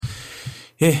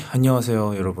예,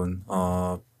 안녕하세요, 여러분.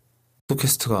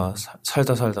 팟캐스트가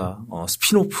살다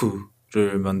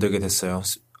스피노프를 만들게 됐어요.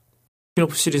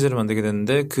 스피노프 시리즈를 만들게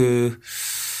됐는데,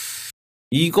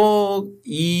 이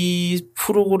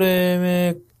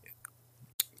프로그램의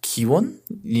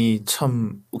기원이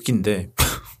참 웃긴데,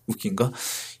 웃긴가?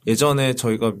 예전에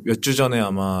저희가 몇 주 전에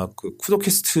아마 그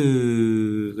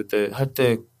쿠도캐스트 그때 할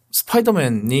때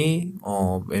스파이더맨이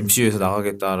MCU에서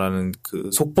나가겠다라는 그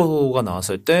속보가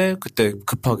나왔을 때 그때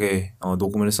급하게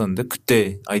녹음을 했었는데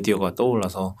그때 아이디어가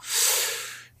떠올라서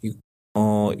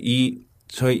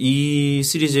저희 이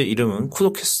시리즈의 이름은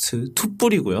쿠도캐스트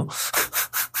투뿔이고요.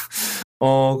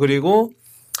 그리고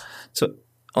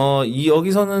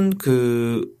여기서는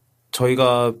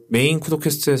저희가 메인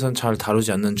쿠도캐스트에선 잘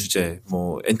다루지 않는 주제,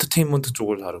 엔터테인먼트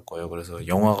쪽을 다룰 거예요. 그래서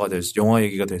영화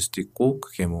얘기가 될 수도 있고,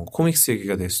 그게 코믹스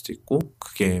얘기가 될 수도 있고,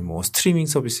 그게 스트리밍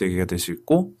서비스 얘기가 될 수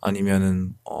있고,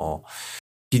 아니면은,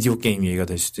 비디오 게임 얘기가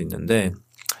될 수도 있는데,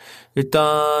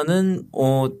 일단은,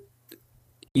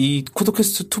 이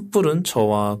쿠도캐스트 투뿔은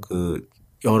저와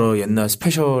여러 옛날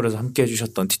스페셜에서 함께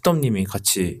해주셨던 티덤님이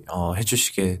같이,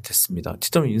 해주시게 됐습니다.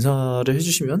 티덤 인사를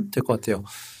해주시면 될 것 같아요.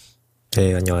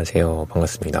 네, 안녕하세요.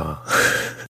 반갑습니다.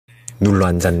 눌러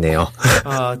앉았네요.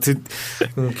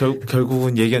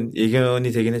 결국은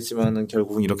예견이 되긴 했지만은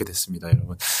결국은 이렇게 됐습니다,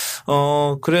 여러분.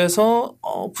 그래서,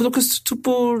 쿠도캐스트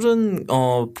투뿔은,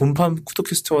 본판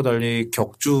쿠도캐스트와 달리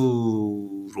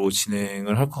격주로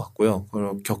진행을 할 것 같고요.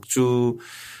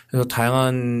 격주에서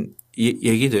다양한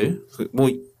얘기들,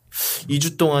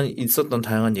 2주 동안 있었던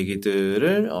다양한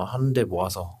얘기들을 한데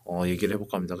모아서 얘기를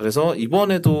해볼까 합니다. 그래서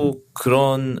이번에도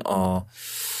그런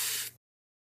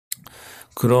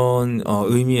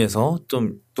의미에서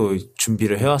좀 또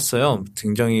준비를 해왔어요.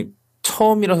 굉장히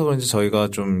처음이라서 그런지 저희가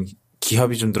좀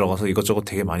기합이 좀 들어가서 이것저것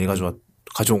되게 많이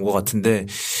가져온 것 같은데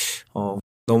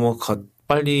너무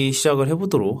빨리 시작을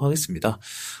해보도록 하겠습니다.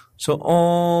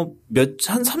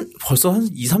 벌써 한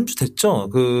 2, 3주 됐죠?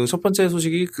 첫 번째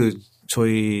소식이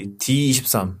저희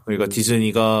D23, 그러니까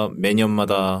디즈니가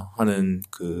매년마다 하는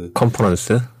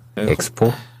컨퍼런스?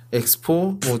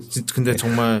 엑스포? 근데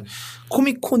정말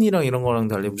코믹콘이랑 이런 거랑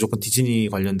달리 무조건 디즈니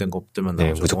관련된 것들만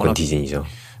나오죠. 네, 무조건 디즈니죠.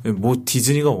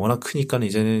 디즈니가 워낙 크니까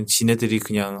이제는 지네들이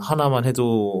그냥 하나만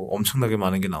해도 엄청나게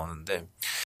많은 게 나오는데.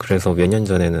 그래서 몇 년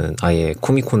전에는 아예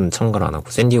코믹콘 참가를 안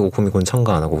하고, 샌디에고 코믹콘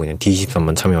참가 안 하고 그냥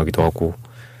D23만 참여하기도 하고,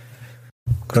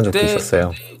 그런 적도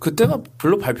있었어요. 그때가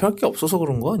별로 발표할 게 없어서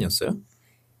그런 거 아니었어요?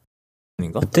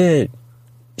 아닌가? 그때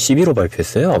 11호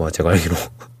발표했어요, 아마 제가 알기로.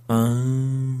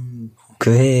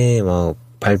 그해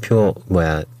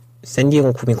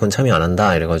샌디에고 코믹콘 참여 안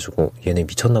한다 이래가지고 얘네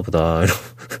미쳤나 보다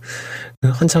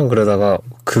한참 그러다가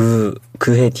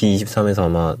그해 D23에서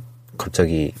아마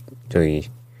갑자기 저희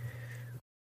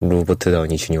로버트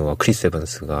다우니 주니어와 크리스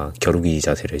에반스가 겨루기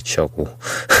자세를 취하고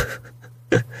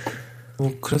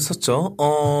그랬었죠.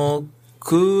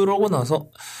 그러고 나서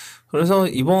그래서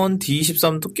이번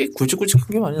D23도 꽤 굵직굵직한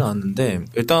게 많이 나왔는데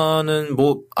일단은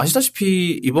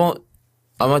아시다시피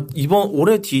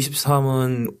올해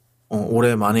D23은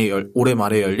올해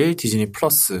말에 열릴 디즈니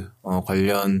플러스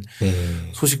관련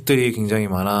소식들이 굉장히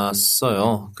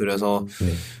많았어요. 그래서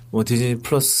디즈니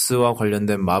플러스와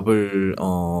관련된 마블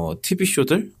TV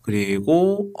쇼들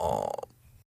그리고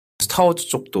스타워즈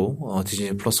쪽도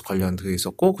디즈니 플러스 관련 돼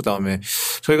있었고 그다음에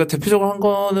저희가 대표적으로 한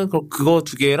거는 그거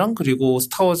두 개랑 그리고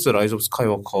스타워즈 라이즈 오브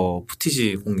스카이워커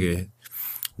푸티지 공개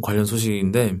관련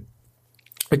소식인데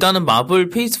일단은 마블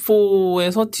페이즈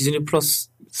 4에서 디즈니 플러스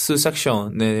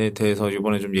섹션에 대해서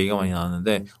이번에 좀 얘기가 많이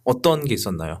나왔는데 어떤 게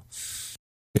있었나요?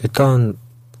 일단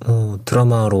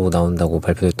드라마로 나온다고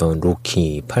발표됐던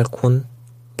로키,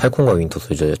 팔콘과 윈터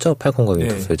솔저였죠? 팔콘과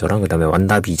윈터 솔저랑 그다음에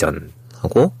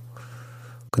완다비전하고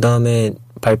그다음에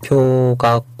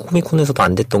발표가 코믹콘에서도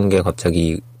안 됐던 게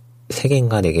갑자기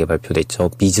 3개인가 4개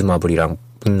발표됐죠. 미즈 마블이랑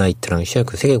문나이트랑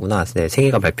슈아크 3개구나. 네,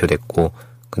 3개가 발표됐고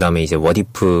그다음에 이제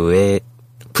워디프의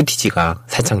푸티지가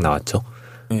살짝 나왔죠.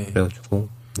 그래가지고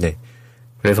네.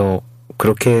 그래서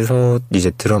그렇게 해서 이제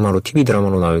TV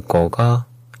드라마로 나올 거가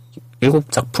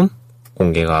 7작품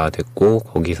공개가 됐고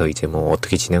거기서 이제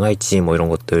어떻게 진행할지 이런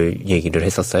것들 얘기를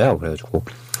했었어요. 그래가지고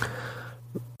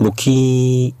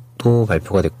로키도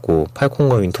발표가 됐고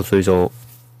팔콘과 윈터 솔저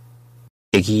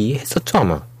얘기했었죠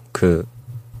아마.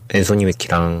 앤소니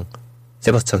매키랑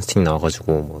세바스찬 스틴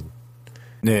나와가지고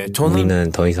네,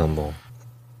 우리는 더 이상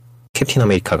캡틴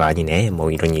아메리카가 아니네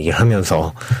이런 얘기를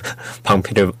하면서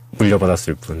방패를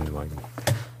물려받았을 뿐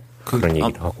그런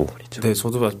얘기를 하고 그랬죠. 네,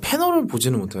 저도 패널을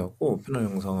보지는 못해갖고 패널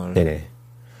영상을. 네네.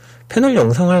 패널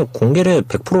영상을 공개를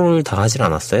 100%를 다 하질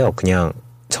않았어요. 그냥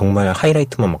정말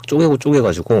하이라이트만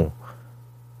쪼개가지고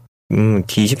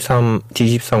D23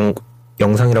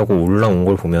 영상이라고 올라온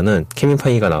걸 보면은 케빈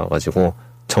파이가 나와가지고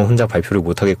저 혼자 발표를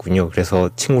못하겠군요. 그래서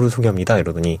친구를 소개합니다.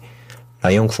 이러더니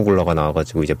라이언 쿠글러가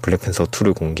나와가지고 이제 블랙팬서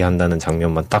 2를 공개한다는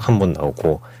장면만 딱 한 번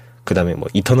나오고 그 다음에 뭐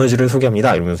이터널즈를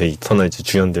소개합니다. 이러면서 이터널즈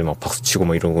주연들 막 박수치고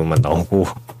막 이런 것만 나오고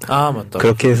아 맞다.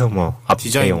 그렇게 해서 뭐 앞에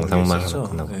디자인 영상만 하나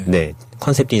끝나고 네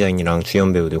컨셉 디자인이랑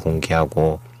주연 배우들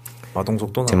공개하고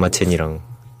마동석도 젬마 첸이랑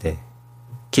네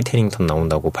킷 해링턴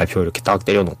나온다고 발표 이렇게 딱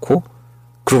때려놓고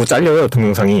그러고 잘려요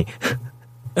동영상이.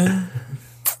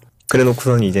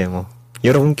 그래놓고선 이제 뭐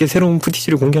여러분께 새로운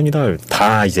푸티지를 공개합니다.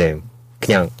 다 이제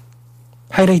그냥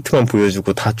하이라이트만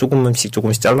보여주고 다 조금씩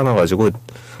잘라놔가지고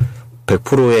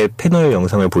 100%의 패널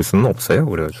영상을 볼 수는 없어요.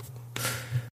 그래가지고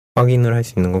확인을 할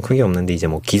수 있는 건 크게 없는데 이제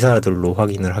뭐 기사들로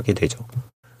확인을 하게 되죠.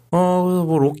 그래서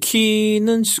뭐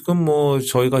로키는 지금 뭐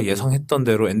저희가 예상했던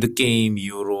대로 엔드게임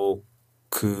이후로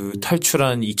그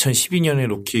탈출한 2012년에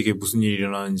로키에게 무슨 일이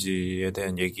일어나는지에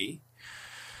대한 얘기가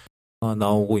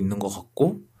나오고 있는 것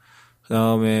같고, 그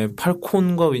다음에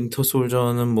팔콘과 윈터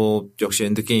솔저는 뭐 역시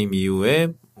엔드게임 이후에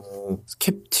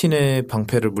캡틴의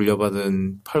방패를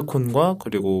물려받은 팔콘과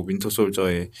그리고 윈터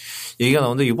솔저의 얘기가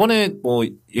나오는데, 이번에 뭐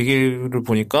얘기를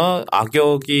보니까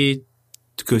악역이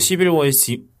그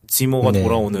 11월에 지모가 네,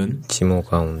 돌아오는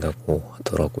지모가 온다고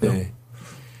하더라고요. 네.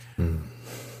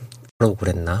 그러고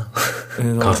그랬나?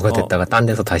 가수가 됐다가 딴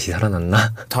데서 다시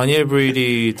살아났나? 다니엘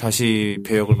브레일이 다시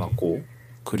배역을 맡고,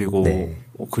 그리고 네.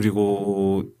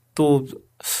 그리고 또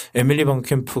에밀리 방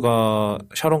캠프가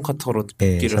샤론 카터로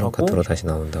네, 복귀를 샤론 하고, 카터로 다시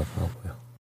나온다고 하고요.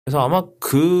 그래서 아마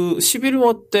그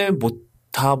 11화 때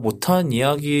다 못한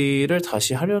이야기를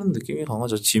다시 하려는 느낌이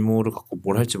강하죠. 지모를 갖고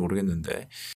뭘 할지 모르겠는데.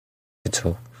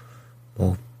 그쵸.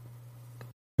 뭐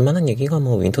웬만한 얘기가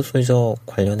뭐 윈터 솔저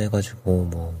관련해가지고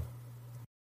뭐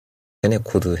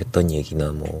페네코드 했던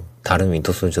얘기나 뭐 다른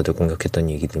윈터 솔저들 공격했던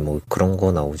얘기들 뭐 그런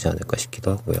거 나오지 않을까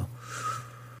싶기도 하고요.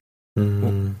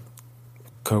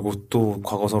 결국 또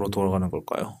과거사로 돌아가는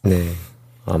걸까요? 네,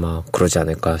 아마 그러지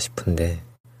않을까 싶은데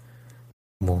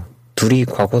뭐 둘이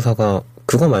과거사가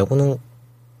그거 말고는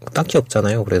딱히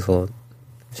없잖아요. 그래서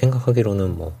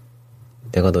생각하기로는 뭐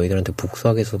내가 너희들한테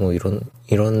복수하겠어 뭐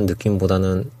이런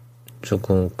느낌보다는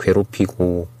조금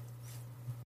괴롭히고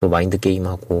또 마인드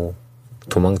게임하고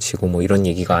도망치고 뭐 이런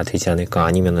얘기가 되지 않을까,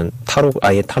 아니면은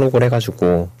아예 탈옥을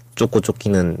해가지고 쫓고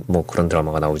쫓기는 뭐 그런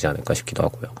드라마가 나오지 않을까 싶기도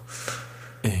하고요.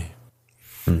 네.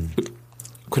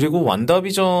 그리고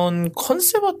완다비전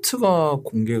컨셉 아트가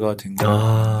공개가 된 거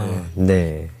같은데,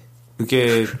 네.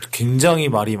 그게 굉장히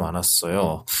말이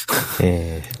많았어요.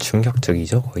 네,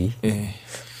 충격적이죠 거의. 네.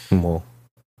 뭐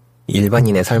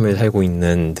일반인의 삶을 살고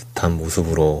있는 듯한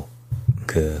모습으로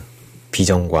그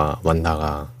비전과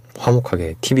완다가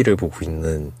화목하게 TV를 보고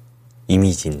있는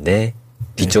이미지인데,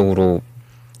 뒤쪽으로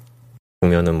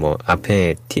보면은 뭐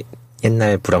앞에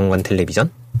옛날 브라운관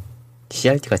텔레비전?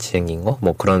 CRT 같이 생긴 거?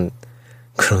 뭐 그런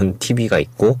TV가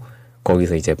있고,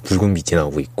 거기서 이제 붉은 빛이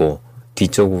나오고 있고,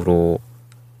 뒤쪽으로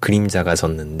그림자가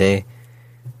졌는데,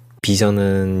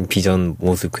 비전은 비전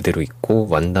모습 그대로 있고,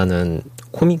 완다는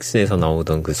코믹스에서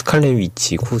나오던 그 스칼렛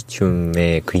위치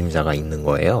코스튬의 그림자가 있는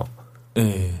거예요.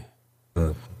 네.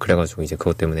 그래가지고 이제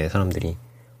그것 때문에 사람들이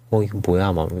이거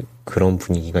뭐야 막 그런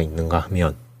분위기가 있는가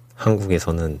하면,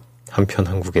 한국에서는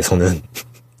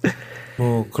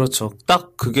그렇죠.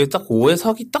 그게 딱 오해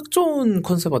사기 딱 좋은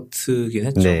컨셉 아트긴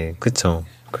했죠. 네, 그쵸.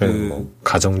 그래 뭐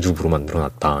가정주부로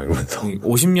만들어놨다 이러면서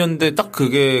 50년대 딱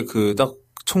그게 딱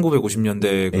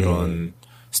 1950년대 그런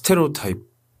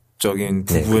스테레오타입적인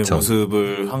부부의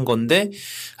모습을 한 건데,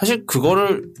 사실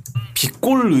그거를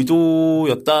비꼴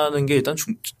의도였다는 게 일단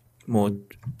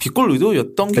비꼴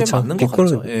의도였던 게 맞는 것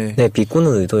같죠. 예. 네,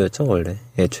 비꼬는 의도였죠 원래.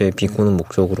 애초에 비꼬는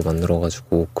목적으로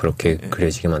만들어가지고 그렇게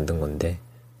그려지게 만든 건데,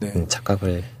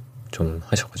 착각을 좀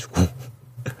하셔가지고.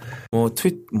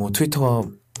 트위터가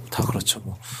다 그렇죠.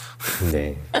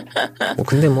 네.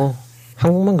 근데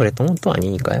한국만 그랬던 건 또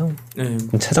아니니까요. 네.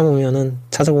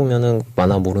 찾아보면은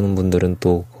만화 모르는 분들은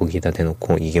또 거기에다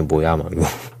대놓고 이게 뭐야 막 이거.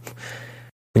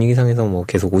 분위기상에서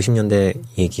계속 50년대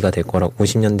얘기가 될 거라고,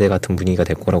 50년대 같은 분위기가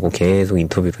될 거라고 계속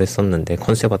인터뷰를 했었는데,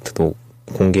 컨셉 아트도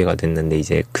공개가 됐는데,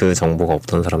 이제 그 정보가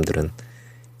없던 사람들은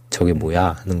저게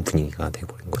뭐야 하는 분위기가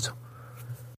돼버린 거죠.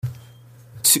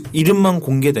 이름만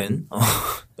공개된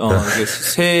이게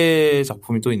새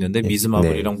작품이 또 있는데, 미즈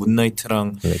마블이랑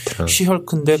문나이트랑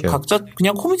쉬헐크인데 각자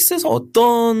그냥 코믹스에서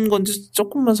어떤 건지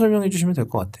조금만 설명해 주시면 될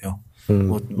것 같아요.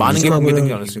 많은 게 공개된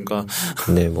게 아니었으니까.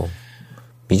 네,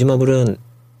 미즈 마블은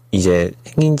이제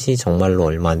생긴 지 정말로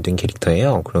얼마 안 된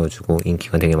캐릭터예요. 그래가지고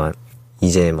인기가 되게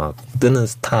이제 막 뜨는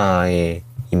스타의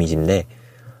이미지인데,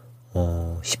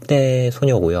 10대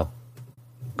소녀고요.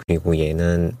 그리고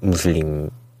얘는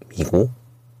무슬림이고,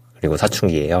 그리고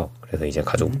사춘기예요. 그래서 이제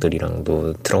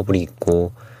가족들이랑도 트러블이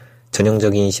있고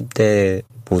전형적인 10대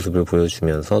모습을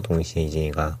보여주면서 동시에 이제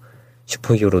얘가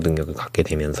슈퍼히어로 능력을 갖게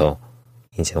되면서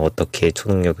이제 어떻게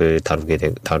초능력을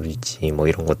다룰지 뭐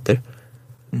이런 것들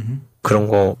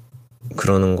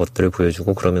그러는 것들을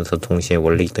보여주고 그러면서 동시에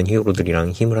원래 있던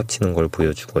히어로들이랑 힘을 합치는 걸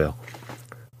보여주고요.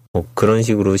 그런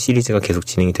식으로 시리즈가 계속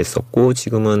진행이 됐었고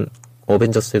지금은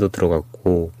어벤져스에도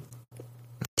들어갔고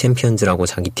챔피언즈라고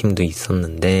자기 팀도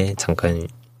있었는데 잠깐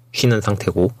쉬는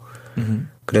상태고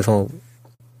그래서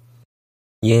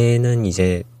얘는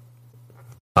이제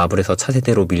마블에서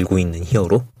차세대로 밀고 있는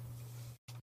히어로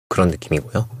그런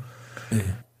느낌이고요.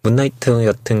 문나이트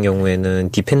같은 경우에는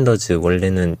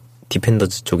원래는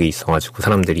디펜더즈 쪽에 있어가지고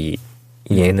사람들이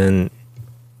얘는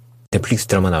넷플릭스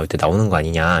드라마 나올 때 나오는 거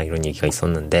아니냐 이런 얘기가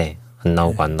있었는데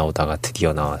안 나오다가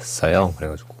드디어 나왔어요.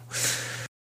 그래가지고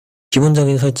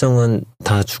기본적인 설정은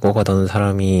다 죽어가던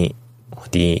사람이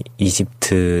어디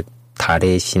이집트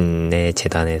달의 신의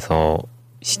재단에서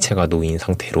시체가 놓인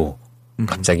상태로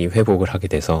갑자기 회복을 하게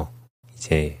돼서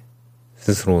이제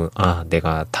스스로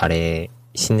내가 달의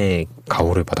신의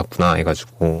가호를 받았구나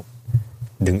해가지고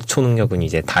초능력은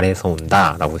이제 달에서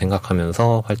온다라고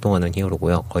생각하면서 활동하는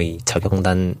히어로고요. 거의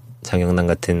자경단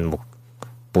같은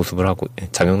모습을 하고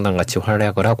자경단 같이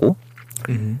활약을 하고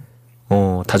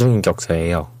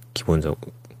다중인격자예요.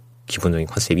 기본적인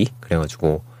컨셉이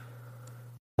그래가지고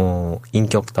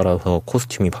인격 따라서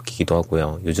코스튬이 바뀌기도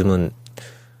하고요. 요즘은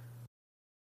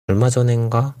얼마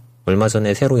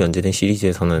전에 새로 연재된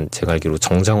시리즈에서는 제가 알기로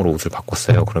정장으로 옷을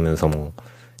바꿨어요. 그러면서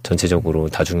전체적으로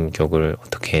다중인격을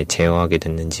어떻게 제어하게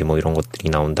됐는지 이런 것들이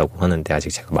나온다고 하는데 아직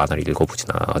제가 만화를 읽어보진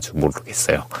않아가지고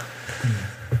모르겠어요.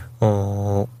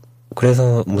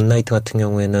 그래서 문나이트 같은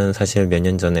경우에는 사실 몇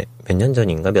년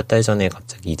전인가 몇 달 전에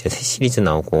갑자기 이제 새 시리즈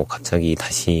나오고 갑자기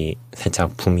다시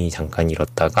살짝 붐이 잠깐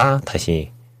일었다가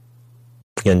다시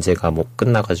연재가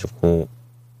끝나가지고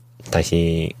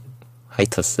다시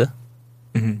하이터스가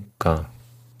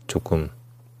조금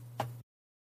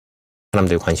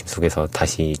사람들 관심 속에서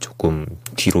다시 조금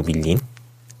뒤로 밀린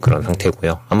그런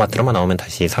상태고요. 아마 드라마 나오면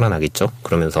다시 살아나겠죠.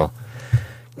 그러면서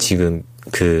지금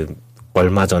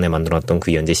얼마 전에 만들었던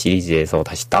그 연재 시리즈에서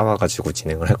다시 따와가지고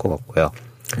진행을 할 것 같고요.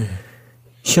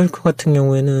 시얼크 같은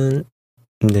경우에는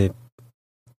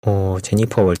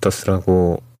제니퍼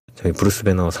월터스라고 저희 브루스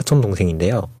배너 사촌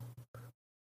동생인데요.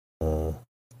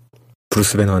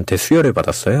 브루스 배너한테 수혈을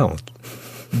받았어요.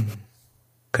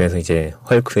 그래서 이제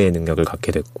헐크의 능력을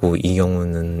갖게 됐고 이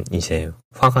경우는 이제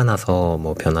화가 나서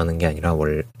변하는 게 아니라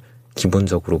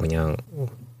기본적으로 그냥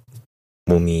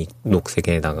몸이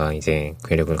녹색에다가 이제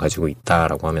괴력을 가지고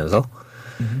있다라고 하면서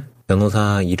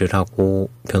변호사 일을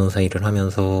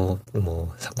하면서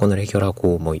사건을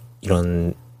해결하고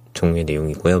이런 종류의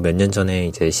내용이고요. 몇 년 전에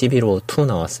이제 11호 2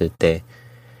 나왔을 때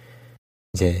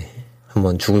이제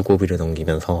한번 죽을 고비를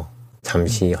넘기면서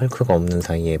잠시 헐크가 없는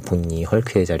사이에 본인이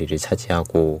헐크의 자리를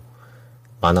차지하고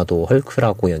만화도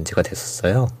헐크라고 연재가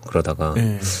됐었어요. 그러다가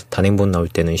단행본 나올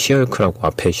때는 시얼크라고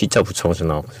앞에 시자 붙여가지고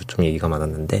나와가지고 좀 얘기가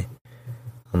많았는데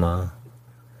아마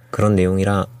그런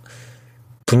내용이라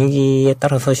분위기에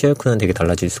따라서 시얼크는 되게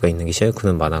달라질 수가 있는 게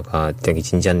시얼크는 만화가 되게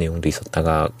진지한 내용도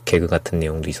있었다가 개그 같은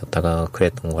내용도 있었다가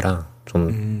그랬던 거라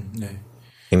좀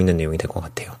재밌는 내용이 될 것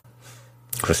같아요.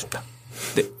 그렇습니다.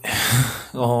 네.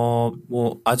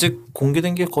 아직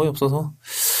공개된 게 거의 없어서.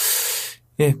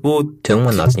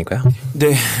 대응만 나왔으니까요.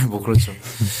 네, 그렇죠.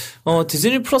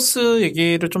 디즈니 플러스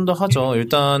얘기를 좀 더 하죠.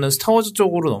 일단은 스타워즈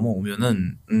쪽으로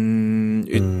넘어오면은,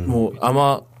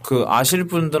 아마 아실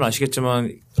분들은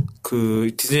아시겠지만,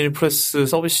 디즈니 플러스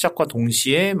서비스 시작과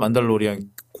동시에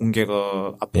만달로리안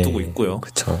공개가 앞두고 있고요.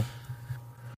 그쵸.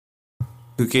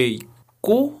 그게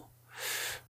있고,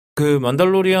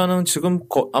 만달로리안은 지금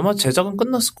아마 제작은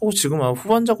끝났을 거고 지금 아마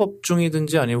후반 작업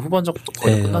중이든지 아니면 후반 작업도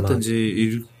거의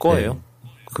끝났든지일 거예요.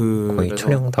 거의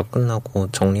촬영 다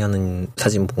끝나고 정리하는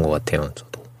사진 본 것 같아요,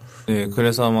 저도. 네,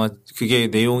 그래서 아마 그게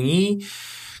내용이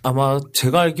아마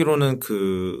제가 알기로는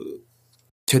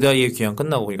제다이의 귀환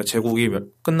끝나고 그러니까 제국이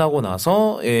끝나고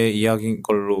나서의 이야기인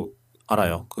걸로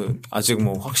알아요. 아직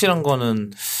확실한 거는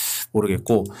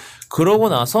모르겠고 그러고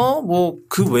나서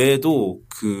그 외에도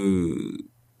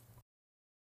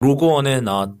로그원에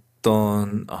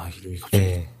나왔던 이름이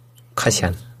갑자기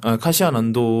카시안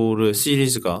안도르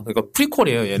시리즈가 그러니까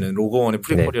프리퀄이에요. 얘는 로그원의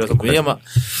프리퀄이라서 왜냐면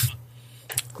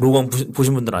로그원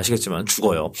보신 분들은 아시겠지만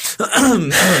죽어요.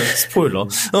 스포일러.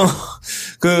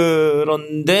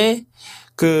 그런데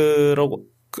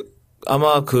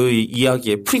아마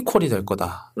이야기의 프리퀄이 될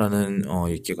거다라는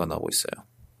얘기가 나오고 있어요.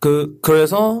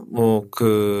 그래서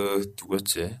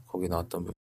누구였지? 거기 나왔던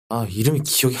분. 이름이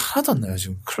기억이 하나도 안 나요.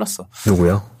 지금 큰일 났어.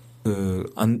 누구요?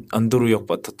 안드루 역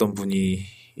맡았던 분이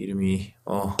이름이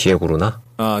디에고 루나?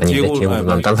 디에고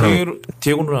루나 딴 사람.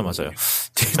 디에고 루나 맞아요.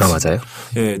 맞아요?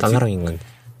 예, 딴 사람인가요?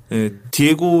 예,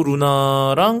 디에고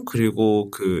루나랑 그리고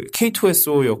그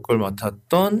K2SO 역을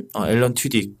맡았던 앨런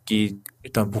튜딕이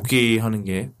일단 복귀하는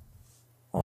게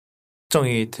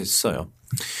확정이 됐어요.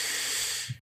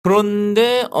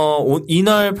 그런데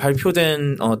이날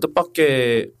발표된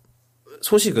뜻밖의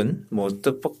소식은 뭐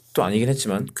뜻밖도 아니긴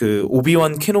했지만 그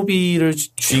오비완 케노비를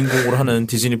주인공으로 하는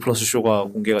디즈니 플러스 쇼가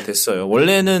공개가 됐어요.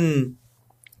 원래는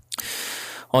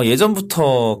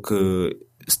예전부터 그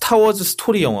스타워즈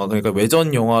스토리 영화 그러니까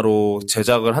외전 영화로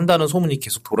제작을 한다는 소문이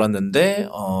계속 돌았는데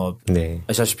네.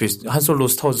 아시다시피 한솔로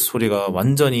스타워즈 스토리가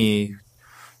완전히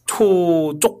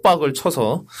쪽박을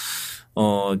쳐서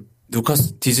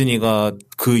루카스 디즈니가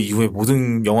그 이후에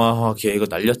모든 영화화 계획을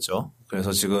날렸죠.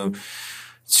 그래서 지금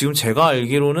제가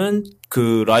알기로는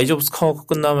그 라이즈 오브 스카이워커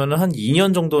끝나면은 한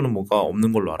 2년 정도는 뭐가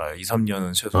없는 걸로 알아요. 2,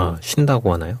 3년은 최소.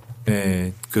 쉰다고 하나요?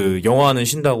 네, 그 영화는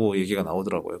쉰다고 얘기가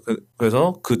나오더라고요.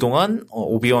 그래서 그동안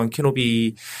오비완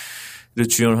케노비를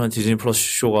주연을 한 디즈니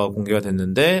플러스 쇼가 공개가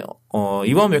됐는데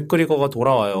이완 맥그리거가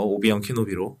돌아와요. 오비완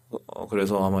케노비로.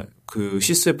 그래서 아마 그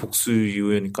시스의 복수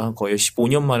이후니까 거의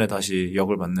 15년 만에 다시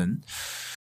역을 맡는데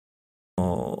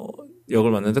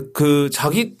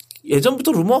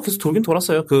예전부터 루머가 계속 돌긴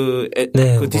돌았어요.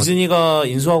 디즈니가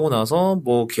인수하고 나서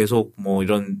뭐 계속 뭐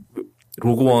이런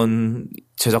로그원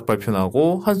제작 발표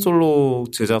나고 한솔로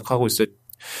제작하고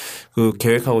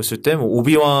계획하고 있을 때 뭐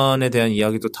오비완에 대한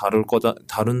이야기도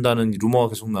다룬다는 루머가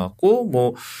계속 나왔고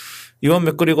뭐 이완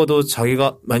맥그리거도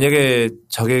만약에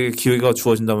자기에게 기회가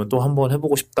주어진다면 또 한번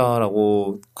해보고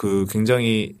싶다라고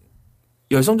굉장히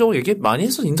열성적으로 얘기 많이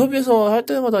인터뷰에서 할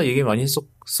때마다 얘기 많이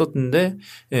했었는데,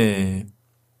 예.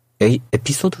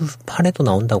 에피소드 8에도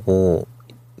나온다고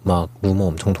막 루머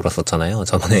엄청 돌았었잖아요.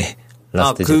 저번에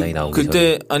라스트 제다이 나오기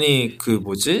전에.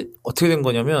 어떻게 된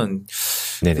거냐면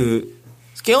네네.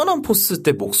 깨어난 포스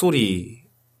때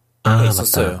목소리가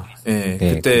있었어요. 예.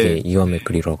 네, 그때 이완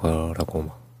맥그리거라고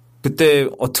막. 그때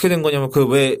어떻게 된 거냐면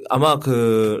아마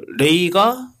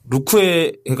레이가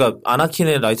그러니까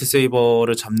아나킨의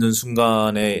라이트세이버를 잡는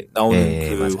순간에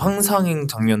나오는 맞아요. 황상행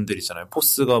장면들 있잖아요.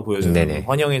 포스가 보여주는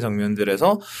환영의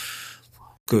장면들에서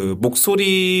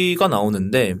목소리가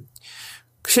나오는데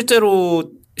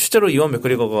실제로 이완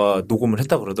맥그리거가 녹음을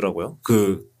했다 그러더라고요.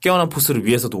 깨어난 포스를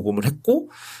위해서 녹음을 했고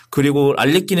그리고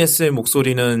알렉 기네스의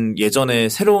목소리는 예전에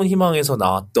새로운 희망에서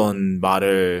나왔던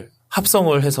말을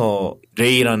합성을 해서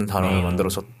레이라는 단어를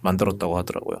만들었다고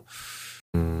하더라고요.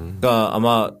 그러니까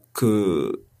아마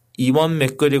이완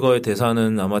맥그리거의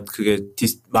대사는 아마 그게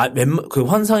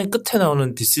환상의 끝에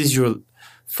나오는 This is your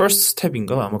first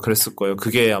step인가 아마 그랬을 거예요.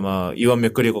 그게 아마 이완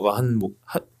맥그리거가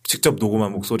직접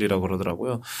녹음한 목소리라고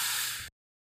그러더라고요.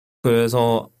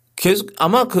 그래서 계속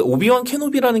아마 오비완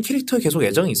케노비라는 캐릭터에 계속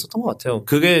애정이 있었던 것 같아요.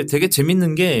 그게 되게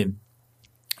재밌는 게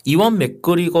이완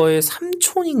맥그리거의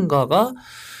삼촌인가가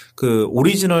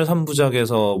오리지널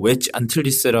 3부작에서 웨지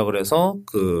안틀리스라 그래서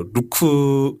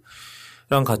루크랑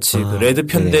같이 레드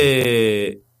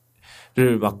편대를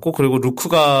맡고 그리고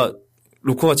루크가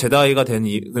제다이가 된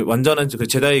완전한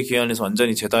제다이 기관에서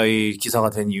완전히 제다이 기사가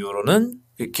된 이후로는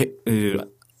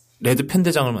레드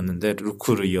편대장을 맡는데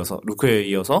루크에 이어서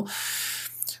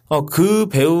그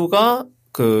배우가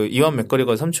이완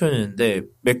맥그리거의 삼촌이었는데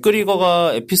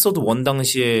맥그리거가 에피소드 1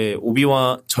 당시에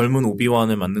젊은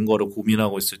오비완을 맡는 거를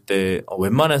고민하고 있을 때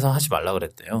웬만해서 하지 말라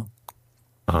그랬대요.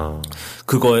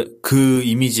 그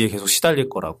이미지에 계속 시달릴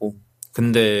거라고.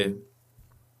 근데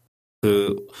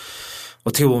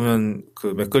어떻게 보면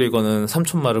맥그리거는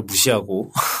삼촌 말을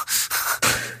무시하고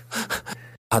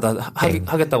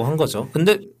하겠다고 한 거죠.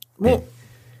 근데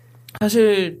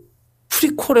사실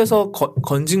프리퀄에서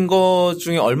건진 거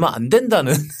중에 얼마 안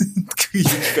된다는 그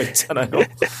얘기가 있잖아요.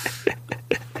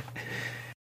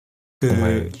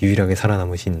 정말 유일하게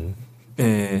살아남으신.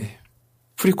 네.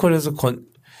 프리퀄에서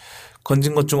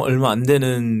건진 것 중 얼마 안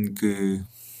되는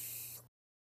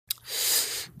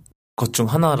것 중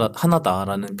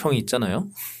하나다라는 평이 있잖아요.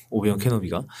 오비완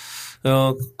케노비가.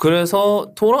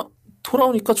 그래서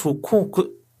돌아오니까 좋고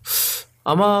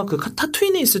아마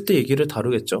타투인에 있을 때 얘기를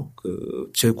다루겠죠.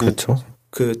 제국. 그렇죠.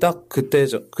 딱 그때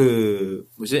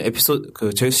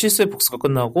에피소드 시스의 복수가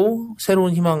끝나고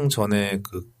새로운 희망 전에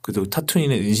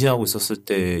타투인에 은신하고 있었을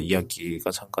때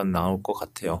이야기가 잠깐 나올 것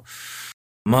같아요.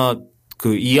 아마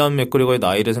이완 맥그리거의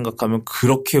나이를 생각하면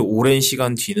그렇게 오랜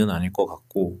시간 뒤는 아닐 것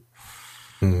같고.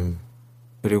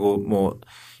 그리고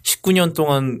 19년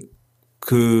동안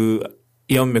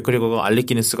이완 맥그리거가 알렉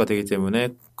기네스가 되기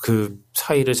때문에 그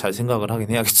사이를 잘 생각을 하긴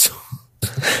해야겠죠.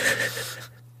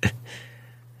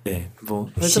 네,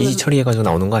 CG 처리해가지고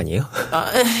나오는 거 아니에요?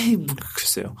 뭐,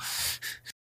 글쎄요.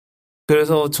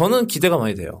 그래서 저는 기대가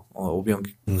많이 돼요. 오비언,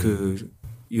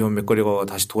 이원 맥거리거가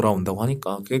다시 돌아온다고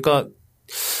하니까. 그러니까,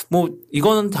 뭐,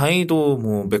 이거는 다행히도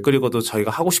뭐, 맥거리거도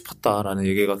자기가 하고 싶었다라는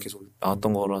얘기가 계속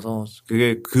나왔던 거라서,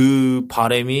 그게 그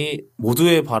바람이,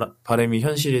 모두의 바람이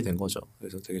현실이 된 거죠.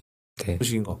 그래서 되게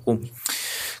소식인 것 같고.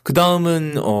 그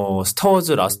다음은,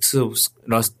 스타워즈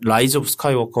라이즈 오브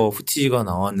스카이워커 후티지가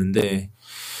나왔는데,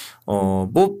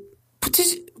 뭐,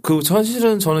 후티지,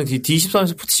 사실은 저는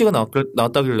D23에서 후티지가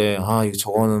나왔다길래, 이거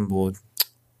저거는 뭐,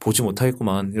 보지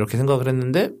못하겠구만, 이렇게 생각을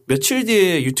했는데, 며칠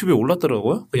뒤에 유튜브에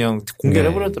올랐더라고요. 그냥 공개를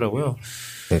해버렸더라고요.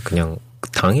 네, 그냥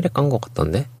당일에 깐 것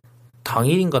같던데?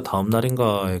 당일인가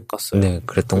다음날인가에 깠어요. 네,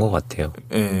 그랬던 것 같아요.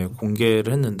 네,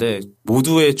 공개를 했는데,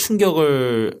 모두에게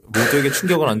충격을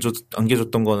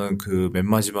안겨줬던 거는 그 맨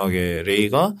마지막에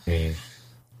레이가,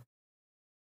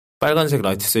 빨간색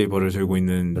라이트세이버를 들고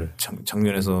있는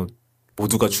장면에서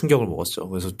모두가 충격을 먹었죠.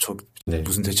 그래서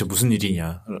대체 무슨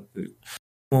일이냐.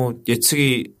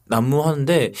 예측이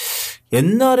난무하는데,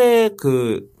 옛날에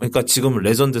그러니까 지금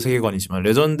레전드 세계관이지만,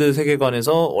 레전드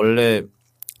세계관에서 원래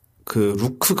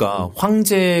루크가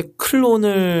황제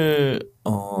클론을,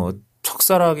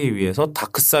 척살하기 위해서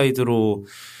다크사이드로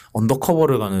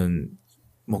언더커버를 가는,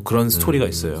 뭐 그런 스토리가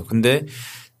있어요. 근데,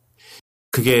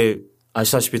 그게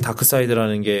아시다시피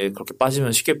다크사이드라는 게 그렇게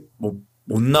빠지면 쉽게 못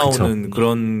나오는 그쵸.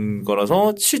 그런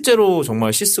거라서, 실제로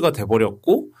정말 시스가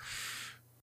돼버렸고,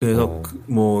 그래서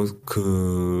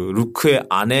루크의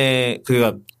아내,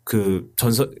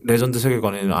 레전드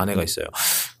세계관에는 아내가 있어요.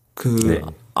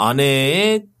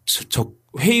 아내의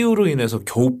회유로 인해서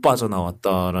겨우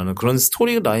빠져나왔다라는 그런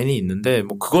스토리 라인이 있는데,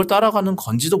 뭐 그걸 따라가는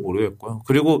건지도 모르겠고요.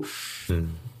 그리고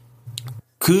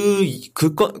그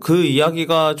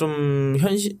이야기가 좀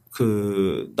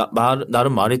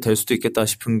나름 말이 될 수도 있겠다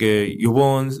싶은 게,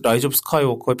 이번 라이즈 오브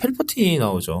스카이워커에 펠퍼틴이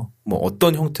나오죠. 뭐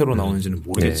어떤 형태로 나오는지는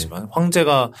모르겠지만,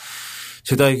 황제가,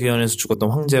 제다이 귀환에서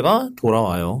죽었던 황제가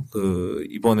돌아와요.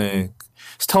 이번에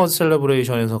스타워즈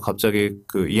셀레브레이션에서 갑자기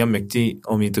이안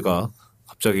맥디어미드가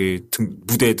갑자기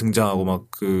무대에 등장하고 막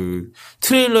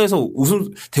트레일러에서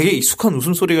되게 익숙한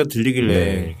웃음소리가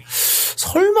들리길래,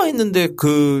 설마 했는데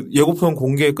예고편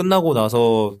공개 끝나고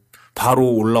나서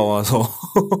바로 올라와서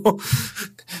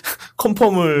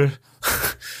컨펌을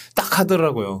딱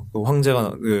하더라고요.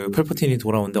 황제가 펠퍼틴이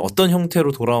돌아오는데 어떤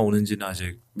형태로 돌아오는지는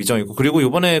아직 미정이고, 그리고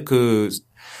이번에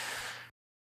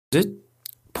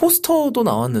포스터도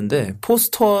나왔는데,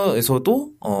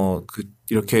 포스터에서도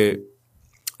이렇게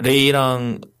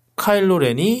레이랑 카일로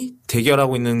렌이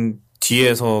대결하고 있는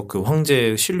뒤에서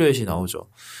황제 실루엣이 나오죠.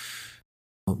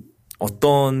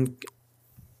 어떤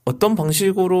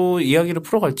방식으로 이야기를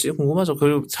풀어갈지 궁금하죠.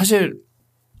 그리고 사실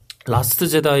라스트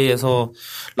제다이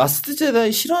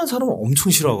싫어하는 사람은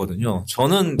엄청 싫어하거든요.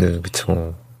 저는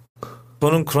그쵸.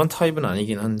 저는 그런 타입은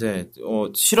아니긴 한데,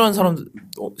 싫어하는 사람,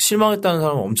 실망했다는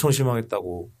사람은 엄청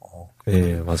실망했다고.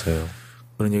 네, 맞아요.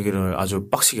 그런 얘기를 아주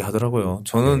빡시게 하더라고요.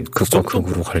 저는 극과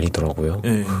극으로 갈리더라고요.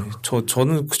 네,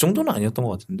 저는 그 정도는 아니었던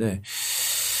것 같은데,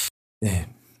 네.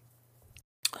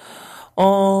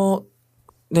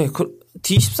 네,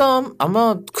 D23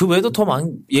 아마 그 외에도 더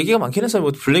얘기가 많긴 했어요.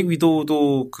 뭐 블랙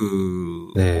위도우도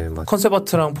컨셉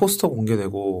아트랑 포스터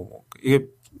공개되고, 이게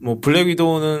뭐 블랙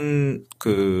위도우는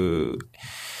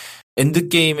엔드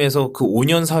게임에서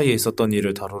 5년 사이에 있었던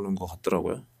일을 다루는 것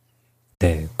같더라고요.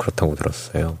 네, 그렇다고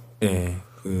들었어요. 네,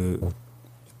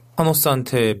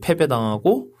 타노스한테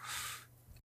패배당하고,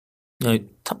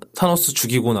 타노스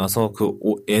죽이고 나서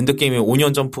엔드 게임에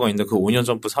 5년 점프가 있는데, 그 5년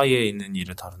점프 사이에 있는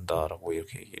일을 다룬다라고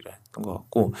이렇게 얘기를 했던 것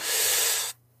같고,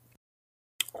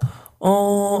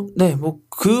 네, 뭐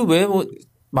그 외에 뭐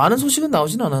많은 소식은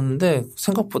나오진 않았는데,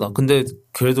 생각보다. 근데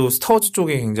그래도 스타워즈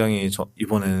쪽에 굉장히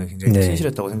이번에는 굉장히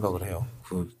신실했다고 생각을 해요.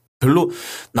 별로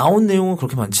나온 내용은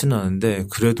그렇게 많지는 않은데,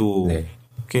 그래도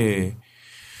꽤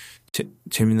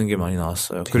재밌는 게 많이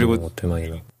나왔어요. 그리고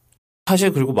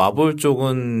사실 마블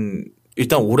쪽은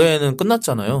일단 올해는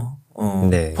끝났잖아요.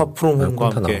 파프롬 홈과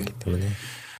함께.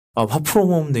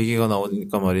 파프롬 홈 얘기가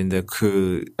나오니까 말인데,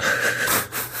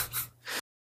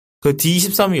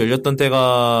 D23이 열렸던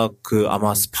때가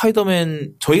아마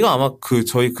스파이더맨, 저희가 아마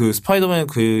저희 스파이더맨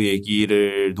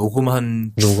얘기를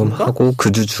녹음하고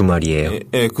그 주 주말이에요.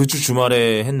 네, 그 주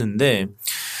주말에 했는데,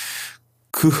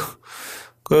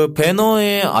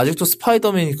 배너에 아직도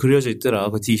스파이더맨이 그려져 있더라.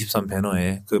 D23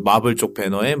 배너에. 마블 쪽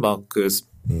배너에 막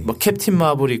캡틴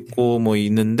마블 있고 뭐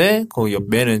있는데, 거기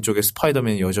맨 왼쪽에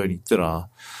스파이더맨이 여전히 있더라.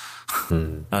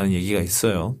 라는 얘기가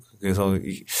있어요. 그래서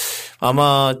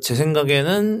아마 제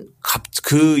생각에는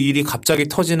그 일이 갑자기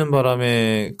터지는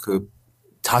바람에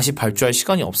다시 발주할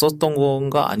시간이 없었던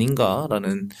건가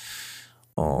아닌가라는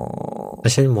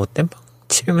사실 뭐 땜빵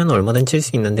치면 얼마든 칠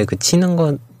수 있는데 그 치는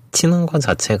것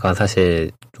자체가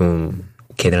사실 좀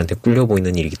걔들한테 꿀려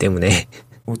보이는 일이기 때문에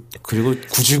그리고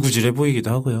구질구질해 보이기도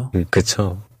하고요.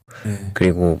 그쵸. 네.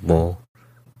 그리고 뭐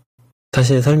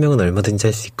사실 설명은 얼마든지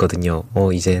할 수 있거든요.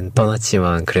 이젠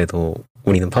떠났지만 그래도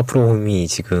우리는 파프로홈이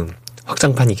지금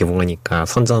확장판이 개봉하니까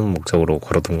선전 목적으로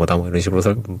걸어둔 거다 뭐 이런 식으로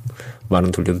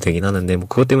말은 돌려도 되긴 하는데 뭐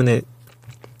그것 때문에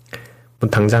뭐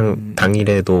당장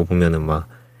당일에도 보면은 막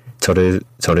저를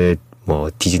뭐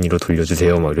디즈니로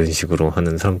돌려주세요 막 이런 식으로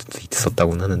하는 사람들도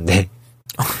있었다고는 하는데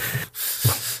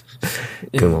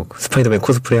그 뭐 스파이더맨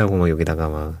코스프레하고 막 여기다가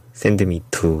막 샌드미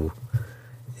투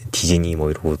디즈니 뭐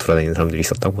이러고 돌아다니는 사람들이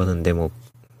있었다고 하는데 뭐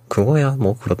그거야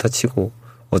뭐 그렇다 치고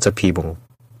어차피 뭐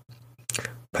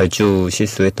발주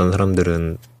실수했던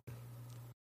사람들은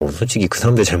뭐 솔직히 그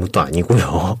사람들 잘못도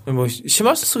아니고요. 뭐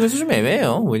심할 수도 좀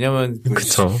애매해요. 왜냐면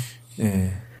그쵸.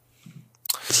 예.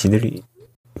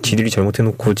 지들이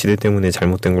잘못해놓고 지들 때문에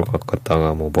잘못된 걸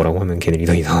갖다가 뭐 뭐라고 하면 걔들이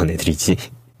더 이상한 애들이지.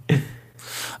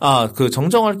 그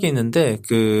정정할 게 있는데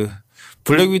그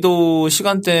블랙 위도우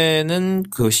시간대는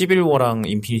그 11워랑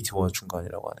인피니티 워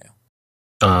중간이라고 하네요.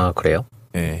 아 그래요?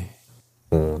 네.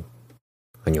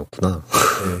 아니었구나.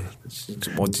 네.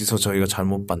 좀 어디서 저희가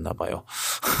잘못 봤나 봐요.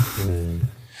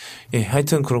 예,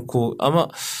 하여튼 그렇고 아마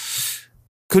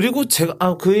그리고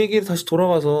제가 그 얘기를 다시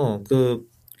돌아가서 그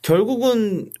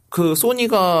결국은 그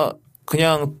소니가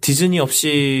그냥 디즈니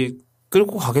없이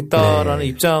끌고 가겠다라는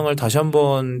입장을 다시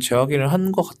한번 재확인을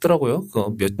한 것 같더라고요.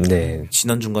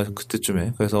 지난주인가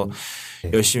그때쯤에. 그래서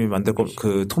열심히 만들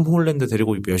그 톰 홀랜드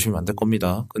데리고 열심히 만들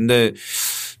겁니다. 근데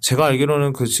제가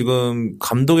알기로는 그 지금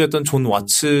감독이었던 존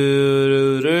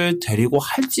와츠를 데리고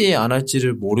할지 안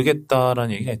할지를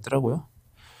모르겠다라는 얘기가 있더라고요.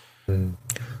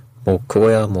 뭐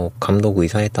그거야 뭐 감독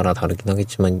의사에 따라 다르긴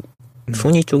하겠지만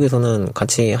소니 쪽에서는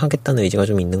같이 하겠다는 의지가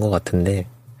좀 있는 것 같은데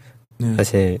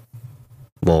사실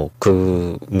뭐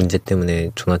그 문제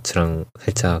때문에 존와츠랑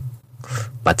살짝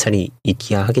마찰이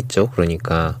있기야 하겠죠.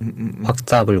 그러니까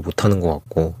확답을 못하는 것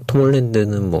같고 톰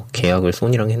홀랜드는 뭐 계약을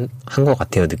소니랑 한 것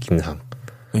같아요 느낌상.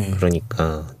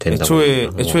 그러니까 된다고.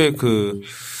 애초에 그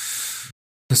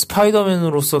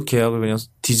스파이더맨으로서 계약을 그냥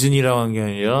디즈니랑 한 게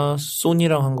아니라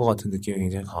소니랑 한 것 같은 느낌이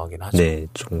굉장히 강하긴 하죠. 네,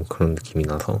 좀 그런 느낌이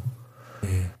나서.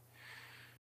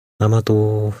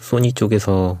 아마도 소니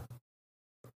쪽에서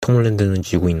톰 홀랜드는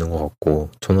쥐고 있는 것 같고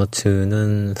존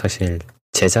와츠는 사실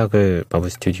제작을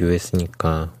마블 스튜디오에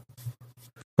했으니까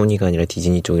소니가 아니라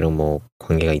디즈니 쪽이랑 뭐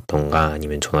관계가 있던가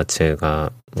아니면 존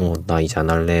와츠가 나 이제 안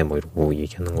할래 뭐 이러고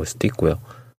얘기하는 걸 수도 있고요.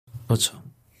 그렇죠.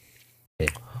 네.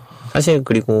 사실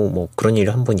그리고 뭐 그런 일이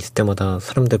한 번 있을 때마다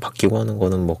사람들 바뀌고 하는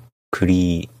거는 뭐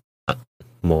그리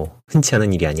뭐 흔치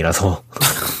않은 일이 아니라서.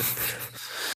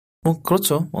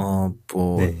 그렇죠.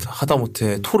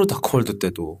 하다못해 토르 다크월드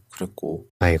때도 그랬고.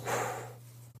 아이고.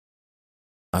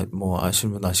 뭐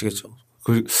아시는 분 아시겠죠.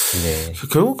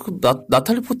 결국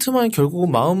나탈리 포트만이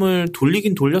결국은 마음을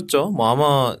돌리긴 돌렸죠. 뭐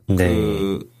아마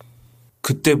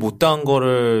그때 못다한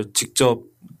거를 직접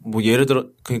뭐 예를 들어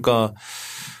그러니까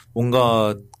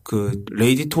뭔가 그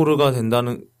레이디 토르가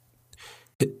된다는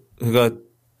그러니까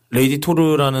레이디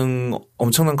토르라는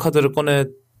엄청난 카드를 꺼내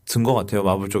든 것 같아요.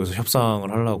 마블 쪽에서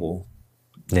협상을 하려고.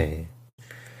 네.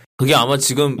 그게 아마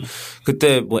지금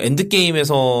그때 뭐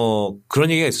엔드게임에서 그런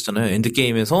얘기가 있었잖아요.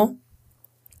 엔드게임에서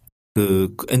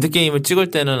그 엔드게임을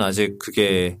찍을 때는 아직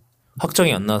그게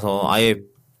확정이 안 나서 아예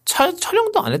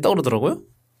촬영도 안 했다고 그러더라고요.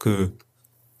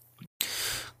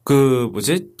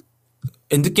 뭐지?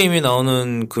 엔드게임에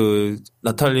나오는 그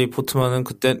나탈리 포트만은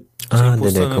그때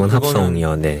네네 그건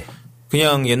합성이요. 네.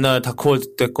 그냥 옛날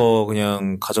다크월드 때 거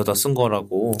그냥 가져다 쓴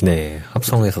거라고. 네,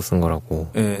 합성해서 쓴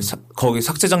거라고. 네, 거기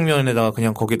삭제 장면에다가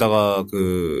그냥 거기다가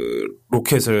그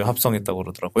로켓을 합성했다고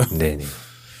그러더라고요. 네네.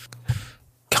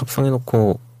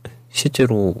 합성해놓고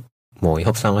실제로 뭐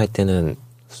협상할 때는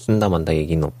쓴다 만다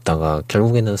얘기는 없다가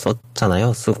결국에는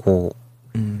썼잖아요. 쓰고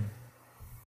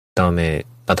그다음에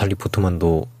나탈리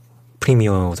포트만도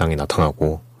프리미어장에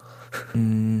나타나고.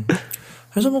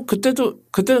 그래서 뭐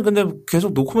그때는 근데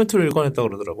계속 노코멘트를 일관했다고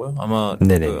그러더라고요. 아마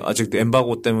아직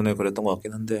엠바고 때문에 그랬던 것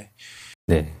같긴 한데.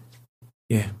 네.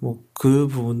 예, 뭐 그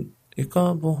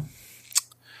부분이니까 뭐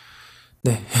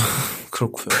네.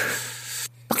 그렇고요.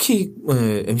 딱히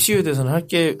MCU에 대해서는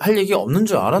할 얘기가 없는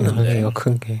줄 알았는데. 할 얘기가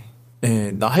큰 게.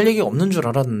 네, 나 할 얘기가 없는 줄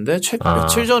알았는데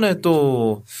며칠 전에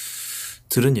또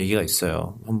들은 얘기가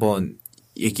있어요. 한번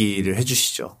얘기를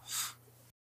해주시죠.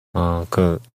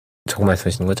 저거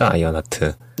말씀하시는 거죠?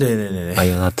 아이언하트. 네네네.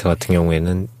 아이언하트 같은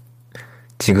경우에는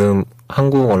지금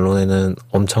한국 언론에는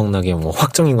엄청나게 뭐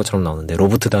확정인 것처럼 나오는데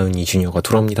로버트 다우니 주니어가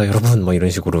돌아옵니다 여러분 뭐 이런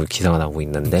식으로 기사가 나오고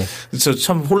있는데 저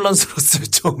참 혼란스러웠어요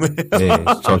처음에. 네,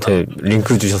 저한테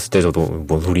링크 주셨을 때 저도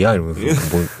뭔 소리야 이러면서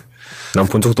뭐 난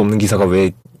본 적도 없는 기사가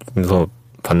왜 이러면서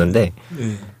봤는데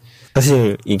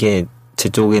사실 이게 제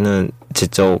쪽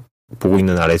보고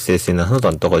있는 RSS에는 하나도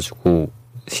안 떠가지고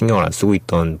신경을 안 쓰고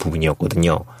있던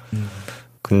부분이었거든요.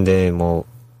 근데 뭐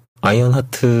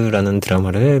아이언하트라는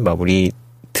드라마를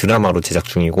드라마로 제작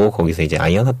중이고 거기서 이제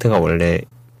아이언하트가 원래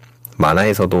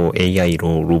만화에서도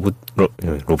AI로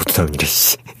로버트 다우니래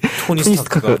씨.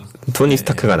 토니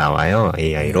스타크가 나와요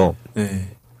AI로.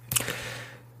 네.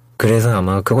 그래서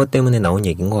아마 그것 때문에 나온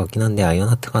얘기인 것 같긴 한데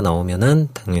아이언하트가 나오면은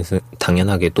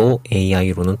당연하게도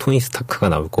AI로는 토니 스타크가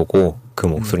나올 거고 그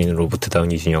목소리는 로버트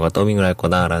다우니 주니어가 더빙을 할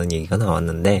거다라는 얘기가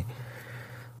나왔는데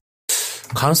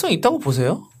가능성이 있다고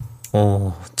보세요?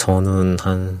 저는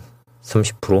한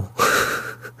 30%?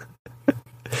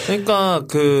 그러니까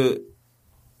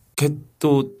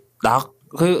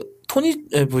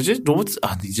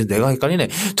이제 내가 헷갈리네.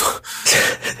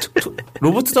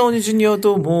 로버트 다우니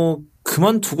주니어도 뭐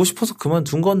그만두고 싶어서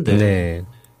그만둔 건데. 네,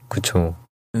 그쵸.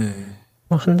 네.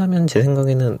 한다면 제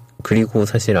생각에는 그리고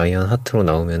사실 아이언 하트로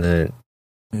나오면은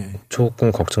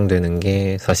조금 걱정되는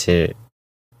게 사실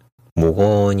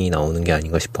모건이 나오는 게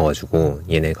아닌가 싶어가지고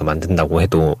얘네가 만든다고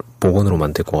해도 모건으로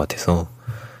만들 것 같아서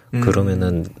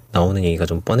그러면은 나오는 얘기가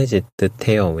좀 뻔해질 듯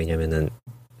해요. 왜냐면은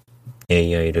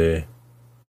AI를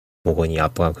모건이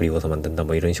아빠가 그리워서 만든다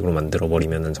뭐 이런 식으로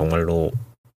만들어버리면은 정말로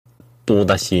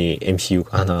또다시 MCU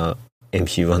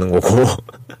하는 거고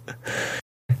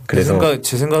그래서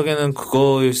제 생각에는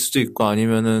그거일 수도 있고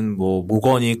아니면은 뭐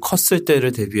모건이 컸을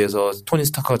때를 대비해서 토니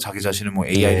스타크가 자기 자신을 뭐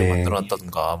AI로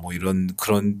만들어놨다든가 뭐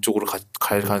그런 쪽으로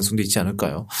갈 가능성도 있지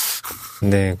않을까요?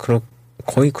 네,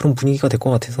 거의 그런 분위기가 될 것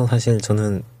같아서 사실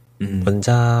저는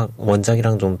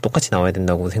원작이랑 좀 똑같이 나와야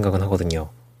된다고 생각은 하거든요.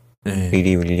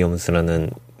 리리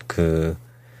윌리엄스라는 그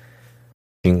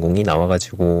주인공이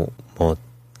나와가지고 뭐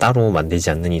따로 만들지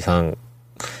않는 이상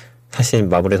사실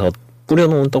마블에서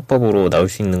뿌려놓은 떡밥으로 나올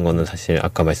수 있는 거는 사실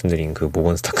아까 말씀드린 그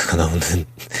모건 스타크가 나오는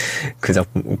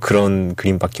그런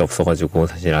그림밖에 없어가지고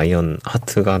사실 아이언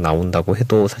하트가 나온다고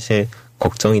해도 사실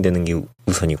걱정이 되는 게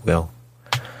우선이고요.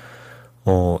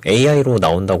 AI로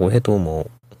나온다고 해도 뭐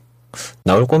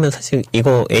나올 거면 사실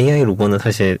이거 AI 로버는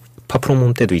사실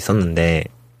파프로몬 때도 있었는데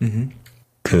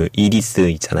그 이디스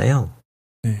있잖아요.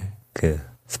 그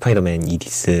스파이더맨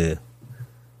이디스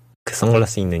그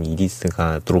선글라스 있는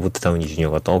이디스가 로버트 다우니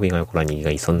주니어가 더빙할 거란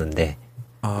얘기가 있었는데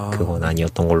그건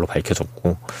아니었던 걸로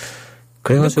밝혀졌고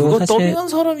그래가지고 그거 사실 더빙한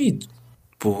사람이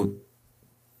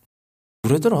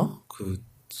누구더라?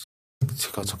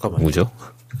 제가 잠깐만요. 뭐죠?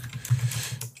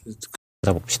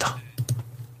 찾아봅시다.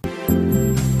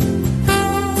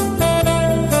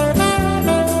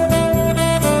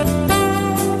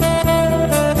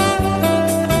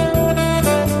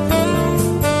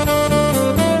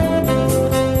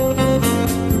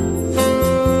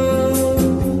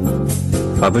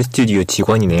 마블 스튜디오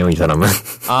직원이네요, 이 사람은.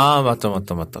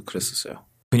 맞다. 그랬었어요.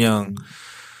 그냥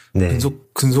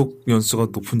근속 연수가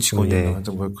높은 직원이었나.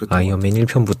 아이언맨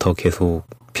 1편부터 계속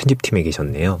편집팀에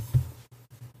계셨네요.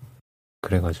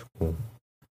 그래가지고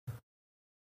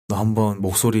너 한번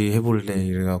목소리 해볼래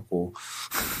이래갖고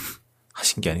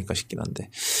하신 게 아닐까 싶긴 한데.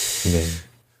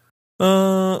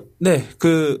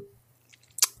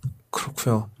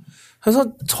 그렇고요. 그래서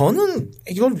저는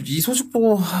이 소식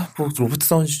보고 뭐 로버트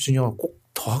다우니 주니어가 꼭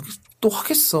또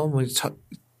하겠어.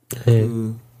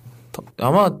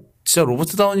 아마 진짜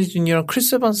로버트 다우니 주니어랑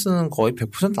크리스 에반스는 거의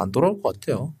 100% 안 돌아올 것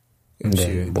같아요.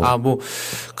 네,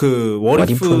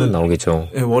 워리프는 나오겠죠.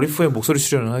 네, 워리프의 목소리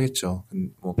출연을 하겠죠.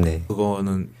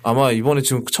 그거는 아마 이번에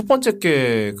지금 첫 번째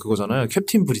게 그거잖아요.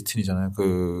 캡틴 브리튼이잖아요.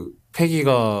 그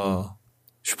패기가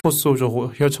슈퍼소저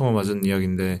혈청을 맞은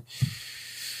이야기인데,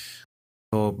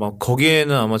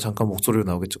 거기에는 아마 잠깐 목소리로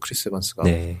나오겠죠. 크리스 에반스가.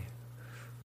 네.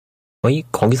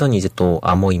 거기선 이제 또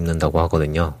아머 입는다고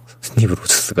하거든요. 스티브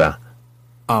로저스가.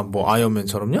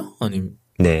 아이언맨처럼요? 아니면?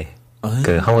 네.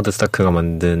 그 하워드 스타크가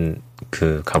만든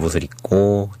그 갑옷을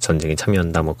입고 전쟁에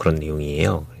참여한다 뭐 그런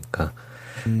내용이에요. 그러니까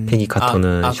패기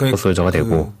카터는 슈퍼솔저가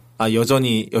되고.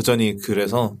 여전히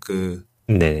그래서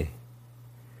네.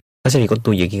 사실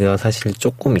이것도 얘기가 사실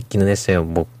조금 있기는 했어요.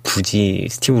 뭐 굳이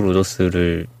스티브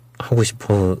로저스를 하고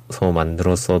싶어서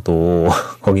만들었어도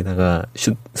거기다가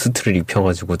수트를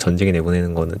입혀가지고 전쟁에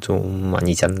내보내는 거는 좀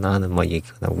아니지 않나 하는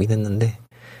얘기가 나오긴 했는데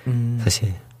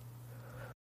사실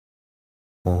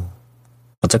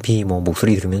어차피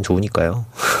목소리 들으면 좋으니까요.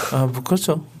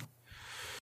 그렇죠.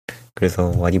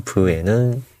 그래서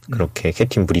와디프에는 그렇게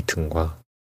캡틴 브리튼과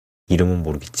이름은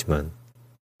모르겠지만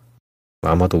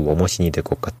아마도 워머신이 될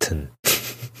것 같은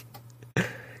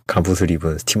갑옷을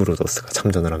입은 스티브 로저스가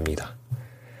참전을 합니다.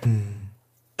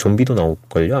 좀비도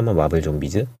나올걸요? 아마 마블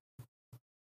좀비즈?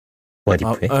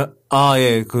 와디프에?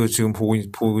 예. 그 지금 보고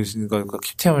있으니까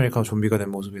캡틴 아메리카 좀비가 된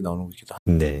모습이 나오는 거기도.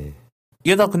 네.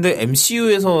 이게 다 근데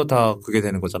MCU에서 다 그게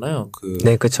되는 거잖아요.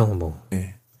 네, 그쵸. 뭐.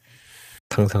 네.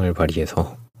 상상을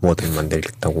발휘해서 뭐든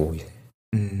만들겠다고.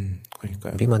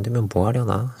 그러니까요. 우리 만들면 뭐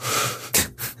하려나?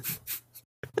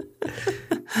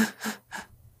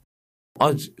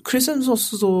 크리스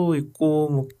햄스워스도 있고,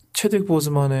 뭐, 체드윅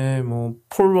보즈만의, 뭐,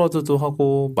 폴 워드도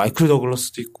하고, 마이클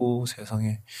더글러스도 있고,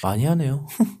 세상에. 많이 하네요.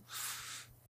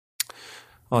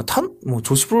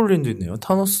 조시 브롤린도 있네요.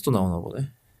 타노스도 나오나 보네.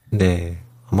 네.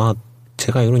 아마,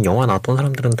 제가 이런 영화 나왔던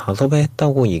사람들은 다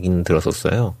섭외했다고 얘기는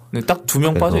들었었어요. 네, 딱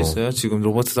 2명 빠져 있어요. 지금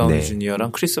로버트 다우니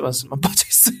주니어랑 크리스 반스만 빠져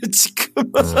있어요,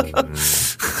 지금.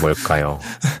 뭘까요?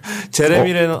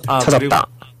 제레미 레너, 찾았다.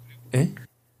 예?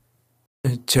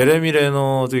 제레미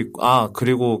레너도 있고,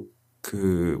 그리고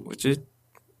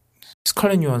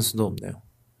스칼렛 요한슨도 없네요.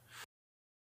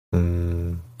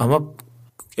 아마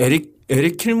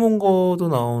에릭 킬몬거도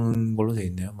나오는 걸로 돼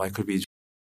있네요. 마이클 B.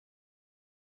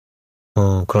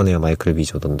 그러네요. 마이클 B.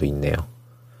 조던도 있네요.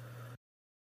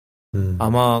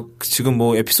 아마 지금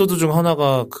뭐 에피소드 중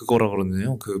하나가 그거라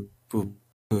그러네요.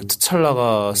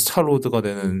 트찰라가 스타로드가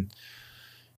되는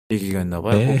얘기가 있나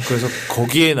봐요. 네. 그래서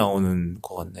거기에 나오는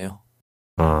것 같네요.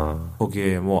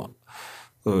 거기에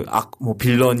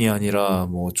빌런이 아니라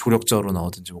뭐 조력자로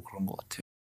나오든지 뭐 그런 것 같아요.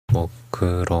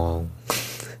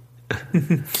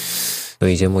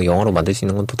 이제 뭐 영화로 만들 수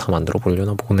있는 건 또 다 만들어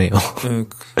보려나 보네요.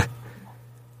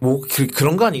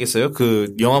 그런 거 아니겠어요?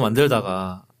 그 영화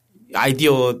만들다가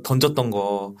아이디어 던졌던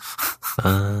거.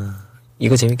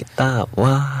 이거 재밌겠다.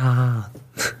 와.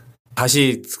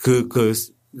 다시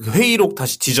회의록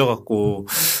다시 뒤져갖고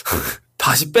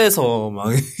다시 빼서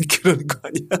막 그러는 거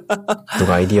아니야?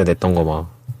 누가 아이디어 냈던 거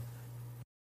막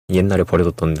옛날에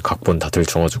버려뒀던 각본 다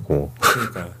들춰가지고.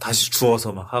 그러니까요. 다시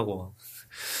주워서 막 하고.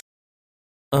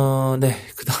 네.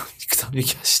 그다음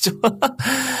얘기하시죠.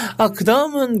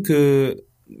 그다음은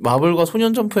마블과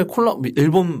소년점프의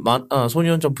일본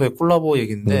소년점프의 콜라보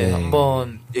얘기인데, 네.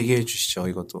 한번 얘기해 주시죠,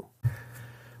 이것도.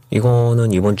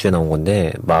 이거는 이번 주에 나온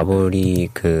건데, 마블이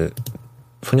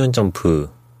소년점프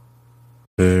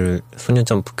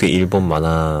일본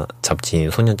만화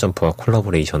잡지인 소년점프와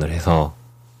콜라보레이션을 해서,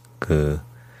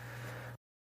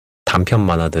 단편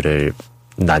만화들을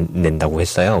낸다고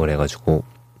했어요. 그래가지고,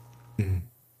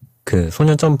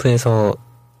 소년점프에서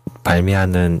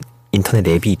발매하는 인터넷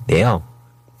앱이 있대요.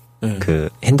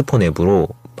 핸드폰 앱으로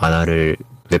만화를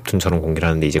웹툰처럼 공개를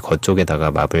하는데, 이제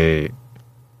그쪽에다가 마블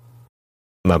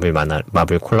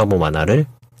콜라보 만화를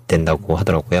낸다고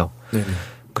하더라고요. 네네.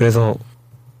 그래서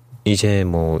이제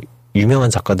뭐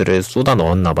유명한 작가들을 쏟아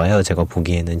넣었나 봐요. 제가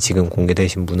보기에는 지금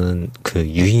공개되신 분은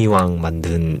유희왕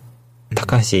만든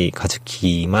타카시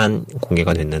가즈키만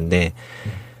공개가 됐는데,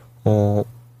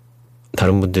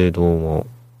 다른 분들도 뭐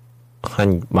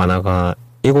한 만화가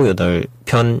 7,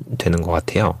 8편 되는 것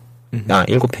같아요.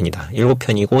 7편이다.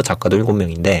 7편이고 작가도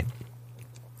 7명인데,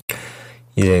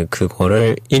 이제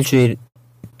그거를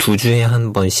 2주에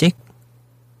한 번씩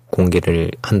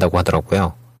공개를 한다고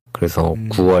하더라고요. 그래서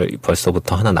 9월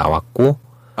벌써부터 하나 나왔고.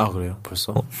 그래요?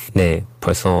 벌써? 네,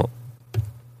 벌써,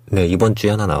 네, 이번 주에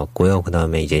하나 나왔고요. 그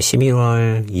다음에 이제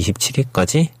 11월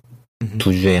 27일까지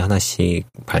 2주에 하나씩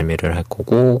발매를 할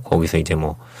거고, 거기서 이제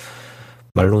뭐,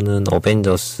 말로는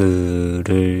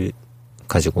어벤져스를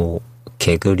가지고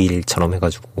개그릴처럼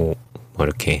해가지고 뭐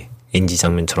이렇게 NG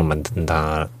장면처럼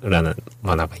만든다라는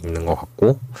만화가 있는 것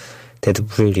같고,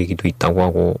 데드풀 얘기도 있다고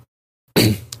하고,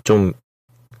 좀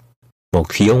뭐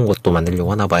귀여운 것도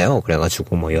만들려고 하나 봐요.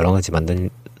 그래가지고 뭐 여러 가지 만드는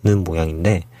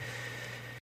모양인데,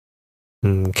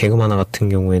 개그 만화 같은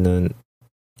경우에는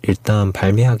일단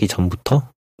발매하기 전부터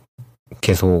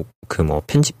계속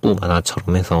편집부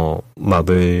만화처럼 해서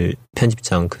마블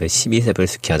편집장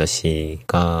 12세블스키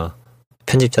아저씨가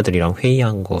편집자들이랑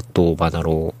회의한 것도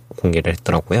만화로 공개를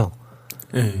했더라고요.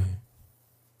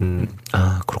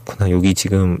 그렇구나. 여기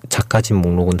지금 작가진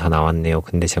목록은 다 나왔네요.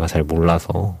 근데 제가 잘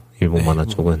몰라서, 일본 만화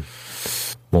쪽은.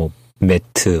 뭐,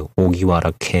 매트,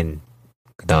 오기와라 켄,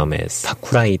 그 다음에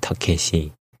사쿠라이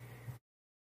타케시.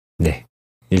 네.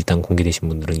 일단 공개되신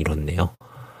분들은 이렇네요.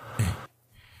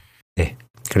 네.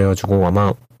 그래가지고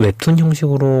아마 웹툰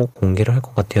형식으로 공개를 할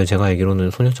것 같아요. 제가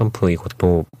알기로는 소녀점프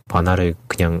이것도 만화를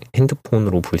그냥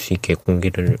핸드폰으로 볼 수 있게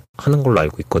공개를 하는 걸로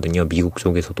알고 있거든요. 미국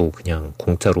쪽에서도 그냥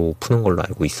공짜로 푸는 걸로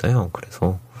알고 있어요.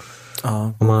 그래서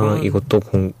아마 이것도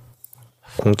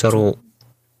공짜로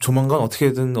조만간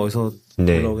어떻게든 어디서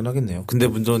네. 올라오긴 하겠네요. 근데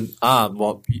문제는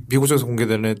뭐 미국 쪽에서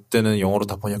공개될 때는 영어로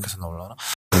다 번역해서 나올라나?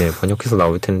 네, 번역해서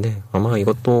나올 텐데 아마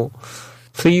이것도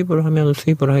수입을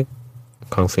할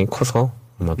가능성이 커서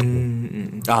아마도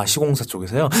시공사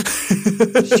쪽에서요?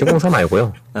 시공사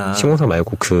말고요. 시공사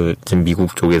말고 지금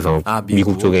미국 쪽에서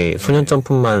미국 쪽에 소년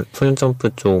점프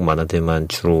쪽 만화들만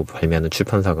주로 발매하는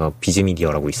출판사가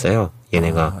비즈미디어라고 있어요.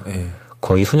 얘네가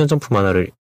거의 소년 점프 만화를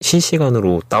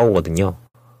실시간으로 따오거든요.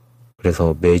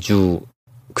 그래서 매주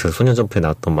그 소년 점프에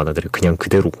나왔던 만화들을 그냥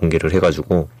그대로 공개를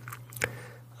해가지고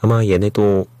아마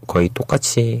얘네도 거의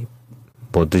똑같이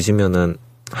뭐 늦으면은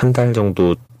한 달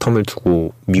정도 텀을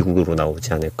두고 미국으로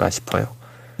나오지 않을까 싶어요.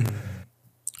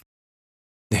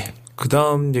 네. 그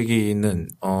다음 얘기는,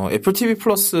 애플 TV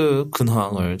플러스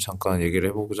근황을 잠깐 얘기를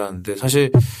해보고자 하는데,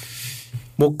 사실,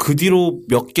 뭐, 그 뒤로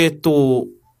몇 개 또,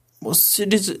 뭐,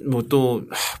 시리즈, 뭐, 또,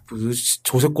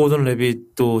 조셉 고든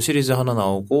레빗 또 시리즈 하나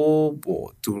나오고, 뭐,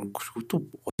 또, 그리고 또,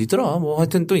 어디더라? 뭐,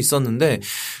 하여튼 또 있었는데,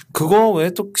 그거 외에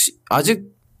또, 아직,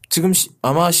 지금,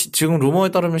 지금 루머에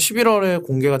따르면 11월에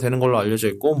공개가 되는 걸로 알려져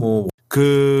있고,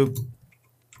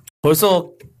 벌써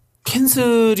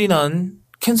캔슬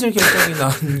결정이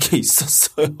난 게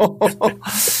있었어요.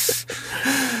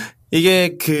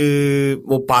 이게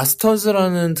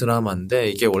마스터즈라는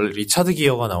드라마인데, 이게 원래 리차드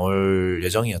기어가 나올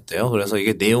예정이었대요. 그래서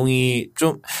이게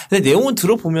근데 내용은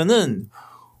들어보면은,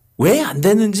 왜 안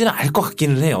되는지는 알 것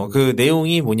같기는 해요. 그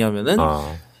내용이 뭐냐면은,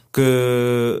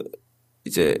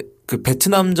 이제,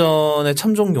 베트남전의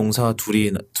참전 용사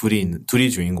둘이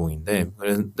주인공인데,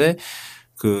 그런데,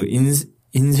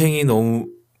 인생이 너무,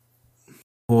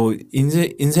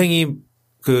 인생이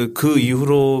그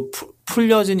이후로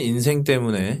풀려진 인생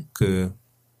때문에,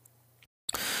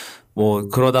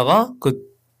 그러다가,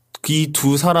 이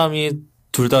두 사람이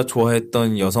둘 다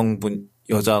좋아했던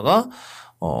여자가,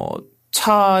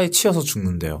 차에 치여서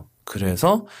죽는데요.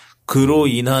 그래서, 그로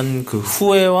인한 그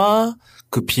후회와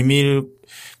그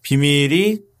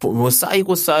비밀이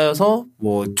쌓여서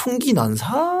총기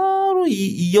난사로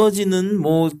이어지는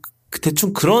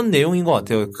대충 그런 내용인 것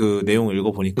같아요. 그 내용을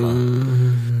읽어보니까.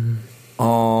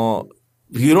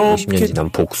 이렇게 50년 지난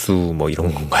복수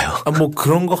이런 건가요?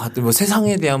 그런 것 같아요.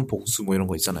 세상에 대한 복수 이런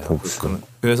거 있잖아요. 복수.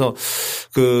 그래서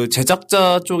그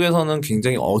제작자 쪽에서는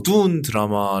굉장히 어두운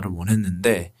드라마를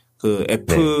원했는데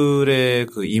애플의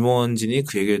그 임원진이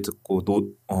그 얘기를 듣고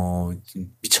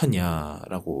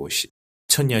미쳤냐라고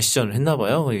미쳤냐 시전을 했나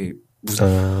봐요.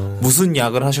 무슨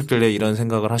약을 하셨길래 이런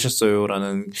생각을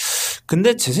하셨어요라는.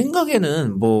 근데 제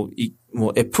생각에는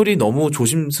애플이 너무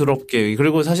조심스럽게,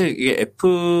 그리고 사실 이게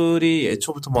애플이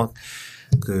애초부터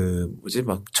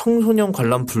청소년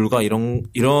관람 불가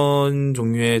이런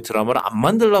종류의 드라마를 안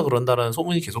만들라 그런다라는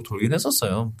소문이 계속 돌긴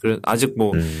했었어요. 아직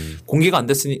공개가 안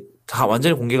됐으니,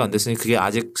 완전히 공개가 안 됐으니 그게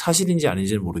아직 사실인지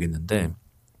아닌지는 모르겠는데.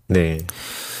 네.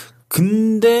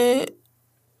 근데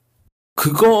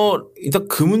일단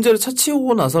그 문제를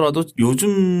차치우고 나서라도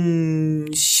요즘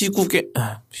시국에,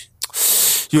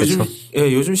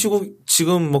 요즘 시국,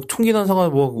 지금 총기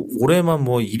난사가 올해만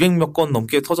 200몇 건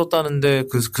넘게 터졌다는데,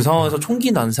 그 상황에서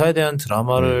총기 난사에 대한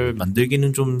드라마를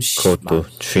만들기는 좀 그것도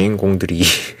주인공들이.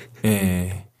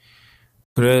 예.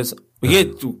 그래서,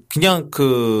 이게 그냥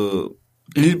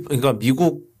그러니까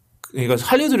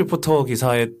할리우드 리포터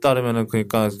기사에 따르면은,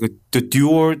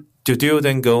 The duo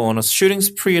then go on a shooting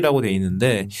spree라고 돼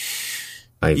있는데,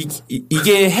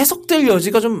 이게 해석될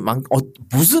여지가 좀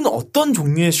무슨 어떤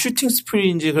종류의 슈팅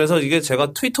스프리인지. 그래서 이게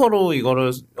제가 트위터로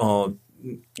이거를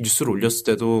뉴스를 올렸을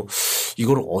때도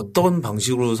이거를 어떤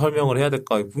방식으로 설명을 해야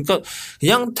될까. 그러니까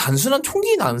그냥 단순한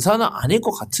총기 난사는 아닐 것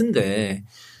같은데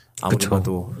아무리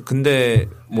봐도. 근데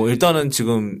일단은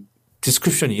지금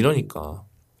디스크립션이 이러니까.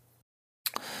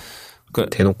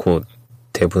 대놓고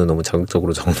대부분 너무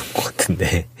자극적으로 적는 것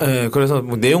같은데. 네, 그래서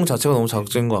내용 자체가 너무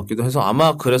자극적인 것 같기도 해서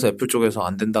아마 그래서 애플 쪽에서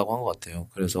안 된다고 한 것 같아요.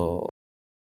 그래서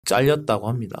잘렸다고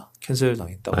합니다. 캔슬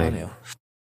당했다고 하네요.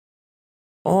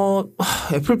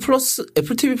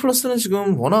 애플 TV 플러스는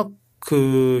지금 워낙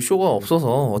쇼가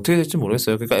없어서 어떻게 될지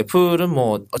모르겠어요. 그러니까 애플은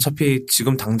어차피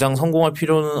지금 당장 성공할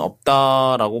필요는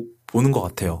없다라고 보는 것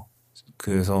같아요.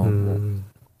 그래서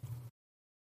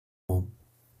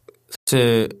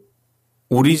사실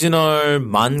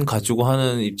오리지널만 가지고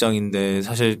하는 입장인데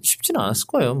사실 쉽지는 않았을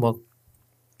거예요.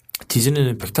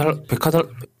 디즈니는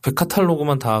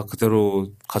백카탈로그만 다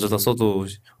그대로 가져다 써도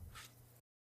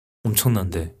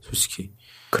엄청난데, 솔직히.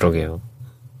 그러게요.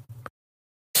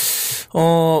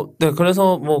 네,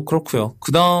 그래서 그렇고요.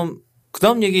 그 다음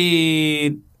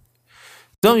얘기는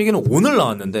오늘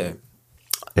나왔는데,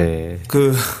 네.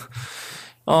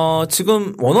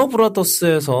 지금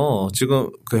워너브라더스에서 지금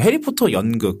해리포터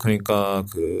연극, 그러니까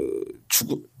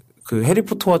그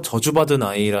해리포터와 저주받은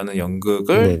아이라는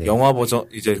연극을 네네. 영화 버전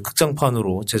이제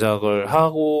극장판으로 제작을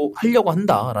하려고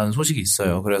한다라는 소식이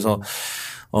있어요. 그래서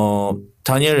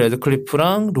다니엘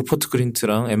레드클리프랑 루퍼트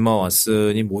그린트랑 엠마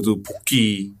왓슨이 모두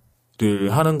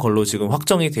복귀를 하는 걸로 지금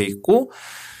확정이 돼 있고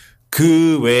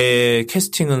그 외에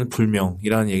캐스팅은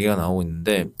불명이라는 얘기가 나오고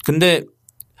있는데 근데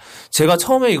제가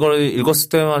처음에 이걸 읽었을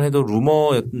때만 해도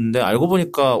루머였는데 알고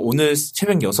보니까 오늘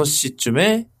새벽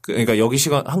 6시쯤에 그러니까 여기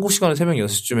시간 한국 시간의 새벽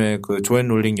 6시쯤에 그 조앤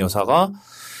롤링 여사가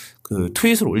그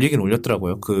트윗을 올리긴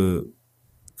올렸더라고요.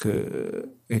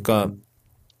 그러니까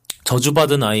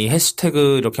저주받은 아이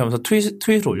해시태그 이렇게 하면서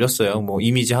트윗을 올렸어요. 뭐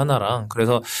이미지 하나랑.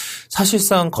 그래서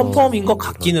사실상 컨펌인 것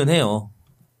같기는 해요.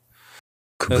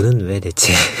 그분은 왜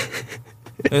대체?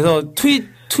 그래서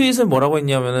트윗은 뭐라고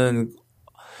했냐면은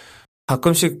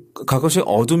가끔씩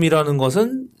어둠이라는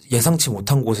것은 예상치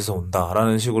못한 곳에서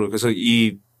온다라는 식으로 그래서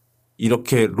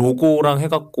이렇게 로고랑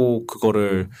해갖고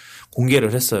그거를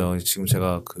공개를 했어요. 지금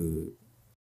제가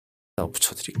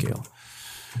붙여드릴게요.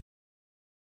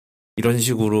 이런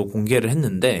식으로 공개를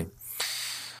했는데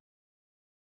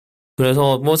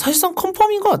그래서 뭐 사실상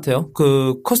컨펌인 것 같아요.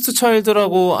 그 커스트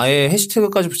차일드라고 아예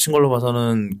해시태그까지 붙인 걸로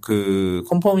봐서는 그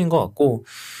컨펌인 것 같고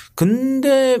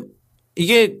근데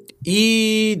이게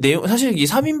이 내용 사실 이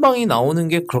 3인방이 나오는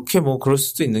게 그렇게 뭐 그럴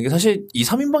수도 있는 게 사실 이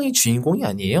 3인방이 주인공이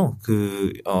아니에요.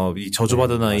 이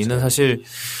저주받은 아이는 맞아요. 사실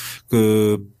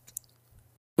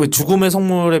죽음의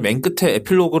성물의 맨 끝에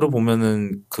에필로그를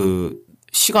보면은 그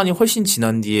시간이 훨씬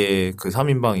지난 뒤에 그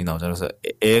 3인방이 나오잖아요.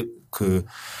 그래서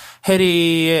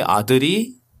해리의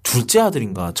아들이 둘째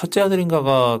아들인가 첫째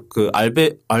아들인가가 그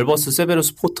알버스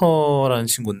세베루스 포터라는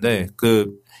친구인데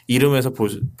그 이름에서 볼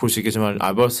수 있겠지만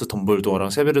알버스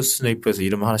덤블도어랑 세베루스 스네이프에서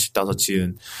이름 하나씩 따서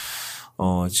지은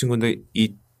친구인데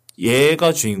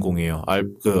얘가 주인공이에요.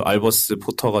 알버스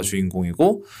포터가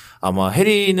주인공이고 아마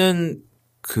해리는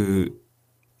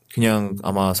그냥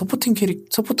아마 서포트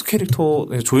캐릭터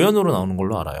조연으로 나오는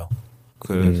걸로 알아요.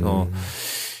 그래서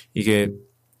이게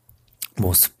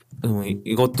뭐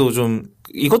이것도 좀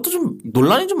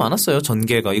논란이 좀 많았어요.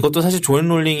 전개가 이것도 사실 조앤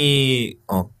롤링이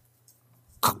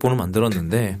각본을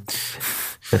만들었는데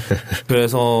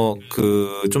그래서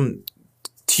좀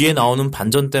뒤에 나오는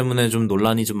반전 때문에 좀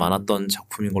논란이 좀 많았던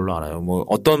작품인 걸로 알아요. 뭐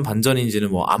어떤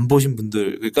반전인지는 뭐 안 보신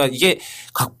분들 그러니까 이게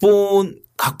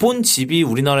각본집이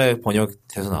우리나라에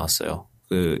번역돼서 나왔어요.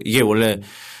 이게 원래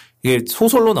이게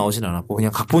소설로 나오진 않았고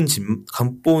그냥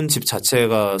각본집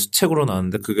자체가 책으로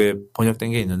나왔는데 그게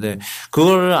번역된 게 있는데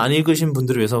그거를 안 읽으신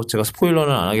분들을 위해서 제가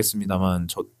스포일러는 안 하겠습니다만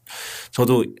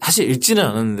저도 사실 읽지는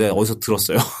않았는데 어디서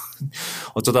들었어요.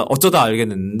 어쩌다 알게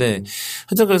됐는데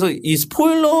하여튼 그래서 이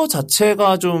스포일러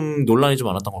자체가 좀 논란이 좀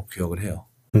많았던 걸 기억을 해요.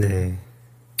 네.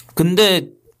 근데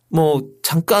뭐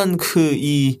잠깐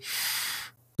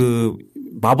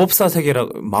마법사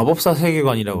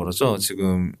세계관이라고 그러죠.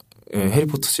 지금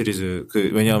해리포터 시리즈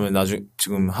왜냐하면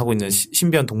지금 하고 있는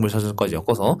신비한 동물 사전까지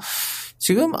엮어서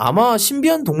지금 아마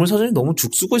신비한 동물 사전이 너무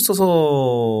죽쓰고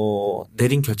있어서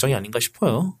내린 결정이 아닌가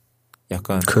싶어요.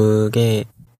 약간 그게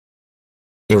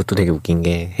이것도 되게 웃긴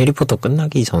게 해리포터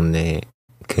끝나기 전에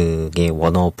그게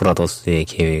워너 브라더스의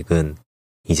계획은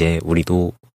이제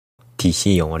우리도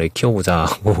DC 영화를 키워보자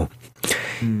하고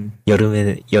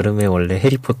여름에 원래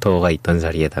해리포터가 있던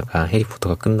자리에다가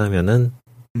해리포터가 끝나면은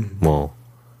뭐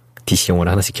DC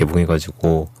영화를 하나씩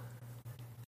개봉해가지고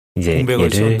이제 공백을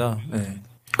채운다. 네.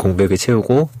 공백을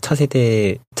채우고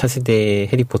차세대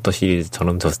해리포터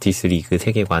시리즈처럼 저스티스 리그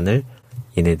세계관을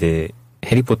얘네들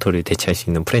해리포터를 대체할 수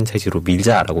있는 프랜차이즈로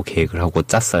밀자라고 계획을 하고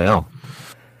짰어요.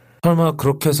 설마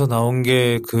그렇게 해서 나온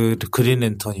게 그린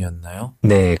랜턴이었나요?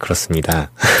 네,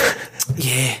 그렇습니다.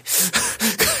 예.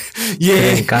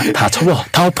 그러니까 다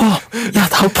엎어. 야,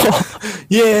 다 엎어.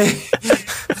 예.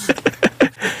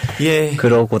 예.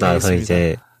 그러고 나서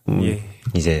알겠습니다.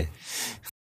 이제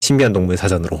신비한 동물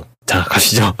사전으로 자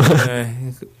가시죠.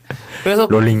 네. 그래서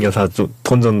롤링 여사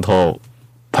돈 좀 더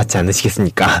받지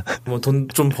않으시겠습니까? 뭐 돈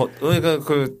좀 그러니까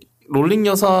롤링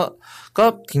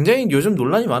여사가 굉장히 요즘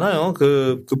논란이 많아요.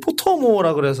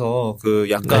 포터모어라 그래서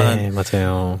약간 네,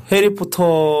 맞아요.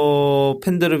 해리포터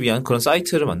팬들을 위한 그런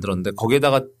사이트를 만들었는데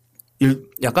거기에다가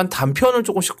약간 단편을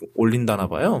조금씩 올린다나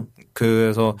봐요.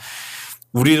 그래서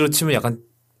우리로 치면 약간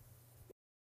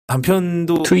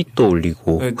단편도 트윗도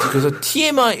올리고 그래서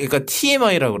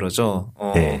TMI라 그러죠.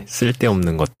 네,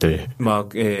 쓸데없는 것들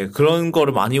그런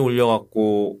거를 많이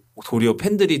올려갖고 도리어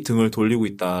팬들이 등을 돌리고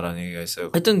있다라는 얘기가 있어요.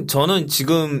 하여튼 저는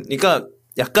지금 그러니까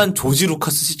약간 조지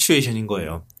루카스 시츄에이션인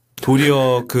거예요.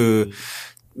 도리어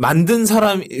만든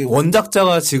사람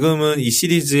원작자가 지금은 이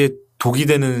시리즈에 독이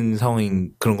되는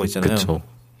상황인 그런 거 있잖아요. 그렇죠.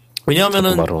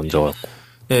 왜냐하면은 말을 얹어갖고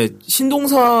예,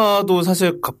 신동사도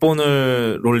사실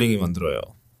각본을 롤링이 만들어요.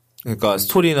 그러니까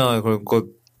스토리나 그런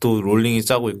것도 롤링이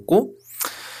짜고 있고,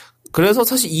 그래서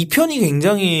사실 2편이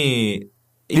굉장히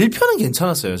 1편은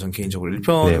괜찮았어요. 전 개인적으로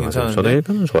 1편은 네, 괜찮은데. 저도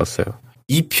 1편은 좋았어요.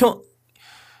 2편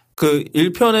그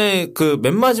 1편의 그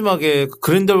맨 마지막에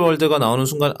그린델월드가 나오는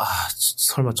순간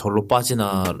설마 절로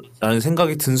빠지나라는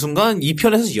생각이 든 순간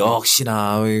 2편에서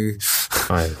역시나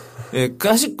아유. 예,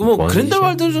 사실 뭐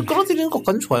그린델월드를 좀 끌어들이는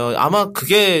것까지는 좋아요. 아마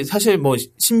그게 사실 뭐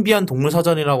신비한 동물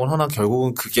사전이라고 하나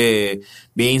결국은 그게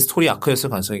메인 스토리 아크였을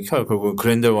가능성이 커요. 결국은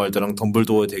그린델월드랑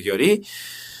덤블도어의 대결이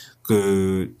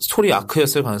그 스토리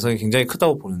아크였을 가능성이 굉장히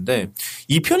크다고 보는데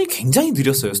 2편이 굉장히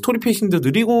느렸어요. 스토리 페이싱도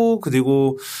느리고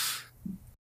그리고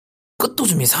끝도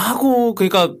좀 이상하고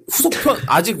그러니까 후속편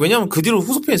아직 왜냐면 그 뒤로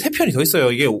후속편이 3편이 더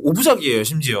있어요. 이게 5부작이에요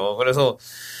심지어. 그래서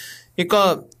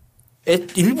그러니까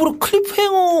일부러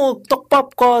클리프행어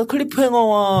떡밥과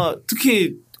클리프행어와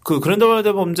특히 그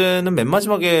그랜드월드 범죄는 맨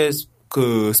마지막에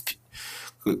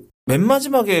맨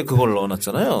마지막에 그걸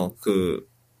넣어놨잖아요.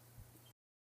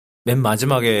 맨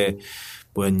마지막에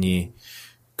뭐였니?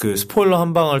 그 스포일러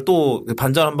한 방을 또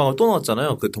반전 한 방을 또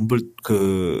넣었잖아요.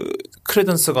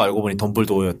 크레던스가 알고 보니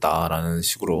덤블도어였다라는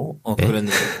식으로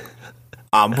그랬는데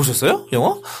안 보셨어요?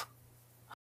 영화?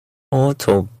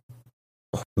 저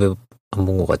왜 안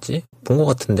본 것 같지? 본 것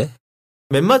같은데?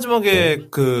 맨 마지막에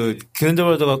그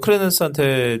그랜드월드가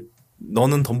크레던스한테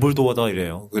너는 덤블도어다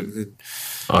이래요.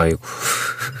 아이고.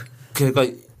 그러니까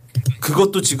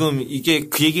그것도 지금 이게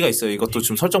그 얘기가 있어요. 이것도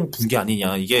지금 설정 붕괴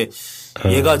아니냐. 이게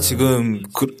얘가 지금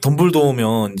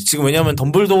덤블도어면 지금 왜냐하면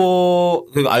덤블도어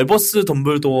알버스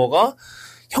덤블도어가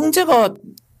형제가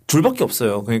둘밖에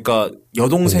없어요. 그러니까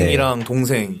여동생이랑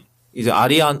동생 이제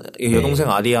여동생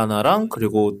아리아나랑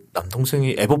그리고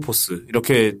남동생이 에버포스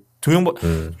이렇게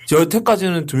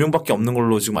여태까지는 2명밖에 없는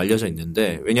걸로 지금 알려져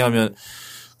있는데 왜냐하면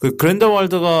그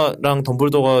그랜드월드가랑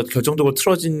덤블도어가 결정적으로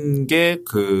틀어진 게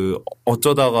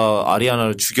어쩌다가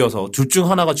아리아나를 죽여서 둘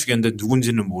중 하나가 죽였는데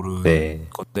누군지는 모르는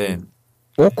건데.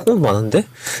 그건 많은데?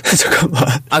 잠깐만.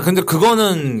 근데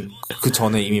그거는 그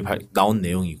전에 이미 나온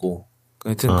내용이고.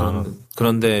 하여튼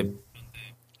그런데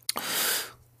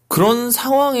그런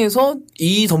상황에서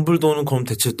이 덤블도어는 그럼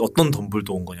대체 어떤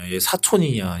덤블도어인 거냐? 얘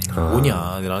사촌이냐? 아니면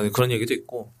뭐냐? 라는 그런 얘기도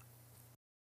있고.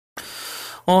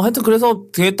 하여튼 그래서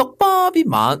되게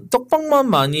떡밥만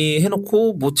많이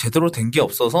해놓고 뭐 제대로 된 게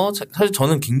없어서 사실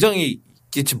저는 굉장히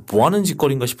이게 지금 뭐 하는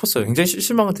짓거리인가 싶었어요. 굉장히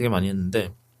실망을 되게 많이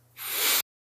했는데.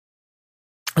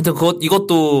 하여튼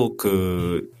이것도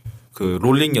그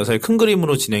롤링 여사의 큰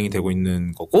그림으로 진행이 되고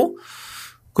있는 거고.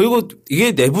 그리고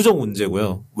이게 내부적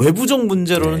문제고요. 외부적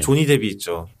문제로는 조니 데뷔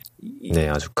있죠. 네,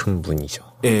 아주 큰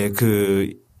분이죠. 예,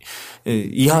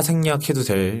 이하 생략해도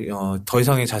될, 더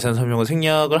이상의 자세한 설명을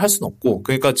생략을 할 수는 없고,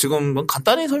 그러니까 지금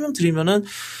간단히 설명드리면은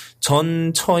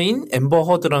전 처인 앰버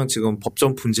허드랑 지금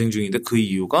법정 분쟁 중인데 그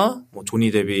이유가 뭐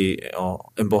조니 데뷔,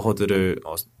 앰버 허드를,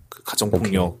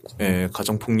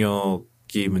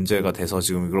 가정폭력이 문제가 돼서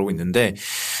지금 그러고 있는데,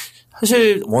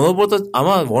 사실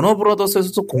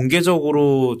워너브라더스에서도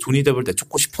공개적으로 조니 데뷔를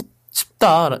내쫓고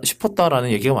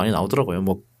싶었다라는 얘기가 많이 나오더라고요.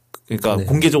 그러니까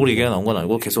공개적으로 얘기가 나온 건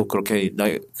아니고 계속 그렇게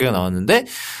얘기가 나왔는데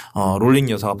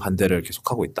롤링 여사가 반대를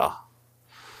계속하고 있다.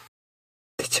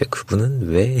 대체 그분은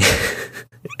왜?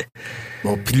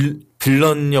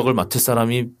 빌런 역을 맡을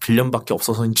사람이 빌런밖에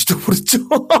없어서인지도 모르죠.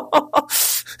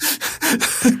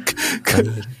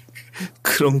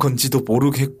 그런 건지도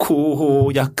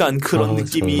모르겠고 약간 그런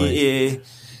느낌이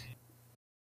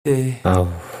네.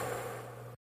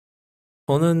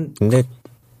 저는 근데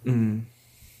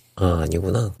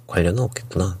아니구나. 관련은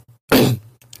없겠구나.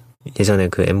 예전에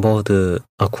그 앰버 허드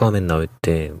아쿠아맨 나올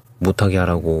때 못하게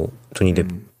하라고 조니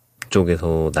뎁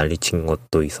쪽에서 난리친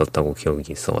것도 있었다고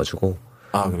기억이 있어가지고.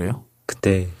 그래요?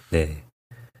 그때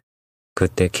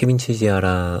케빈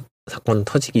치지아라 사건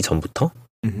터지기 전부터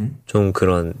좀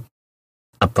그런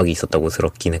압박이 있었다고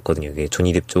들었긴 했거든요. 이게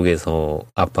조니 뎁 쪽에서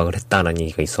압박을 했다라는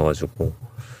얘기가 있어가지고.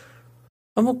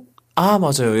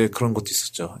 맞아요. 예, 그런 것도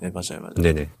있었죠. 예, 맞아요.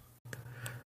 네네.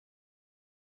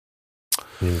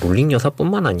 롤링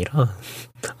여사뿐만 아니라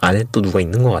안에 또 누가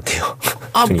있는 것 같아요.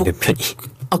 조니 뎁 편이.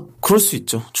 그럴 수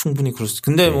있죠. 충분히 그럴 수 있죠.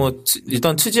 근데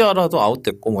일단 치지아라도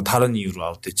아웃됐고 다른 이유로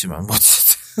아웃됐지만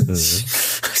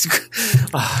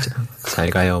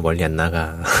잘 가요. 멀리 안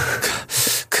나가.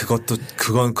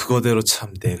 그건 그거대로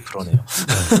참, 네, 그러네요.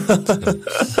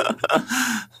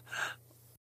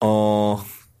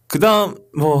 그다음,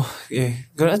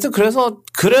 하여튼 그래서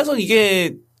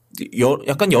이게,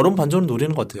 약간 여론 반전을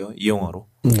노리는 것 같아요. 이 영화로.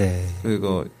 네.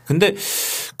 근데,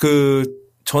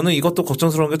 저는 이것도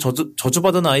걱정스러운 게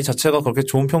저주받은 아이 자체가 그렇게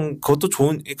그것도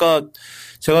그러니까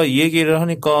제가 이 얘기를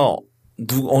하니까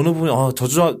어느 분이,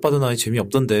 저주받은 아이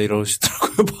재미없던데,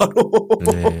 이러시더라고요, 바로.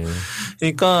 네.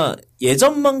 그러니까,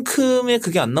 예전만큼의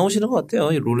그게 안 나오시는 것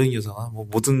같아요, 이 롤링 여사가. 뭐,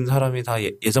 모든 사람이 다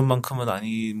예전만큼은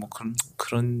아니, 뭐,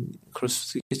 그럴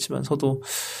수도 있겠지만, 저도,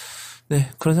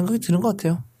 네, 그런 생각이 드는 것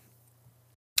같아요.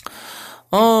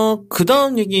 그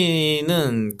다음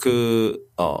얘기는,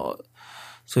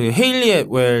 저희 헤일리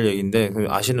앳웰 얘기인데,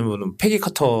 아시는 분은 패기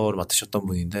카터를 맡으셨던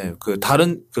분인데,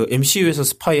 다른, MCU에서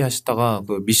스파이 하시다가,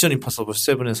 미션 임파서블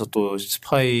 7에서 또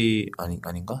스파이,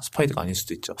 아닌가? 스파이가 아닐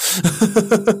수도 있죠.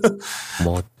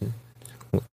 뭐,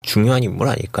 중요한 인물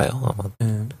아닐까요? 아마.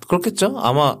 네, 그렇겠죠?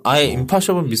 아마 아예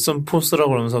임파서블 미션 포스라고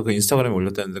그러면서 인스타그램에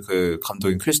올렸다는데,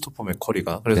 감독인 크리스토퍼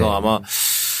맥커리가. 그래서 네. 아마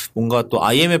뭔가 또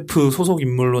IMF 소속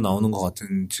인물로 나오는 것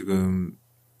같은 지금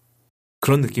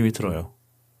그런 느낌이 들어요.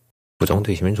 그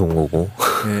정도이시면 좋은 거고.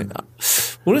 네.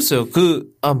 모르겠어요.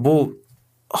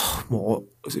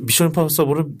 미션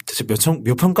임파서블을 대체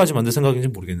몇 편까지 만들 생각인지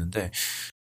모르겠는데.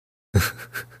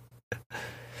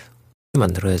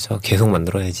 만들어야죠. 계속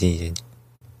만들어야지, 이제.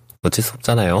 어쩔 수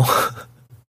없잖아요.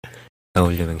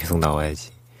 나오려면 계속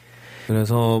나와야지.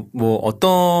 그래서,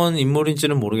 어떤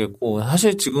인물인지는 모르겠고,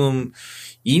 사실 지금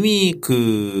이미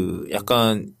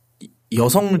약간,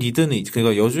 여성 리드는,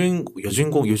 그러니까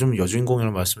여주인공, 요즘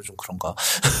여주인공이라는 말씀은 좀 그런가.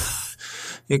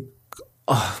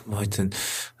 하여튼.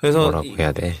 그래서. 뭐라고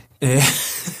해야 돼? 예.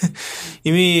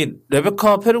 이미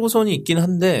레베카 페르구손이 있긴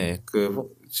한데,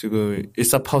 지금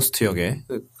일사파우스트 역에.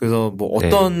 그래서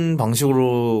어떤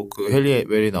방식으로 헨리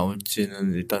웰이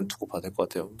나올지는 일단 두고 봐야 될 것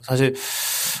같아요. 사실,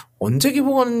 언제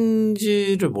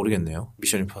개봉하는지를 모르겠네요.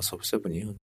 미션 임파서블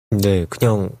 7이. 네,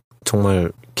 그냥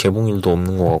정말 개봉일도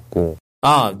없는 것 같고.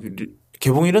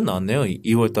 개봉일은 나왔네요.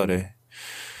 2월 달에.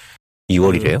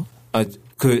 2월이래요?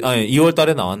 2월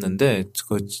달에 나왔는데,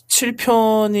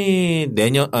 7편이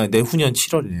내후년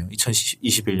 7월이네요.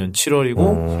 2021년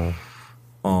 7월이고,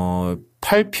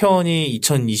 8편이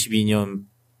 2022년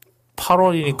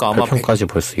 8월이니까 아마 8편까지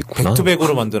볼 수 있구나.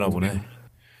 백투백으로 만드나 보네.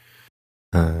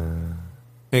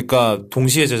 그러니까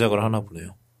동시에 제작을 하나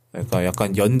보네요. 그러니까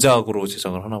약간 연작으로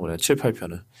제작을 하나 보네요. 7,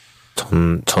 8편은.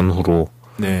 전후로.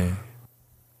 네.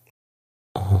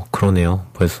 그러네요.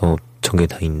 벌써 전개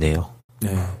다 있네요.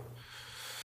 네.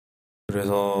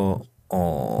 그래서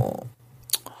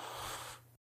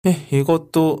네,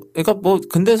 이것도 그러니까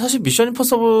근데 사실 미션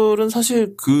임파서블은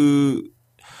사실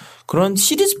그런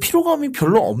시리즈 피로감이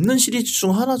별로 없는 시리즈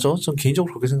중 하나죠. 전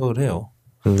개인적으로 그렇게 생각을 해요.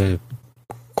 근데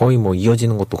거의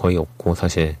이어지는 것도 거의 없고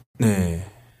사실. 네.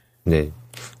 네.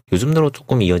 요즘 들어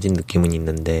조금 이어진 느낌은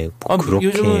있는데 그렇게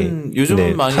요즘은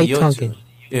네, 많이 이어지.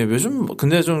 예, 요즘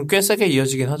근데 좀 꽤 세게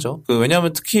이어지긴 하죠.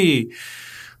 왜냐하면 특히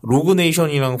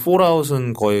로그네이션이랑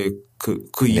폴아웃은 거의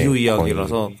이후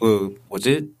이야기라서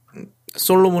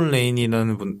솔로몬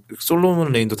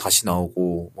레인도 다시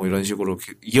나오고 이런 식으로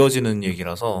이어지는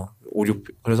얘기라서 5, 6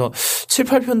 그래서 7,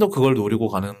 8편도 그걸 노리고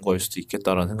가는 거일 수도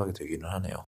있겠다라는 생각이 들기는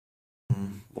하네요.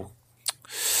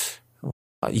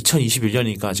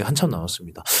 2021년이니까 아직 한참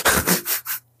남았습니다.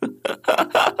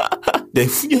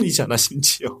 내후년이잖아,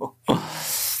 심지어.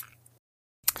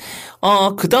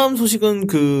 그 다음 소식은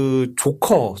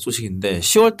조커 소식인데,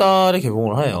 10월 달에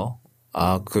개봉을 해요.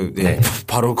 네.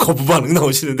 바로 거부 반응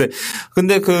나오시는데.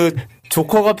 근데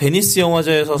조커가 베니스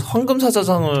영화제에서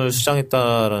황금사자상을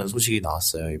수상했다라는 소식이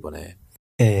나왔어요, 이번에.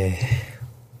 네.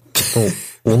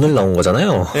 오늘 나온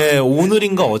거잖아요? 네,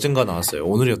 오늘인가 어젠가 나왔어요.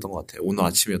 오늘이었던 것 같아요. 오늘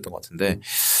아침이었던 것 같은데.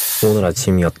 오늘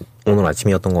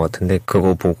아침이었던 것 같은데,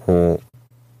 그거 보고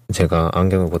제가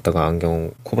안경을 벗다가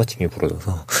안경 코받침이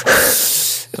부러져서.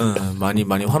 많이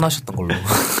화나셨던 걸로.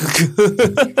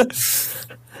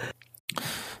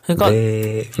 그러니까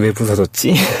왜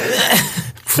부서졌지?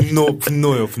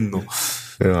 분노요, 분노.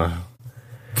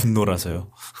 분노라서요.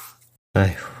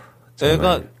 아휴.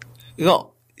 그러니까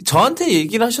이거 저한테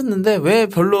얘기를 하셨는데 왜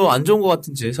별로 안 좋은 것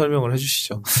같은지 설명을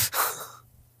해주시죠.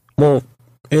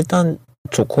 일단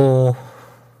조커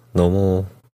너무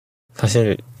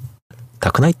사실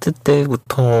다크나이트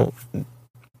때부터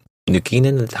느끼긴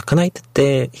했는데 다크나이트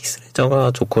때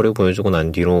히스레저가 조커를 보여주고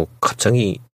난 뒤로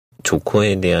갑자기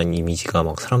조커에 대한 이미지가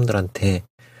사람들한테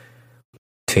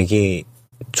되게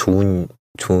좋은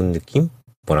느낌?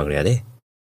 뭐라 그래야 돼?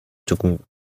 조금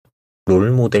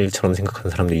롤모델처럼 생각하는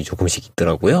사람들이 조금씩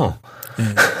있더라고요.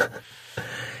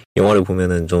 영화를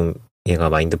보면은 좀 얘가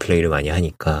마인드 플레이를 많이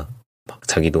하니까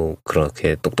자기도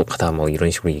그렇게 똑똑하다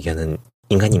이런 식으로 얘기하는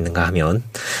인간이 있는가 하면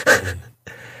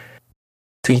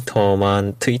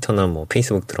트위터나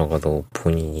페이스북 들어가도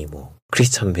본인이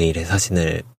크리스찬 베일의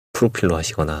사진을 프로필로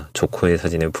하시거나 조커의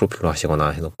사진을 프로필로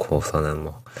하시거나 해놓고서는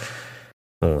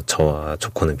저와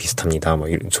조커는 비슷합니다. 뭐,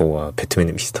 저와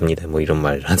배트맨은 비슷합니다. 뭐, 이런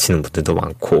말 하시는 분들도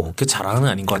많고. 그 자랑은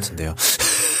아닌 것 같은데요.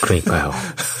 그러니까요.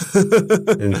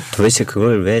 도대체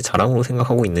그걸 왜 자랑으로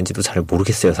생각하고 있는지도 잘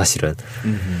모르겠어요, 사실은.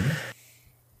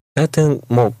 하여튼,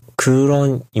 뭐,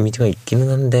 그런 이미지가 있기는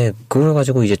한데, 그걸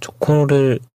가지고 이제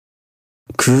조커를,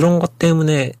 그런 것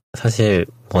때문에 사실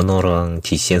워너랑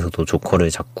DC에서도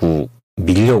조커를 자꾸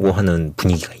밀려고 하는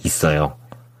분위기가 있어요.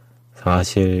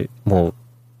 사실, 뭐,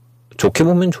 좋게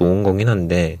보면 좋은 거긴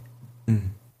한데,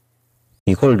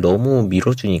 이걸 너무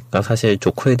밀어주니까 사실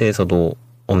조커에 대해서도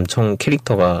엄청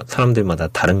캐릭터가 사람들마다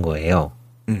다른 거예요.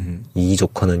 이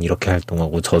조커는 이렇게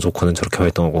활동하고 저 조커는 저렇게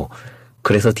활동하고.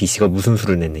 그래서 DC가 무슨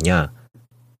수를 냈느냐?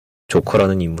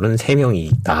 조커라는 인물은 3명이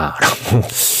있다라고.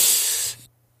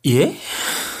 예?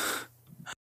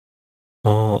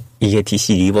 이게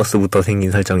DC 리버스부터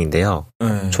생긴 설정인데요.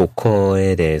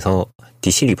 조커에 대해서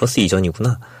DC 리버스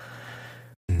이전이구나.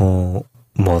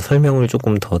 뭐 설명을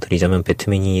조금 더 드리자면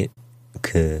배트맨이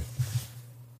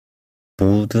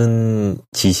모든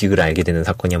지식을 알게 되는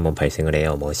사건이 한번 발생을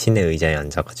해요. 뭐 신의 의자에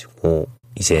앉아가지고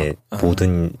이제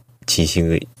모든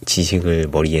지식을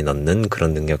머리에 넣는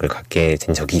그런 능력을 갖게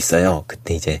된 적이 있어요.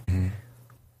 그때 이제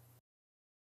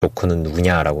조커는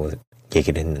누구냐라고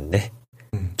얘기를 했는데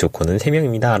조커는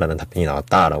 3명입니다 라는 답변이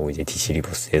나왔다라고 이제 DC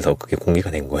리버스에서 그게 공개가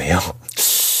된 거예요.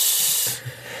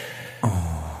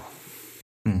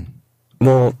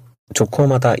 뭐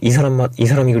조커마다 이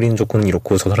사람이 그리는 조커는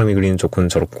이렇고 저 사람이 그리는 조커는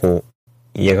저렇고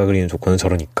얘가 그리는 조커는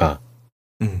저러니까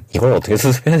이걸 어떻게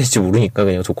수습해야 될지 모르니까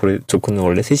그냥 조커는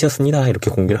원래 셋이었습니다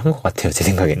이렇게 공개를 한 것 같아요, 제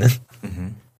생각에는.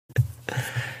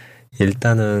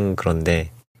 일단은 그런데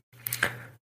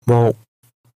뭐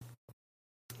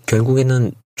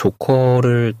결국에는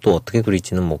조커를 또 어떻게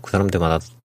그릴지는 뭐 그 사람들마다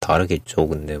다르겠죠.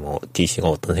 근데 뭐 DC가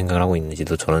어떤 생각을 하고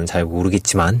있는지도 저는 잘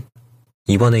모르겠지만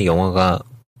이번에 영화가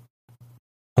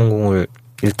성공을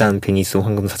일단 베니스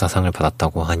황금사자상을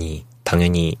받았다고 하니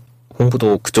당연히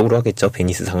홍보도 그쪽으로 하겠죠.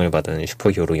 베니스상을 받은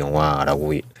슈퍼히어로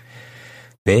영화라고.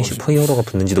 왜 슈퍼히어로가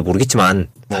붙는지도 모르겠지만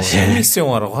사실 코믹스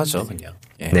영화라고 하죠, 그냥.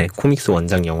 예. 네, 코믹스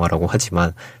원작 영화라고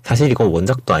하지만 사실 이거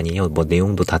원작도 아니에요. 뭐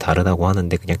내용도 다 다르다고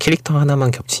하는데 그냥 캐릭터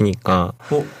하나만 겹치니까.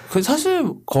 그 사실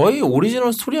거의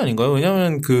오리지널 스토리 아닌가요?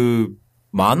 왜냐면 그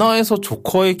만화에서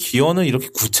조커의 기원을 이렇게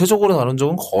구체적으로 다룬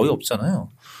적은 거의 없잖아요.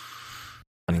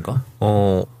 아닌가?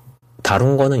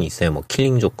 다룬 거는 있어요. 뭐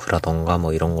킬링 조크라던가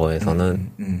뭐 이런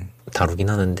거에서는 다루긴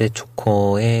하는데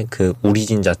조커의 그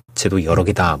오리진 자체도 여러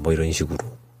개다 뭐 이런 식으로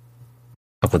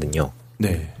하거든요.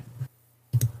 네.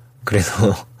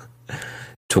 그래서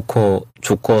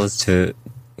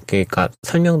그러니까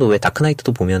설명도 왜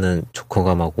다크나이트도 보면은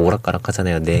조커가 막 오락가락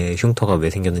하잖아요. 내 흉터가 왜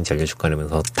생겼는지 알려줄까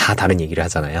이러면서 다 다른 얘기를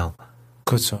하잖아요.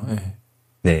 그렇죠. 네.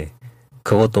 네.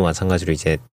 그것도 마찬가지로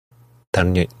이제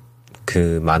다른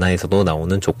그 만화에서도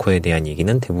나오는 조커에 대한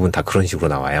얘기는 대부분 다 그런 식으로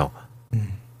나와요.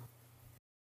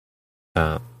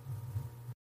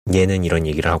 얘는 이런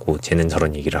얘기를 하고 쟤는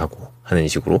저런 얘기를 하고 하는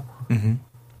식으로.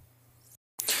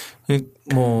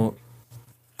 뭐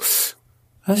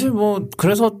사실 뭐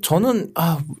그래서 저는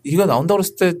이거 나온다고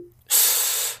그랬을 때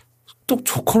또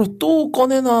조커를 또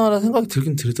꺼내나라는 생각이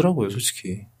들긴 들더라고요,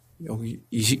 솔직히. 여기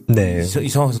이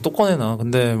상황에서 또 꺼내나.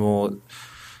 근데 뭐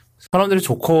사람들이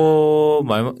조커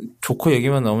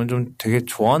얘기만 나오면 좀 되게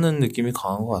좋아하는 느낌이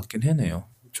강한 것 같긴 해네요.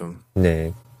 좀.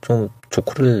 네. 좀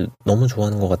조커를 너무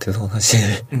좋아하는 것 같아서 사실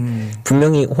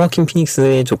분명히 호아킨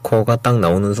피닉스의 조커가 딱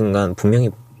나오는 순간 분명히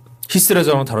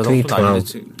히스레저랑 다르다고 또 난리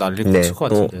칠 것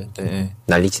같은데. 네.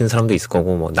 난리 치는 사람도 있을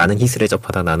거고 뭐 나는 히스레저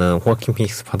파다 나는 호아킨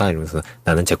피닉스 파다 이러면서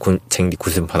나는 잭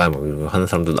니콜슨 파다 뭐 이러고 하는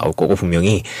사람도 나올 거고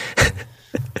분명히.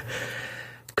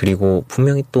 그리고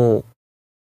분명히 또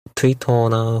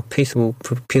트위터나 페이스북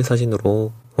프로필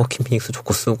사진으로 호아킨 피닉스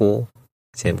조커 쓰고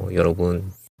이제 뭐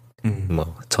여러분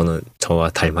뭐 저는 저와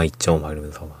닮아 있죠 막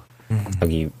이러면서 막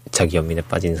자기 연민에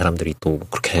빠진 사람들이 또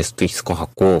그렇게 할 수도 있을 것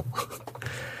같고.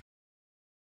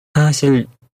 사실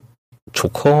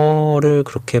조커를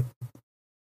그렇게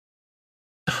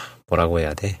뭐라고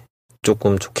해야 돼?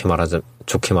 조금 좋게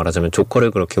말하자면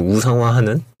조커를 그렇게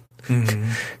우상화하는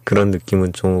그런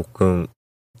느낌은 조금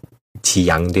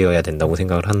지양되어야 된다고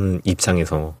생각을 하는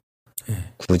입장에서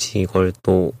굳이 이걸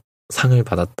또 상을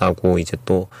받았다고 이제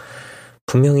또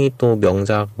분명히 또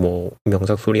명작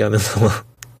소리하면서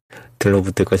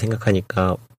들러붙을 걸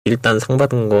생각하니까 일단 상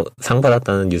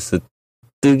받았다는 뉴스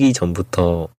뜨기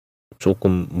전부터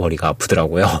조금 머리가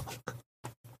아프더라고요.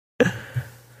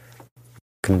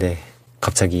 근데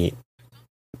갑자기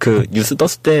그 뉴스 떴을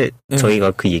때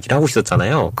저희가 그 얘기를 하고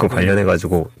있었잖아요. 그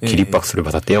관련해가지고 기립박수를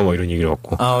받았대요. 뭐 이런 얘기를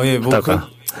받고. 예, 뭐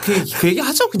그 얘기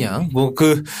하죠, 그냥. 뭐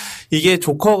이게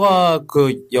조커가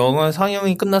그 영화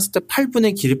상영이 끝났을 때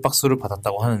 8분의 기립박수를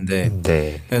받았다고 하는데.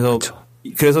 네. 그래서 그렇죠.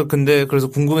 그래서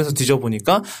궁금해서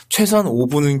뒤져보니까 최소한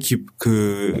 5분은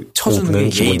쳐주는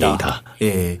게 예의다.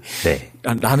 예. 네.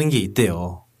 라는 게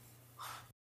있대요.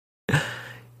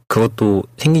 그것도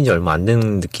생긴 지 얼마 안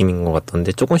된 느낌인 것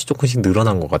같던데 조금씩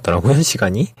늘어난 것 같더라고요,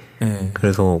 시간이. 네.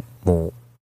 그래서 뭐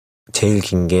제일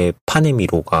긴 게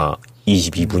파네미로가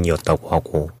 22분이었다고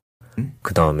하고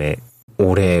그 다음에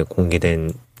올해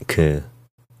공개된 그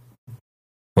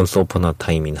원스 어폰 어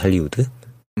타임 인 할리우드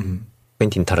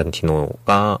퀸틴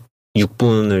타란티노가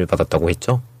 6분을 받았다고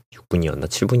했죠? 6분이었나?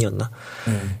 7분이었나?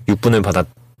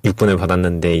 6분을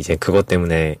받았는데 이제 그것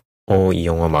때문에 이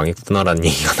영화 망했구나라는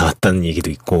얘기가 나왔다는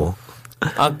얘기도 있고.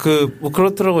 뭐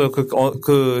그렇더라고요.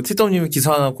 티덤님이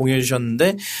기사 하나 공유해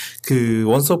주셨는데,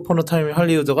 원스 어폰 어 타임 인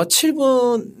할리우드가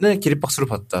 7분의 기립박수를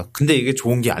받았다. 근데 이게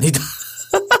좋은 게 아니다.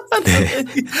 네.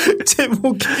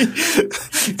 제목이.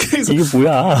 그래서 이게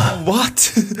뭐야?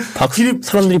 What?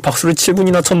 사람들이 박수를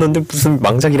 7분이나 쳤는데 무슨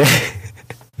망작이래.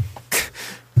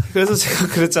 그래서 제가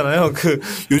그랬잖아요.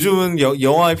 요즘은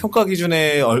영화의 평가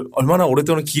기준에 얼마나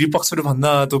오랫동안 기립박수를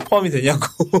받나도 포함이 되냐고.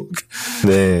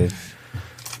 네.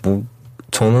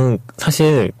 저는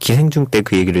사실 기생충 때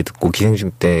그 얘기를 듣고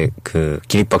기생충 때 그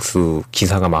기립박수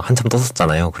기사가 막 한참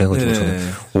떴었잖아요. 그래가지고 저는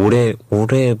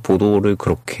올해 보도를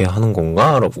그렇게 하는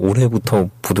건가? 올해부터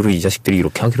보도를 이 자식들이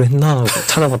이렇게 하기로 했나?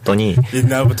 찾아봤더니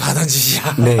옛날부터 하던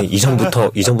짓이야. 네,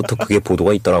 이전부터 그게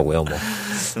보도가 있더라고요. 뭐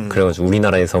그래가지고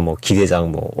우리나라에서 뭐 기대작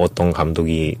뭐 어떤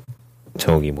감독이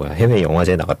해외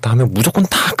영화제에 나갔다 하면 무조건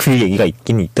다 그 얘기가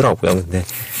있긴 있더라고요. 근데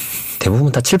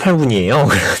대부분 다 7, 8분이에요.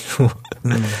 그래가지고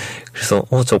그래서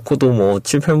저코도 뭐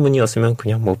 7, 8분이었으면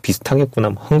그냥 뭐 비슷하겠구나,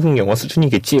 뭐 한국 영화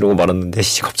수준이겠지 이러고 말았는데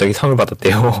갑자기 상을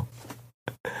받았대요.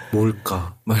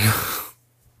 뭘까?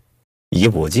 이게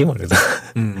뭐지? 말해서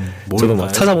저도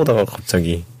막 찾아보다가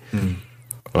갑자기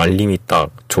알림이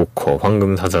딱 조커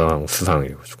황금사자상 수상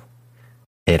이래가지고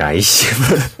에라이씨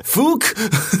푹.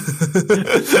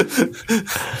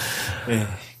 네.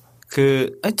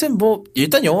 하여튼 뭐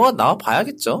일단 영화가 나와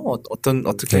봐야겠죠.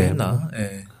 어떻게 네. 했나.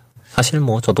 네. 사실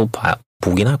뭐 저도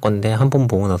보긴 할 건데 한 번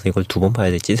보고 나서 이걸 2번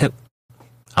봐야 될지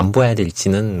안 봐야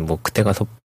될지는 뭐 그때 가서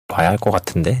봐야 할 것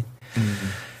같은데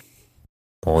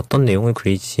뭐 어떤 내용을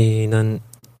그릴지는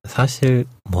사실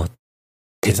뭐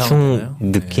대충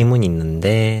느낌은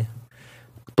있는데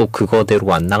또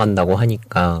그거대로 안 나간다고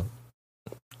하니까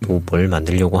뭐 뭘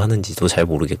만들려고 하는지도 잘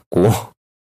모르겠고.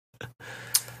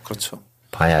 그렇죠.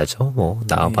 봐야죠. 뭐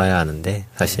나와봐야 하는데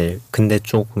사실 근데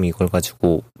조금 이걸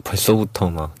가지고 벌써부터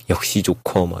막 역시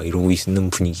조커 막 이러고 있는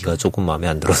분위기가 조금 마음에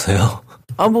안 들어서요.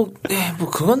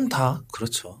 그건 다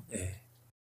그렇죠.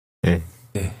 네.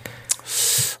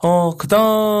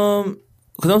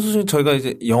 그다음 소식 저희가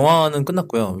이제 영화는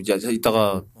끝났고요. 이제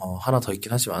이따가 하나 더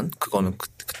있긴 하지만 그거는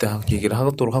그때 얘기를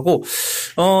하도록 하고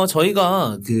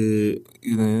저희가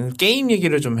게임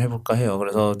얘기를 좀 해볼까 해요.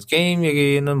 그래서 게임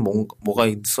얘기는 뭐가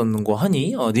있었는고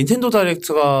하니 닌텐도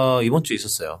다이렉트가 이번 주에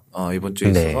있었어요. 이번 주에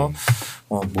있어서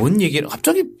뭔 얘기를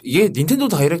갑자기 이게 닌텐도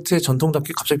다이렉트의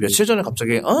전통답게 갑자기 며칠 전에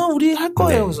우리 할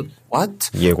거예요. 그래서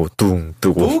what? 예고 뚱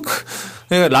뜨고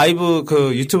그러니까 라이브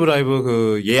유튜브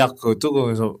라이브 예약 뜨고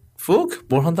그래서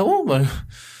뭘 한다고?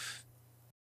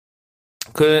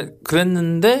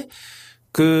 그랬는데,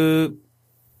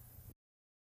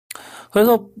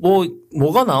 그래서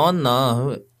뭐가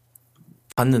나왔나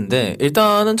봤는데,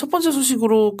 일단은 첫 번째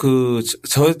소식으로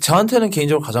저한테는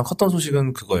개인적으로 가장 컸던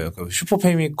소식은 그거예요. 슈퍼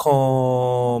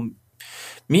패미컴이,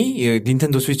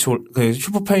 닌텐도 스위치,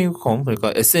 슈퍼 패미컴,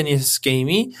 그러니까 SNES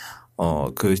게임이,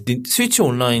 스위치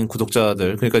온라인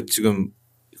구독자들, 그러니까 지금,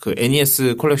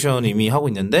 NES 컬렉션 이미 하고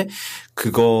있는데,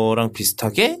 그거랑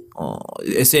비슷하게,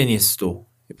 SNES도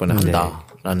이번에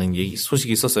한다라는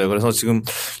소식이 있었어요. 그래서 지금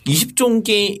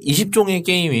 20종의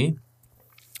게임이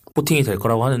포팅이 될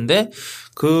거라고 하는데,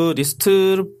 그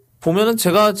리스트를 보면은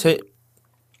제가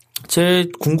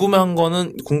제일 궁금한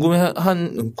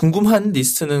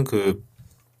리스트는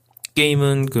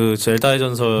게임은 젤다의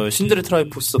전설 신드레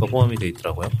트라이포스가 포함이 돼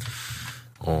있더라고요.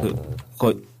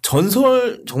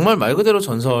 정말 말 그대로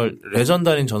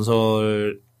레전더인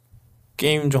전설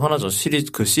게임 중 하나죠.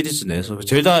 시리즈 내에서.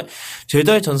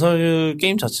 젤다의 전설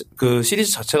게임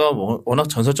시리즈 자체가 워낙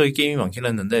전설적인 게임이 많긴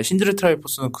했는데, 신드레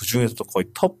트라이포스는 그 중에서도 거의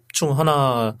톱 중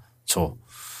하나죠.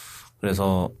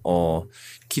 그래서,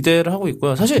 기대를 하고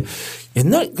있고요. 사실,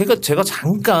 그러니까 제가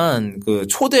잠깐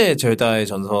초대 젤다의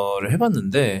전설을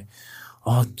해봤는데,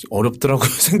 어렵더라고요.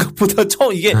 생각보다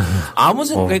이게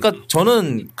그러니까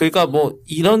저는 뭐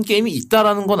이런 게임이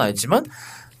있다라는 건 알지만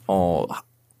뭐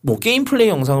게임 플레이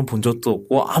영상을 본 적도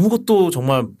없고 아무것도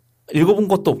정말 읽어본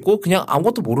것도 없고 그냥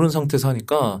아무것도 모르는 상태에서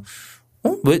하니까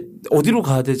왜 어디로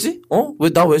가야 되지?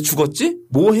 왜 죽었지?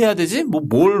 뭐 해야 되지?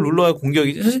 뭘 눌러야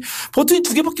공격이지? 사실 버튼이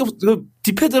 2개밖에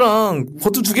디패드랑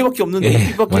버튼 2개밖에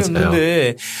없는데 밖에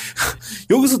없는데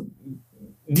여기서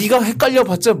네가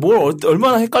헷갈려봤자 뭘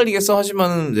얼마나 헷갈리겠어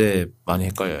하지만은 네 많이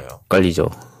헷갈려요. 헷갈리죠.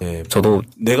 네, 저도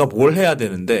내가 뭘 해야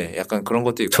되는데 약간 그런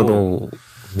것도 있고. 저도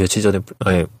며칠 전에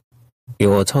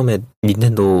이거 처음에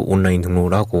닌텐도 온라인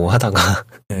등록을 하고 하다가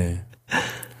네.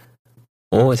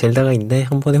 젤다가 있네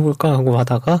한번 해볼까 하고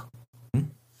하다가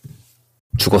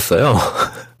죽었어요.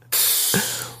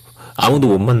 아무도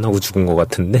못 만나고 죽은 것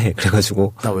같은데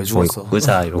그래가지고 나 왜 죽었어? 이거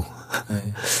끄자 이러고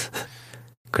네.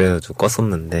 그래가지고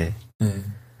껐었는데 네.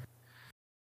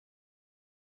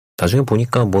 나중에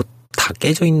보니까 뭐 다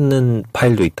깨져 있는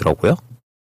파일도 있더라고요.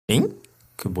 잉?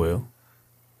 그 뭐예요?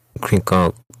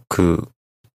 그러니까 그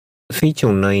스위치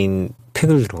온라인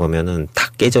팩을 들어가면은 다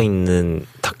깨져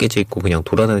있고 그냥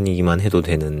돌아다니기만 해도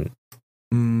되는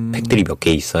팩들이 몇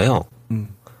개 있어요.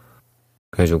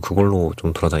 그래가지고 그걸로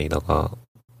좀 돌아다니다가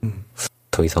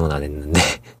더 이상은 안 했는데.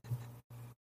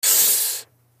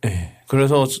 네.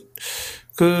 그래서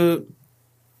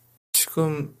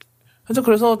지금 현재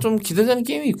그래서 좀 기대되는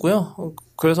게임이 있고요.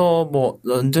 그래서 뭐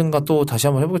언젠가 또 다시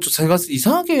한번 해보겠죠. 제가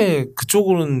이상하게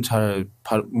그쪽으로는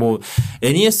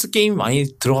NES 게임이 많이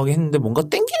들어가긴 했는데 뭔가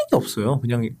땡기는 게 없어요.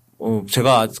 그냥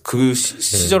제가 그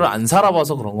시절을 안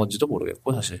살아봐서 그런 건지도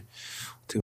모르겠고 사실.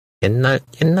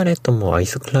 옛날에 했던 뭐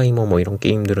아이스 클라이머 뭐 이런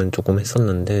게임들은 조금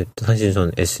했었는데 사실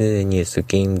전 SNES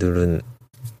게임들은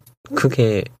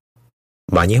크게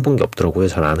많이 해본 게 없더라고요.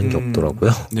 잘 아는 게 없더라고요.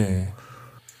 네.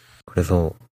 그래서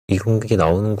이런 게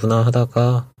나오는구나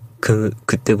하다가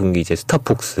그때 본 게 이제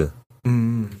스타폭스.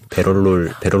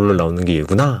 배럴롤 나오는 게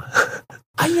이구나.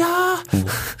 아야!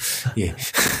 예.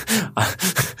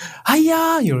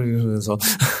 아야! 이러면서.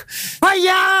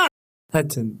 아야!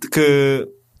 하여튼,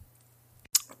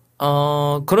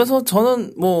 그래서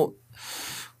저는 뭐,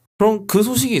 그런 그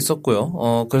소식이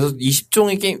있었고요. 그래서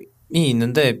 20종의 게임이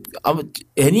있는데, 아마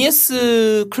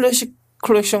NES 클래식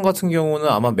컬렉션 같은 경우는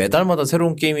아마 매달마다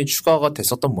새로운 게임이 추가가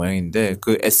됐었던 모양인데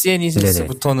그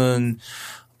SNES부터는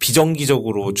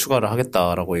비정기적으로 추가를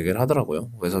하겠다라고 얘기를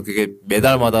하더라고요. 그래서 그게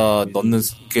매달마다 넣는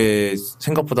게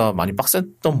생각보다 많이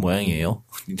빡셌던 모양이에요.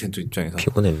 닌텐도 입장에서.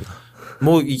 피곤했나?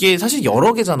 뭐 이게 사실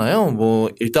여러 개잖아요. 뭐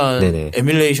일단 네네.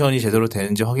 에뮬레이션이 제대로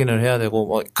되는지 확인을 해야 되고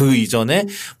뭐 그 이전에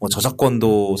뭐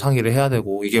저작권도 상의를 해야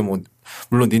되고 이게 뭐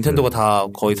물론 닌텐도가 다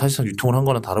거의 사실상 유통을 한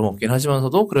거나 다름없긴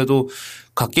하지만서도 그래도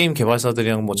각 게임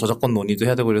개발사들이랑 뭐 저작권 논의도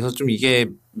해야 되고 그래서 좀 이게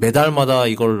매달마다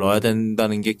이걸 넣어야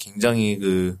된다는 게 굉장히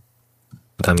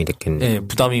부담이 됐겠네. 네,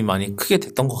 부담이 많이 크게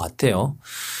됐던 것 같아요.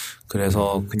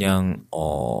 그래서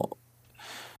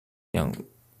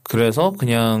그래서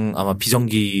그냥 아마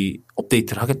비정기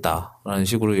업데이트를 하겠다라는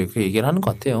식으로 이렇게 얘기를 하는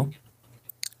것 같아요.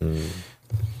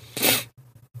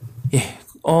 예.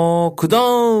 그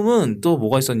다음은 또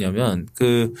뭐가 있었냐면,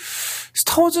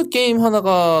 스타워즈 게임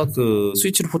하나가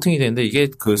스위치로 포팅이 되는데, 이게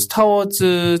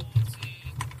스타워즈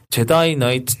제다이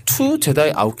나이트 2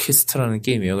 제다이 아웃캐스트라는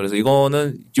게임이에요. 그래서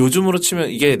이거는 요즘으로 치면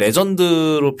이게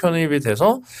레전드로 편입이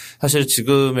돼서 사실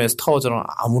지금의 스타워즈랑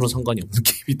아무런 상관이 없는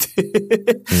게임인데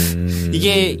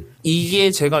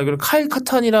이게 제가 알기로 카일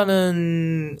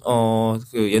카탄이라는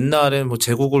옛날엔 뭐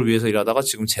제국을 위해서 일하다가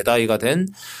지금 제다이가 된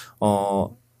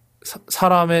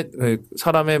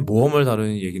사람의 모험을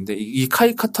다루는 얘기인데 이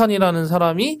카일 카탄이라는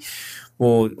사람이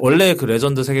뭐 원래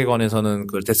레전드 세계관에서는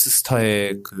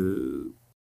데스스타의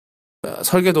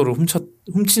설계도를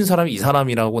훔친 사람이 이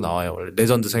사람이라고 나와요. 원래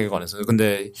레전드 세계관에서는.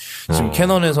 근데 지금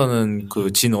캐넌에서는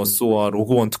진 어소와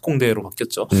로그원 특공대로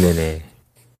바뀌었죠. 네네.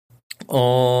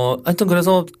 하여튼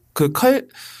그래서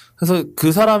그래서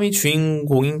그 사람이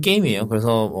주인공인 게임이에요.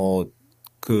 그래서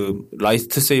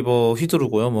라이트 세이버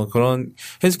휘두르고요. 뭐 그런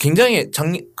그래서 굉장히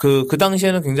그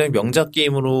당시에는 굉장히 명작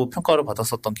게임으로 평가를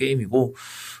받았었던 게임이고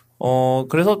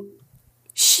그래서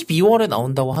 12월에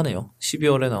나온다고 하네요.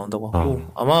 12월에 나온다고 하고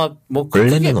아마 뭐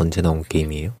원래는 언제 나온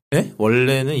게임이에요? 네?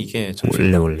 원래는 이게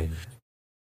원래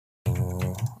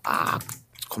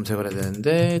검색을 해야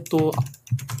되는데 또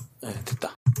네,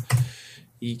 됐다.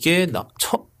 이게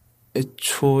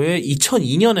애초에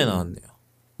 2002년에 나왔네요.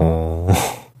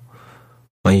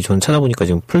 아니 전 찾아보니까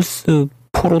지금 플스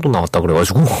 4로도 나왔다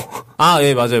그래가지고.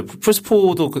 예 맞아요. 플스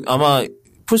 4도 아마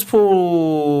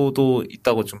플스4도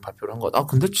있다고 좀 발표를 한 것 같아요.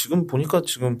 근데 지금 보니까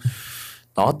지금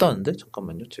나왔다는데?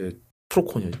 잠깐만요. 제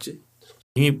프로콘이었지?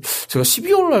 이미 제가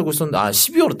 12월로 알고 있었는데,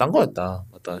 12월로 딴 거였다.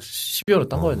 맞다. 12월로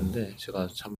딴 거였는데, 제가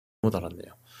잘못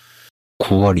알았네요.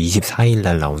 9월 24일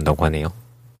날 나온다고 하네요.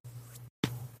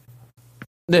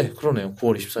 네, 그러네요.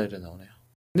 9월 24일에 나오네요.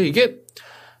 근데 이게,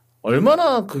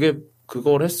 얼마나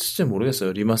그걸 했을지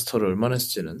모르겠어요. 리마스터를 얼마나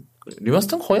했을지는.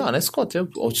 리마스터는 거의 안 했을 것 같아요.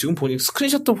 지금 보니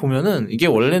스크린샷도 보면은 이게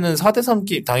원래는 4대3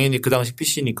 게임, 당연히 그 당시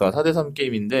PC니까 4대3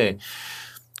 게임인데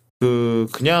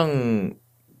그냥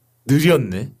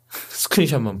느렸네.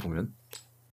 스크린샷만 보면.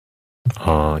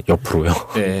 아, 옆으로요?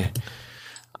 네.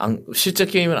 실제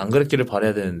게임은 안 그랬기를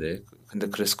바라야 되는데 근데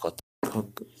그랬을 것 같아요.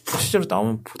 실제로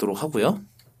나오면 보도록 하고요.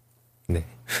 네.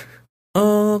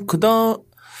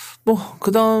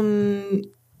 그다음은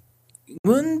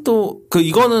또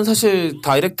이거는 사실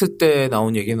다이렉트 때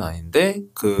나온 얘기는 아닌데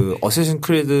어쌔신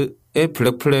크리드의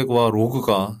블랙 플래그와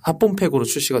로그가 합본팩으로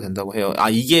출시가 된다고 해요.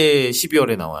 이게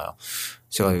 12월에 나와요.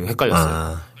 제가 이거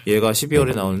헷갈렸어요. 얘가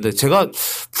 12월에 나오는데 제가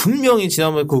분명히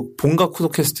지난번에 본가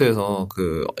쿠도캐스트에서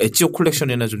엣지오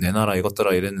콜렉션이나 좀 내놔라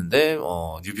이것들아 이랬는데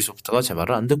유비소프트가 제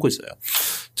말을 안 듣고 있어요.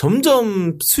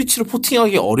 점점 스위치로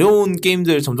포팅하기 어려운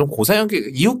게임들 점점 고사양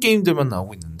이후 게임들만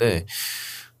나오고 있는데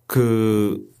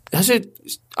사실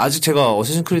아직 제가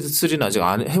어쌔신 크리드 3는 아직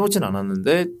해보진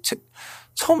않았는데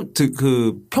처음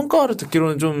평가를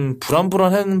듣기로는 좀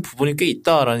불안불안한 부분이 꽤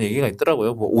있다라는 얘기가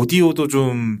있더라고요. 오디오도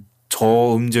좀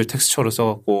저음질 텍스처를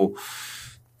써갖고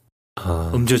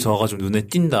음질 저하가 좀 눈에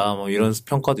띈다 이런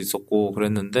평가도 있었고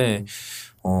그랬는데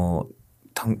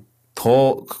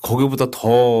거기보다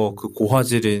더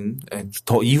고화질인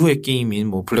더 이후의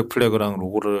게임인 블랙 플래그랑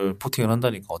로고를 포팅을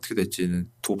한다니까 어떻게 될지는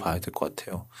두고 봐야 될 것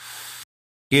같아요.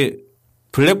 이게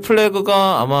블랙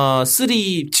플래그가 아마 3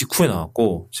 직후에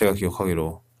나왔고 제가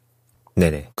기억하기로.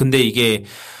 네네. 근데 이게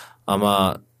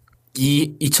아마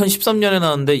 2013년에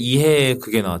나왔는데 2회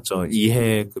그게 나왔죠.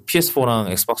 2회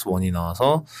PS4랑 엑스박스 1이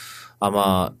나와서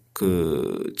아마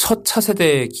첫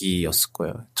차세대기였을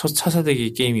거예요. 첫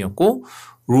차세대기 게임이었고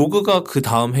로그가 그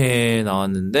다음 해에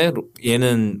나왔는데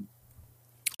얘는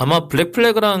아마 블랙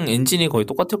플래그랑 엔진이 거의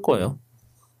똑같을 거예요.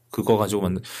 그거 가지고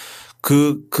만든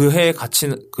그 해에 같이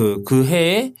그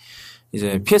해에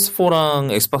이제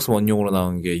PS4랑 엑스박스 1용으로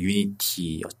나온 게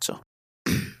유니티였죠.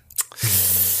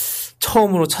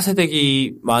 처음으로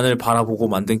차세대기만을 바라보고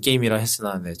만든 게임이라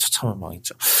했으나 네, 처참한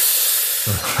망했죠.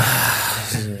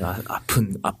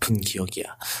 아픈 기억이야.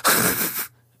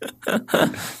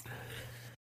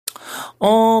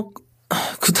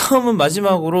 그 다음은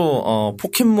마지막으로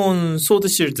포켓몬 소드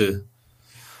실드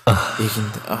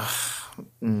얘긴데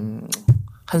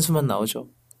한수만 나오죠.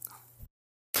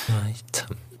 참.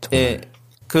 예,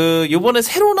 요번에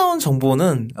새로 나온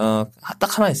정보는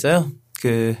딱 하나 있어요.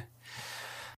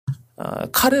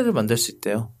 카레를 만들 수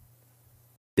있대요.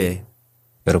 네.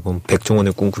 여러분,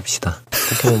 백종원을 꿈꿉시다.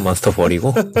 포켓몬 마스터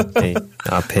버리고, 네,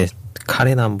 앞에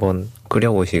카레나 한번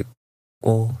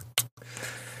끓여보시고,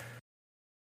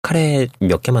 카레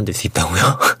몇 개 만들 수 있다고요?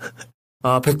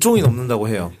 100종이 넘는다고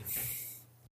해요.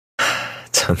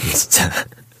 참, 진짜.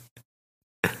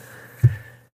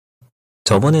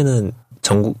 저번에는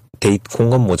전국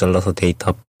공간 모자라서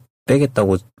데이터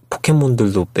빼겠다고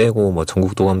포켓몬들도 빼고,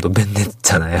 전국 도감도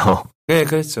뺐잖아요. 네,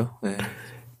 그랬죠. 네.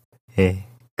 예,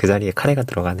 그 자리에 카레가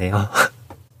들어가네요.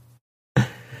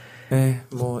 네,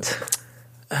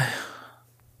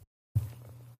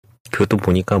 그것도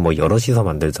보니까 여럿이서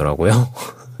만들더라고요.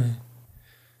 네.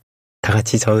 다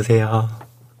같이 저으세요.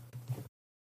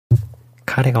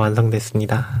 카레가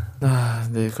완성됐습니다.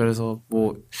 네, 그래서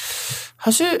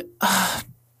사실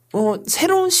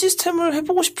새로운 시스템을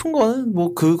해보고 싶은 건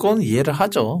그건 이해를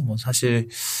하죠. 사실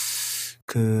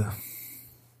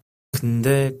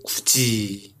근데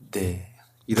굳이 네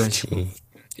이런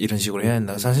식으로 해야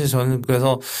된다. 사실 저는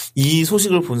그래서 이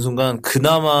소식을 본 순간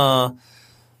그나마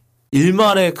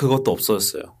일말의 그것도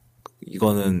없어졌어요.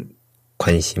 이거는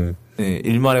관심. 네,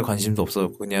 일말의 관심도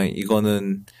없었고 그냥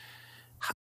이거는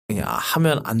그냥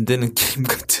하면 안 되는 게임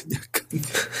같은 약간.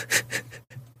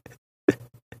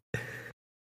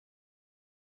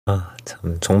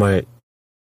 참 정말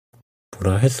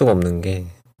뭐라 할 수가 없는 게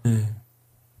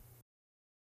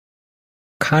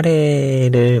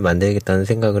카레를 만들겠다는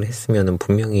생각을 했으면은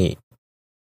분명히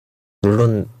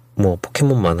물론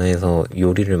포켓몬 만화에서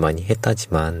요리를 많이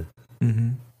했다지만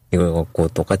이걸 갖고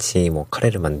똑같이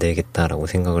카레를 만들겠다라고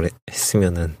생각을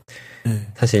했으면은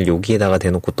사실 여기에다가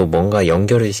대놓고 또 뭔가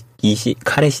연결을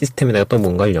카레 시스템에다가 또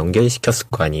뭔가를 연결시켰을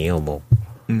거 아니에요.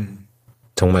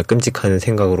 정말 끔찍한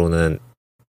생각으로는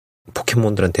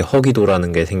포켓몬들한테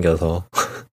허기도라는 게 생겨서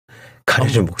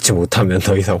카레를 먹지 못하면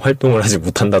더 이상 활동을 하지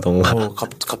못한다던가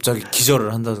갑자기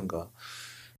기절을 한다던가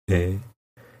네,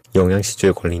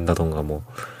 영양실조에 걸린다던가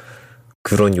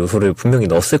그런 요소를 분명히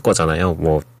넣었을 거잖아요.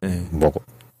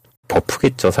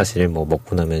 버프겠죠. 사실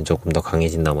먹고 나면 조금 더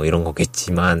강해진다 이런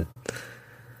거겠지만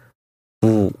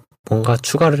뭔가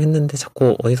추가를 했는데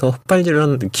자꾸 어디서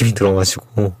헛발질하는 느낌이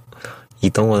들어가지고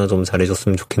있던 거나 좀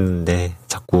잘해줬으면 좋겠는데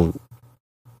자꾸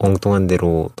엉뚱한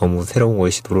대로 너무 새로운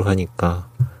걸 시도를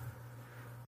하니까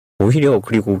오히려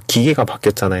그리고 기계가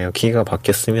바뀌었잖아요. 기계가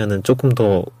바뀌었으면은 조금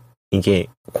더 이게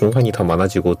공간이 더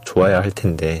많아지고 좋아야 할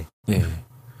텐데 네.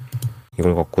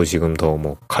 이걸 갖고 지금 더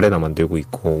뭐 가래나 만들고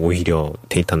있고 오히려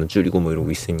데이터는 줄이고 뭐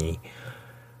이러고 있으니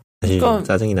사실 그러니까,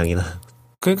 짜증이 나긴 하.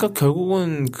 그러니까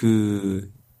결국은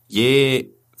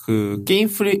게임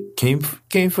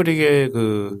프릭의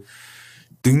그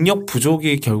능력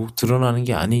부족이 결국 드러나는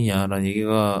게 아니냐라는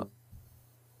얘기가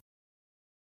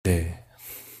네.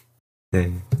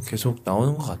 계속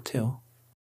나오는 것 같아요.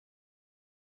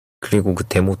 그리고 그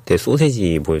데모 때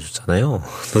소세지 보여줬잖아요.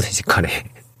 소세지 카레.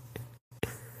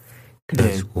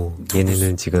 그래가지고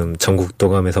얘네는 지금 전국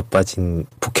도감에서 빠진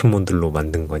포켓몬들로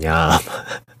만든 거냐.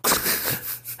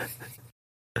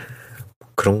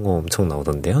 그런 거 엄청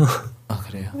나오던데요. 아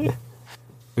그래요?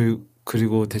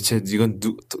 그리고 대체 이건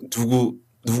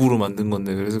누구로 만든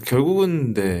건데 그래서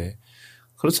결국은 네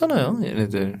그렇잖아요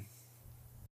얘네들.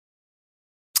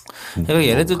 그러니까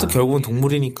얘네들도 결국은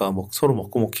동물이니까 뭐 서로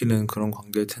먹고 먹히는 그런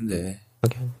관계일 텐데.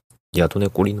 야돈의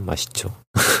꼬리는 맛있죠.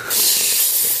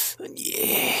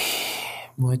 예.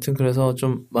 뭐 하여튼 그래서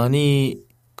좀 많이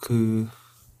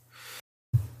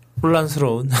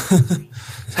혼란스러운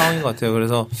상황인 것 같아요.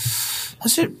 그래서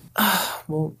사실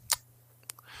뭐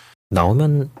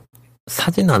나오면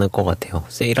사진 않을 것 같아요.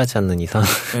 세일하지 않는 이상.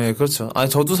 네, 그렇죠.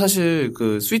 저도 사실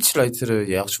스위치 라이트를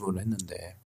예약 주문을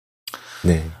했는데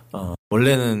네.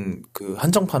 원래는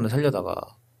한정판을 살려다가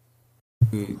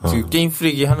게임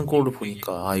프릭이 하는 꼴을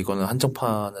보니까 이거는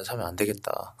한정판을 사면 안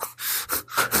되겠다.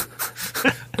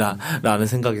 라는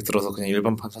생각이 들어서 그냥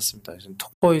일반판 샀습니다. 지금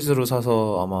톡보이즈로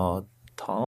사서 아마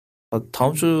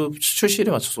다음 주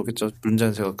출시일에 맞춰서 오겠죠.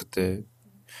 문제는 제가 그때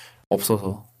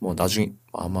없어서 뭐 나중에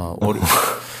아마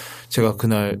제가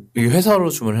그날 회사로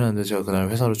주문을 했는데 제가 그날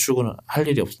회사로 출근을 할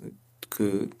일이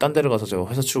딴 데를 가서 제가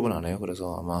회사 출근 안 해요.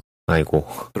 그래서 아마 아이고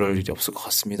그럴 일이 없을 것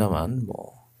같습니다만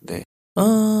네.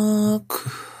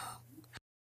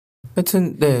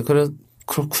 하여튼 네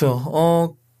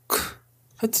그렇고요.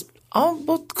 하여튼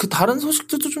다른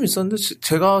소식들도 좀 있었는데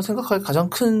제가 생각하기에 가장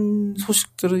큰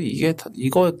소식들은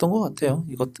이거였던 것 같아요.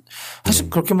 사실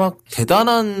그렇게 막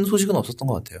대단한 소식은 없었던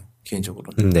것 같아요.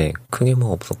 개인적으로는. 네, 크게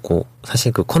뭐 없었고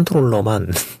사실 그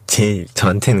컨트롤러만 제일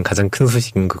저한테는 가장 큰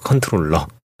소식인 그 컨트롤러.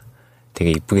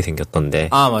 되게 이쁘게 생겼던데.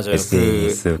 맞아요.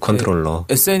 SNES 컨트롤러.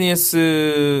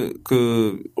 SNES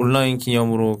온라인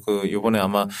기념으로 요번에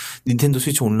아마 닌텐도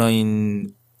스위치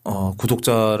온라인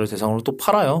구독자를 대상으로 또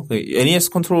팔아요.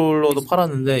 NES 컨트롤러도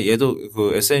팔았는데 얘도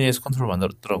SNES 컨트롤러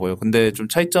만들었더라고요. 근데 좀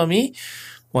차이점이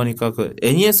뭐하니까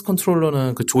NES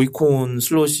컨트롤러는 조이콘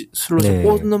슬롯을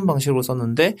꽂는 방식으로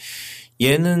썼는데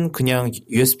얘는 그냥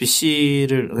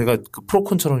USB-C를 그러니까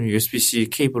프로콘처럼 USB-C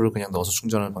케이블을 그냥 넣어서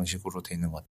충전하는 방식으로 돼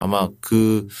있는 것 같아요. 아마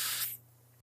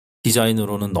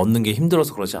디자인으로는 넣는 게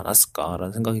힘들어서 그러지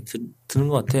않았을까라는 생각이 드는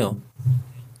것 같아요.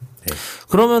 네.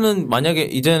 그러면은 만약에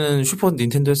이제는 슈퍼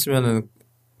닌텐도 했으면은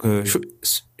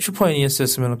슈퍼 NES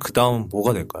했으면은 그 다음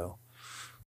뭐가 될까요?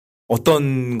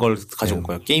 어떤 걸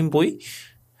가져올까요? 게임보이?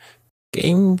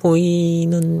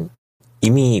 게임보이는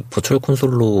이미 버추얼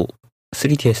콘솔로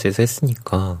 3DS에서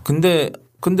했으니까. 근데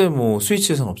뭐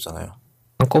스위치에서는 없잖아요.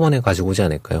 한꺼번에 가지고 오지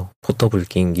않을까요? 포터블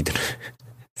게임기들을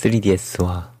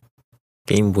 3DS와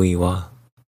게임보이와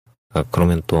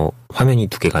그러면 또 화면이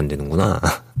 2개가 안 되는구나.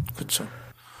 그렇죠.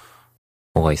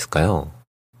 뭐가 있을까요?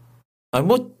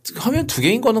 뭐 화면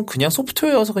 2개인 거는 그냥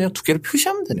소프트웨어여서 그냥 2개를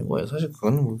표시하면 되는 거예요. 사실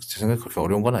그건 뭐 제 생각에 그렇게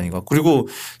어려운 건 아닌 것 같고. 그리고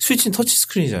스위치는 터치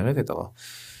스크린이잖아요. 게다가.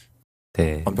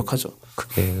 네. 완벽하죠.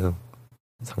 그게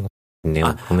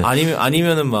상관없네요.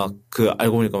 아니면은 막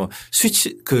알고 보니까 막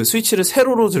스위치를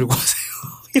세로로 들고 하세요.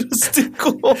 이럴 수도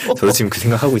있고. 저도 지금 그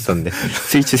생각하고 있었는데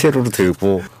스위치 세로로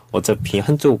들고 어차피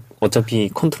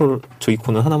컨트롤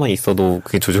조이콘은 하나만 있어도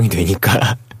그게 조정이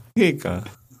되니까. 그러니까.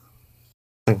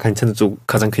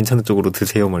 가장 괜찮은 쪽으로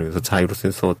드세요 말면서 자이로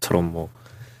센서처럼 뭐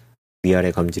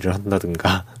위아래 감지를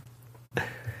한다든가.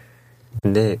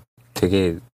 근데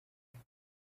되게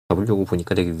잡으려고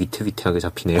보니까 되게 위태위태하게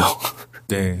잡히네요.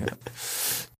 네.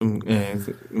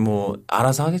 뭐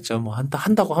알아서 하겠죠. 뭐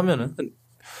한다고 하면은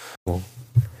뭐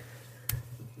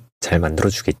잘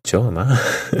만들어주겠죠 아마.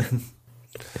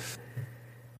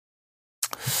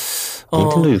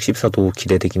 닌텐도 64도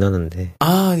기대되긴 하는데.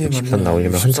 예, 64 맞네.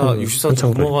 나오려면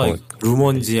 64도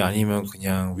루머인지 아니면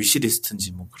그냥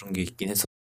위시리스트인지 뭐 그런 게 있긴 했어.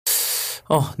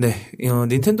 네.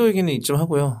 닌텐도 얘기는 이쯤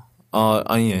하고요.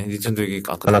 아니에요. 닌텐도 얘기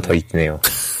아까 하나 더 있네요.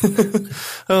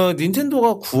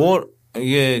 닌텐도가 9월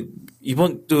이게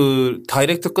이번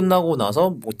다이렉트 끝나고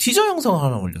나서 뭐 티저 영상을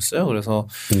하나 올렸어요. 그래서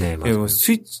네, 맞아요.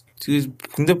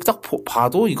 근데 딱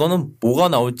봐도 이거는 뭐가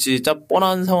나올지 짜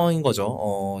뻔한 상황인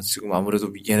거죠. 지금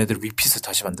아무래도 얘네들 위핏을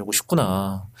다시 만들고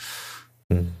싶구나.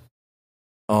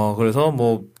 그래서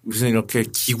뭐 무슨 이렇게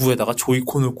기구에다가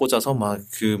조이콘을 꽂아서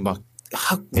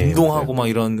운동하고 막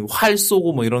이런 활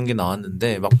쏘고 뭐 이런 게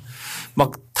나왔는데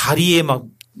막 다리에 막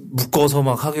묶어서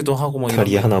막 하기도 하고 막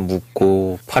다리에 하나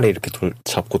묶고 팔에 이렇게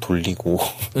잡고 돌리고.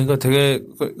 그러니까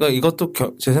그러니까 이것도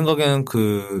제 생각에는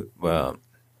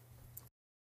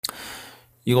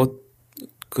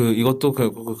이것도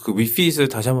그 위핏을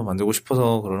다시 한번 만들고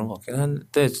싶어서 그러는 것 같긴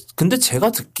한데, 근데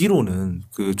제가 듣기로는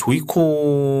그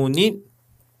조이콘이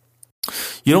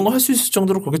이런 거 할 수 있을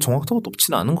정도로 그렇게 정확도가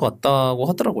높지는 않은 것 같다고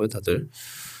하더라고요, 다들.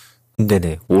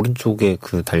 네네. 오른쪽에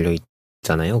달려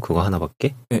있잖아요. 그거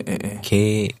하나밖에. 예.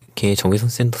 걔 정의선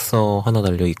센서 하나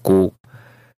달려 있고,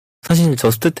 사실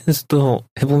저스트 댄스도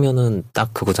해보면은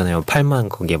딱 그거잖아요. 팔만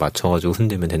거기에 맞춰가지고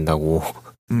흔들면 된다고.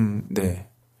 네.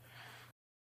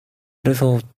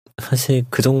 그래서 사실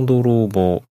그 정도로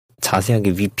뭐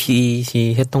자세하게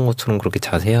위핏이 했던 것처럼 그렇게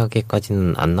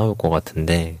자세하게까지는 안 나올 것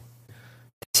같은데,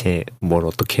 대체 뭘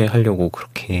어떻게 하려고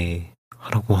그렇게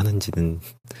하라고 하는지는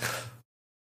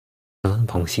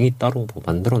방식이 따로 뭐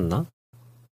만들었나?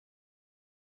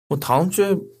 뭐 다음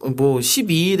주에 뭐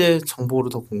 12일에 정보를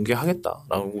더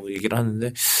공개하겠다라고 얘기를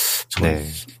하는데,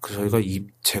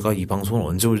 제가 이 방송을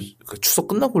언제 추석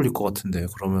끝나고 올릴 것 같은데,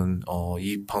 그러면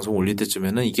이 방송 올릴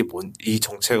때쯤에는 이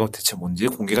정체가 대체 뭔지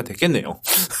공개가 됐겠네요.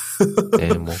 네,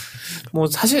 뭐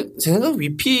사실 제 생각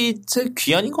위핏의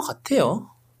귀환인 것 같아요.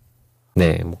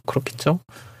 네, 뭐 그렇겠죠.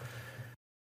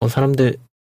 사람들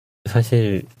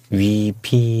사실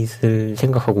위핏을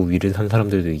생각하고 위를 산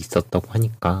사람들도 있었다고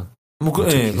하니까.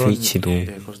 스위치도. 네,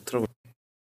 그렇더라고요.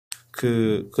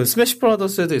 그 스매시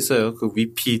브라더스에도 있어요. 그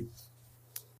위핏.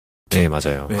 네,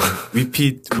 맞아요. 네,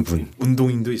 위핏 그분.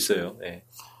 운동인도 있어요. 네.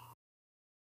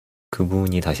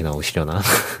 그분이 다시 나오시려나?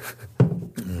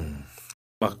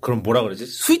 그럼 뭐라 그러지?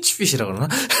 스위치핏이라 그러나?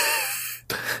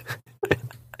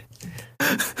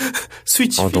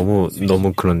 스위치핏.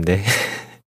 너무 그런데.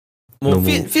 너무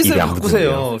핏을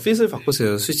바꾸세요. 핏을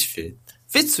바꾸세요. 스위치핏.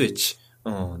 핏 스위치.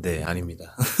 네,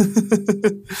 아닙니다.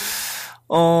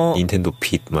 닌텐도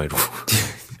핏, 막 이러고.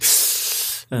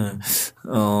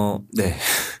 네.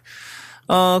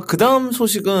 그 다음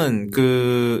소식은,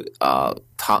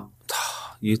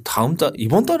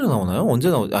 이번 달에 나오나요? 언제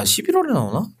 11월에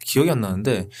나오나? 기억이 안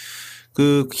나는데,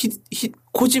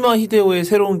 코지마 히데오의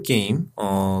새로운 게임,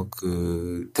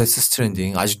 데스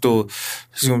스트랜딩. 아직도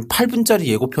지금 8분짜리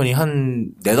예고편이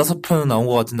한 4-5편 나온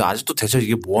것 같은데, 아직도 대체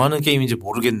이게 뭐 하는 게임인지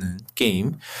모르겠는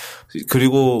게임.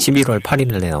 그리고 11월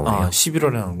 8일에 나오네요.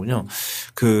 11월에 나오는군요.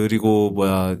 그리고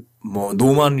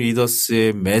노만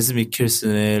리더스의 매즈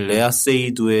미켈슨의 레아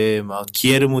세이두의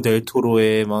기에르모 델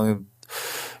토로의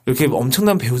이렇게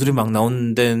엄청난 배우들이 막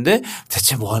나오는데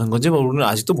대체 뭐 하는 건지 모르는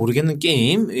아직도 모르겠는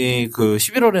게임이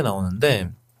 11월에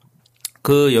나오는데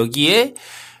여기에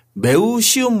매우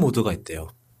쉬운 모드가 있대요.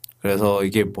 그래서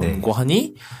이게 뭔고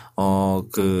하니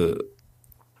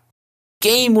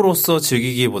게임으로서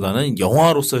즐기기보다는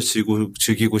영화로서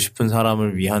즐기고 싶은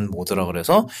사람을 위한 모드라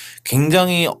그래서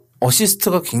굉장히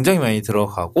어시스트가 굉장히 많이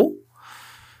들어가고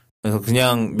그래서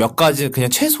그냥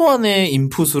최소한의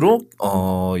인풋으로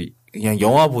그냥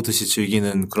영화 보듯이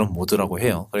즐기는 그런 모드라고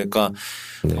해요. 그러니까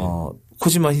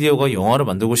코지마 히데오가 영화를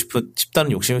만들고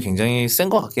싶다는 욕심이 굉장히 센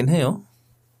것 같긴 해요.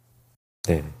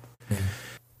 네.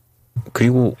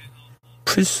 그리고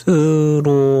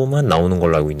플스로만 나오는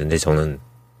걸로 알고 있는데 저는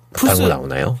다른 거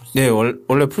나오나요? 네, 원래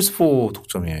플스4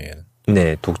 독점이에요. 얘는.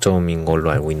 네, 독점인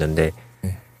걸로 알고 있는데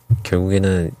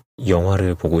결국에는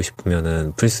영화를 보고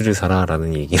싶으면은 플스를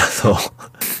사라라는 얘기라서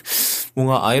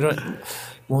뭔가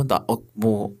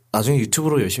나중에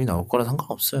유튜브로 열심히 나올 거라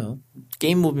상관없어요.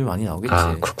 게임 무비 많이 나오겠지.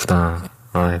 아, 그렇구나.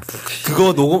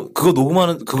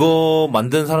 그거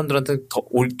만든 사람들한테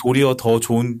도리어 더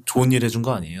좋은 일 해준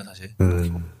거 아니에요, 사실.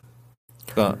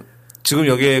 그러니까 지금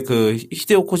여기에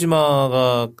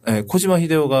코지마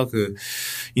히데오가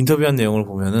인터뷰한 내용을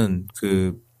보면은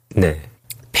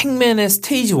팩맨의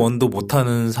스테이지 1도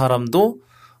못하는 사람도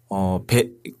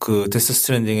데스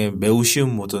스트랜딩의 매우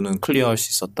쉬운 모드는 클리어할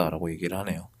수 있었다라고 얘기를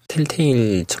하네요.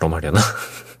 텔테일처럼 하려나?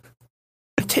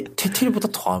 텔테일보다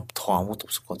더 아무것도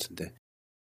없을 것 같은데.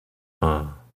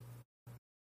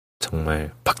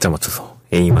 정말 박자 맞춰서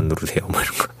A만 누르세요, 뭐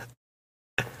이런 거.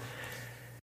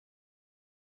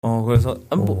 그래서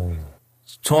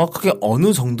정확하게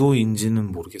어느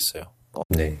정도인지는 모르겠어요.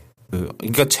 네.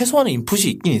 그러니까 최소한의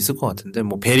인풋이 있긴 있을 것 같은데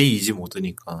베리 이지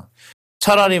모드니까.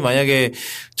 차라리 만약에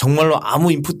정말로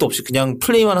아무 인풋도 없이 그냥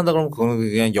플레이만 한다 그러면 그거는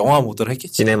그냥 영화 모드를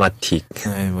했겠지. 시네마틱.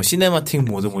 네, 뭐 시네마틱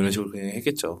모드 뭐 이런 식으로 그냥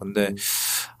했겠죠. 근데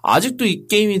아직도 이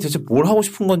게임이 대체 뭘 하고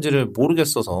싶은 건지를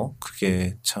모르겠어서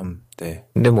그게 참 네.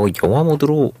 근데 뭐 영화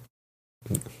모드로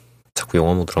자꾸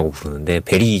영화 모드라고 부르는데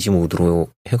베리 이지 모드로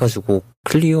해가지고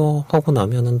클리어하고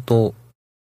나면은 또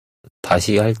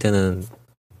다시 할 때는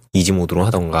이지 모드로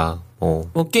하던가.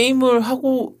 뭐 게임을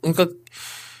하고 그러니까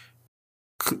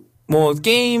뭐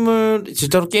게임을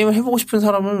진짜로 게임을 해보고 싶은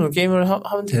사람은 게임을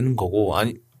하면 되는 거고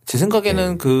아니 제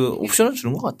생각에는 그 옵션을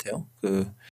주는 것 같아요.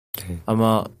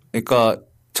 아마 그러니까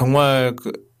정말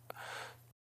그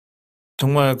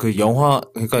영화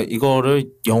그러니까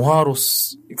이거를 영화로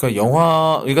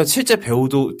그러니까 실제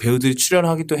배우들이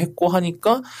출연하기도 했고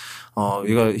하니까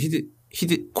이거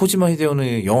코지마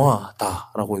히데오는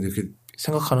영화다라고 이렇게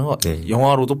생각하는 것 같아요.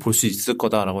 영화로도 볼 수 있을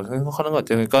거다라고 생각하는 것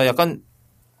같아요. 그러니까 약간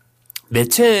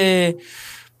매체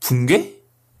붕괴는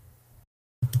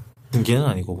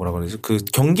아니고 뭐라 그러지? 그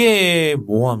경계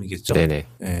모함이겠죠. 네네.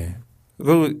 네.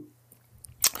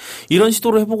 이런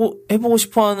시도를 해보고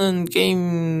싶어하는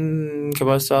게임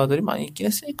개발사들이 많이 있긴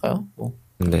했으니까요. 뭐.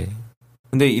 네.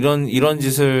 근데 이런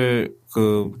짓을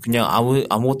그냥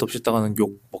아무것도 없이 했다가는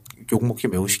욕 먹기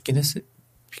매우 쉽긴 했어요.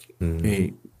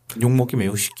 욕 먹기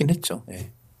매우 쉽긴 했죠.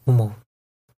 네. 뭐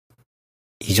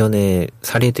이전에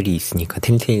사례들이 있으니까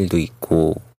템테일도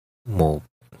있고 뭐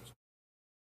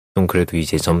좀 그래도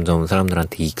이제 점점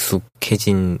사람들한테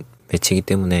익숙해진 매체이기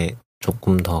때문에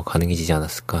조금 더 가능해지지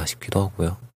않았을까 싶기도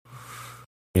하고요.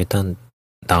 일단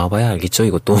나와봐야 알겠죠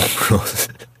이것도.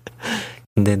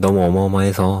 근데 너무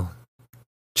어마어마해서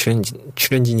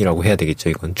출연진이라고 해야 되겠죠.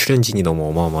 이건 출연진이 너무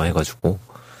어마어마해가지고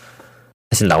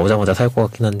사실 나오자마자 살 것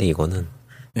같긴 한데 이거는.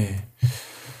 네.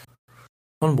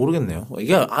 저는 모르겠네요.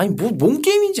 이게 아니 뭔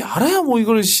게임인지 알아야 뭐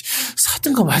이걸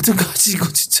사든가 말든가 하지 이거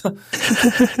진짜.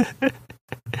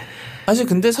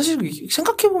 근데 사실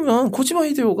생각해보면 코지마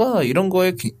히데오가 이런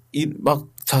거에 막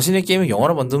자신의 게임을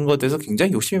영화로 만드는 것에 대해서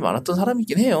굉장히 욕심이 많았던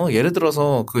사람이긴 해요. 예를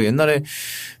들어서 그 옛날에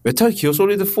메탈 기어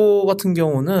솔리드 4 같은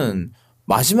경우는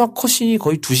마지막 컷신이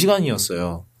거의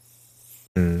 2시간이었어요.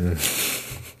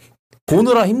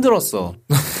 보느라 힘들었어.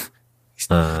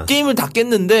 게임을 다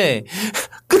깼는데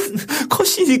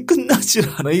컷신이 끝나질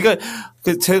않아. 그러니까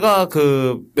제가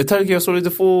메탈 기어 솔리드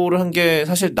 4를 한 게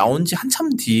사실 나온 지 한참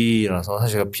뒤라서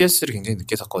사실 제가 PS를 굉장히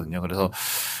늦게 샀거든요. 그래서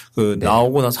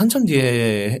나오고 나서 한참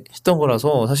뒤에 했던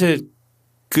거라서 사실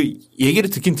그 얘기를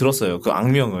듣긴 들었어요. 그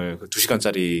악명을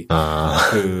 2시간짜리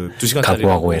 2시간짜리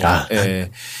각오하고 해라.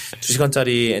 예.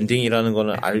 2시간짜리 엔딩이라는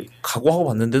거는 각오하고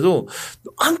봤는데도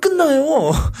안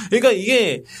끝나요. 그러니까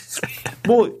이게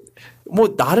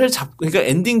그러니까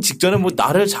엔딩 직전에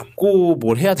나를 잡고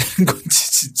뭘 해야 되는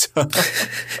건지, 진짜.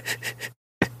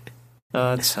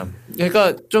 아, 참.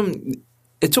 그러니까 좀,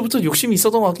 애초부터 욕심이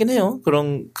있었던 것 같긴 해요.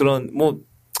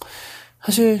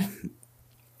 사실,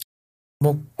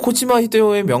 코지마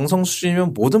히데오의 명성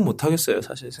수준이면 뭐든 못하겠어요.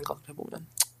 사실 생각을 해보면.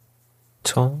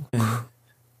 그쵸. 네.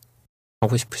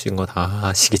 하고 싶으신 거 다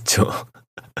하시겠죠.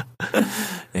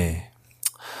 네.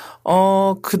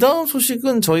 그 다음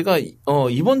소식은 저희가,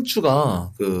 이번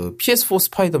주가 PS4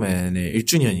 스파이더맨의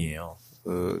 1주년이에요.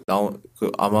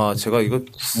 아마 제가 이거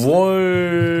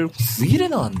 9월 9일에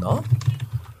나왔나?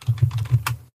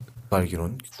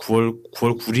 알기론. 9월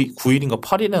 9일인가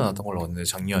 8일에 나왔던 걸로 알았는데,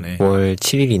 작년에. 9월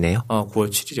 7일이네요? 9월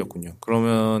 7일이었군요.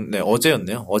 그러면, 네,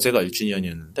 어제였네요. 어제가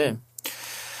 1주년이었는데,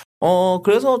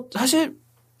 그래서 사실,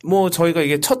 저희가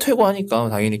이게 첫 회고하니까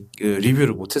당연히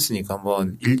리뷰를 못했으니까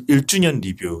한번 1주년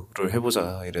리뷰를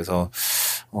해보자. 이래서,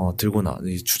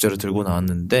 이 주제를 들고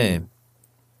나왔는데,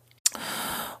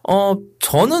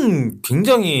 저는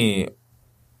굉장히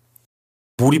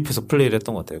몰입해서 플레이를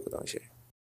했던 것 같아요, 그 당시에.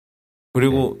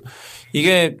 그리고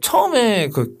이게 처음에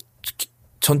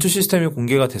전투 시스템이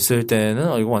공개가 됐을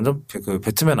때는, 이거 완전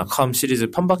배트맨 아캄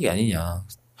시리즈 판박이 아니냐.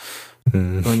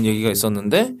 그런 얘기가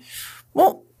있었는데,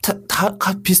 다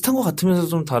비슷한 것 같으면서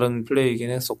좀 다른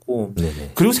플레이이긴 했었고.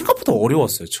 네네. 그리고 생각보다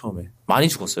어려웠어요, 처음에. 많이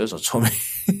죽었어요, 저 처음에.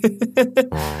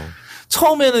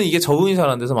 처음에는 이게 적응이 잘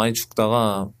안 돼서 많이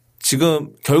죽다가,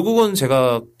 지금, 결국은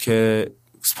제가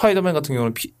스파이더맨 같은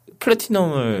경우는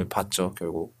플래티넘을 봤죠,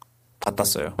 결국. 다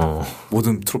땄어요.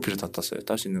 모든 트로피를 다 땄어요,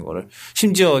 딸 수 있는 거를.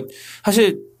 심지어,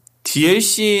 사실,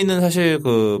 DLC는 사실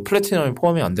플래티넘이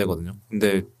포함이 안 되거든요.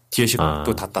 근데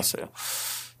DLC도 다 땄어요.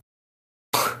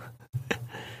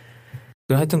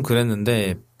 하여튼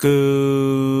그랬는데,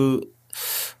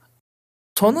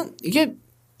 저는 이게,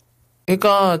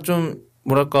 그러니까 좀,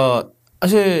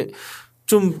 사실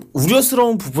좀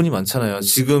우려스러운 부분이 많잖아요.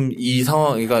 지금 이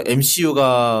상황, 그러니까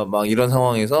MCU가 막 이런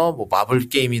상황에서 마블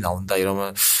게임이 나온다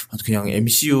이러면, 그냥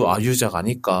MCU 아유작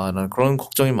아닐까라는 그런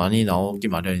걱정이 많이 나오기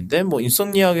마련인데 뭐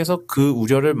인썸니악에서 그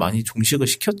우려를 많이 종식을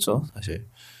시켰죠 사실.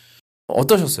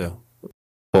 어떠셨어요?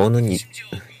 저는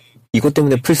이것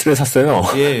때문에 플스를 샀어요.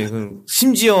 예,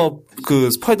 심지어 그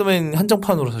스파이더맨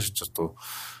한정판으로 사셨죠 또.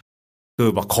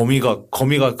 그 막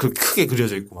거미가 그 크게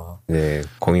그려져 있고 막. 네,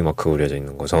 거미 마크 그려져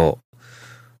있는 거.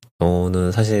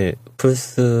 저는 사실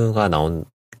플스가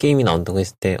게임이 나온다고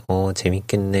했을 때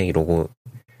재밌겠네 이러고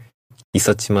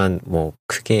있었지만 뭐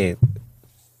크게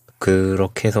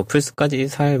그렇게 해서 플스까지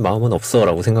살 마음은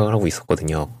없어라고 생각을 하고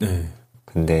있었거든요. 네.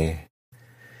 근데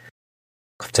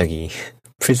갑자기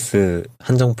플스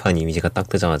한정판 이미지가 딱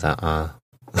뜨자마자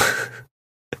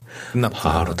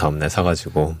바로 다음날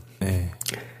사가지고 네.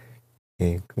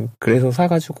 예, 그래서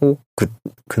사가지고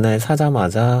그날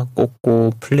사자마자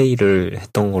꽂고 플레이를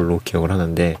했던 걸로 기억을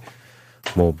하는데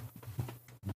뭐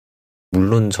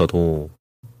물론 저도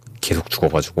계속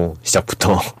죽어가지고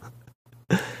시작부터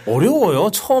어려워요.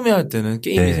 처음에 할 때는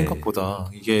게임이 네. 생각보다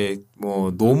이게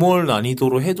뭐 노멀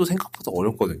난이도로 해도 생각보다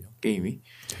어렵거든요. 게임이.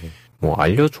 뭐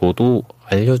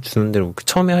알려주는 대로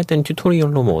처음에 할 때는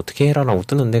튜토리얼로 뭐 어떻게 해라라고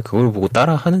뜨는데 그걸 보고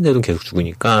따라 하는데도 계속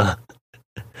죽으니까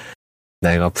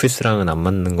내가 플스랑은 안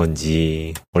맞는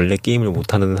건지 원래 게임을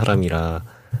못하는 사람이라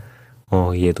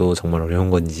얘도 정말 어려운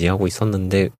건지 하고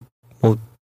있었는데 뭐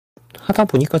하다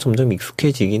보니까 점점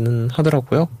익숙해지기는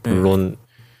하더라고요. 물론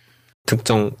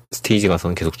특정 스테이지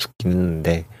가서는 계속 죽긴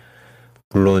했는데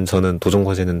물론 저는 도전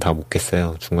과제는 다 못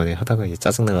깼어요. 중간에 하다가 이제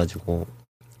짜증나가지고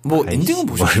뭐 엔딩은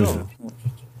보셨죠?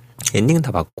 엔딩은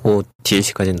다 봤고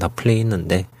DLC까지는 다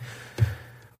플레이했는데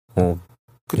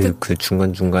그때 그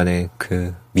중간중간에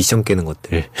그 미션 깨는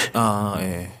것들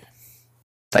예.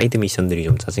 사이드 미션들이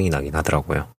좀 짜증이 나긴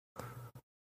하더라고요.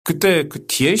 그때 그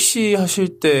DLC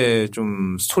하실 때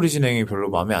좀 스토리 진행이 별로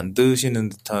마음에 안 드시는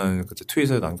듯한 그때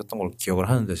트윗에 남겼던 걸 기억을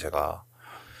하는데 제가.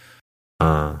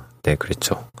 네,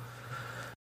 그랬죠.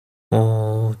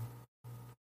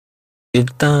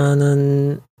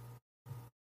 일단은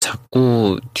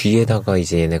자꾸 뒤에다가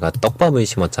이제 얘네가 떡밥을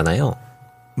심었잖아요.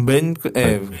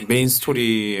 메인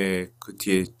스토리에 그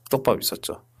뒤에 떡밥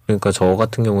있었죠. 그러니까 저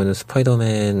같은 경우에는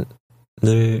스파이더맨을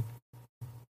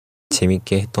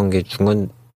재밌게 했던 게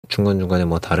중간중간에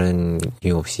뭐 다른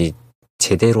이유 없이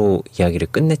제대로 이야기를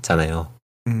끝냈잖아요.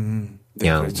 네,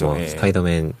 그냥 그렇죠. 뭐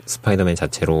스파이더맨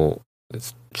자체로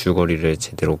줄거리를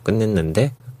제대로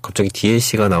끝냈는데 갑자기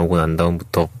DLC가 나오고 난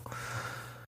다음부터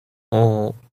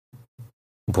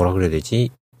뭐라 그래야 되지?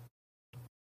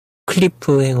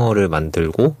 클리프행어를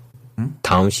만들고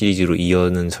다음 시리즈로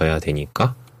이어는 져야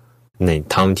되니까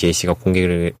다음 DLC를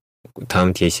공개를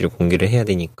해야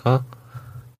되니까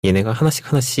얘네가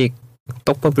하나씩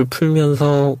떡밥을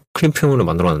풀면서 클리프행어를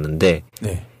만들어놨는데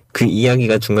네. 그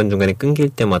이야기가 중간중간에 끊길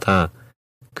때마다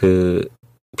그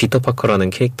피터 파커라는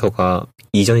캐릭터가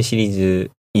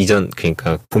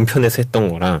그러니까 본편에서 했던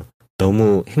거랑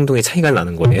너무 행동의 차이가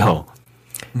나는 거예요.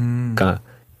 그러니까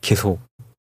계속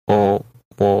뭐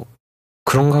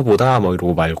그런가 보다 뭐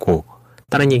이러고 말고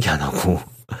다른 얘기 안 하고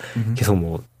계속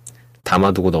뭐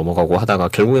담아두고 넘어가고 하다가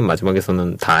결국엔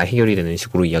마지막에서는 다 해결이 되는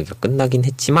식으로 이야기가 끝나긴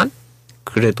했지만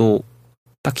그래도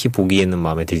딱히 보기에는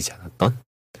마음에 들지 않았던.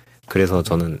 그래서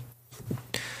저는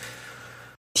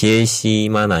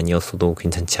DLC만 아니었어도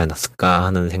괜찮지 않았을까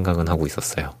하는 생각은 하고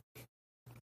있었어요.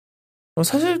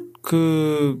 사실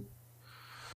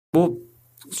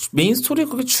메인 스토리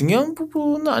그게 중요한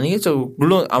부분은 아니겠죠.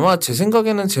 물론 아마 제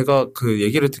생각에는 제가 그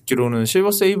얘기를 듣기로는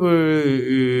실버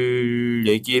세이블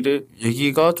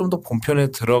얘기가 좀 더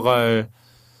본편에 들어갈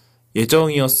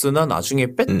예정이었으나 나중에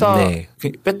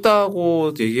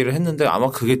뺐다고 얘기를 했는데 아마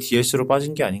그게 DLC로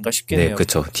빠진 게 아닌가 싶긴 해요. 네,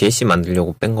 그렇죠. DLC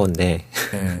만들려고 뺀 건데.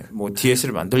 네, 뭐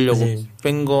DLC를 만들려고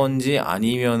뺀 건지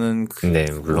아니면은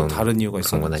물론 다른 이유가 있었는지.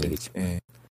 그런 건 아니겠지. 네.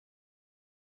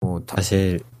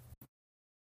 사실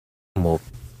뭐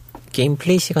게임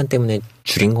플레이 시간 때문에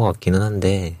줄인 것 같기는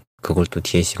한데 그걸 또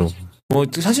DLC로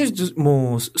사실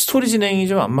스토리 진행이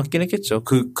좀 안 맞긴 했겠죠.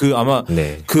 아마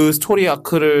네. 그 스토리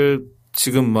아크를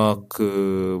지금 이거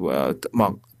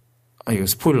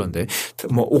스포일러인데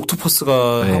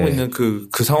옥토퍼스가 하고 있는 그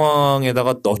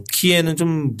상황에다가 넣기에는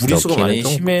좀 무리수가 많이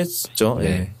심했죠. 네.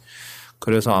 예.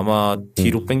 그래서 아마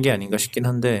뒤로 뺀 게 아닌가 싶긴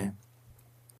한데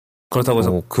그렇다고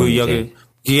해서 그 이야기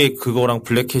이게 그거랑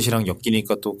블랙캣이랑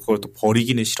엮이니까 또 그걸 또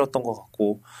버리기는 싫었던 것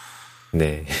같고.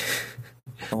 네.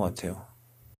 그런 것 같아요.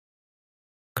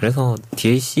 그래서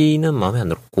DLC는 마음에 안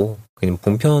들었고 그냥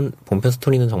본편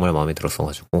스토리는 정말 마음에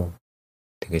들었어가지고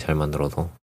되게 잘 만들어서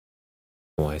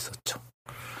좋아했었죠.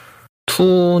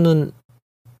 2는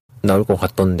나올 것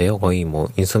같던데요. 거의 뭐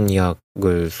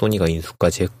인썸니악을 소니가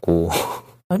인수까지 했고.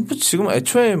 아니 지금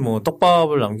애초에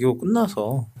떡밥을 남기고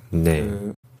끝나서.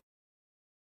 네.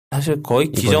 사실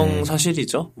거의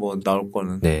기정사실이죠. 뭐 나올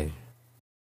거는. 네.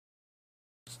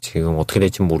 지금 어떻게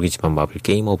될지 모르겠지만 마블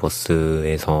게임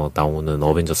어버스에서 나오는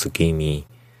어벤져스 게임이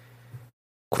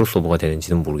크로스오버가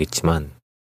되는지는 모르겠지만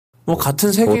뭐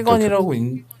같은 세계관이라고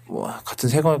같은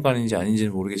세계관인지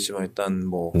아닌지는 모르겠지만 일단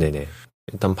뭐 네네.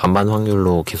 일단 반반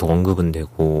확률로 계속 언급은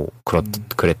되고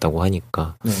그랬다고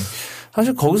하니까. 네.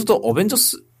 사실 거기서도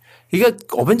어벤져스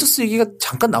얘기가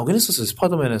잠깐 나오긴 했었어요.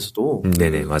 스파이더맨에서도.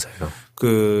 네네, 맞아요.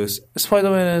 그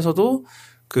스파이더맨에서도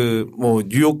뭐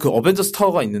뉴욕 어벤져스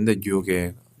타워가 있는데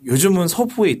뉴욕에 요즘은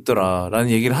서부에 있더라라는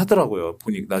얘기를 하더라고요.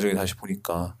 나중에 다시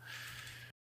보니까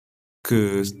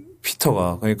그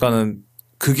피터가 그러니까는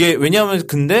그게 왜냐하면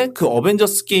근데 그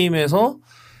어벤져스 게임에서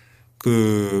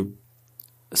그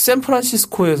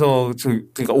샌프란시스코에서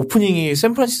그러니까 오프닝이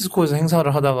샌프란시스코에서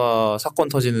행사를 하다가 사건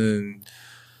터지는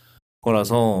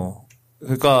거라서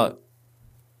그러니까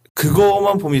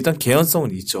그거만 보면 일단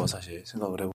개연성은 있죠. 사실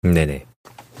생각을 해보면. 네네.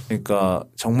 그러니까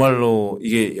정말로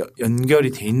이게 연결이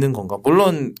돼 있는 건가?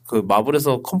 물론 그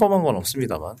마블에서 컨펌한 건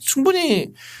없습니다만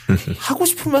충분히 하고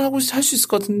싶으면 할 수 있을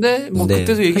것 같은데 뭐 네,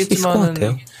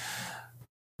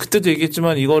 그때도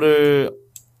얘기했지만 이거를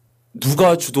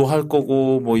누가 주도할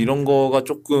거고 뭐 이런 거가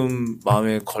조금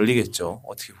마음에 걸리겠죠.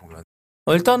 어떻게 보면.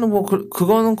 일단은 뭐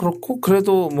그거는 그렇고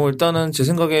그래도 뭐 일단은 제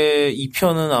생각에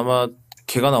 2편은 아마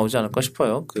걔가 나오지 않을까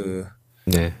싶어요.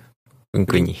 네.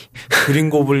 은근히.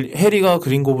 해리가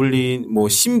그린 고블린, 뭐,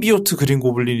 신비오트 그린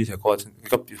고블린이 될 것 같은,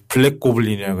 그러니까 블랙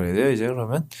고블린이라 그래야 돼요, 이제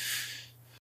그러면?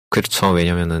 그렇죠.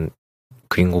 왜냐면은,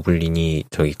 그린 고블린이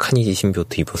저기 카니지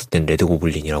신비오트 입었을 땐 레드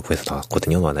고블린이라고 해서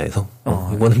나왔거든요, 만화에서.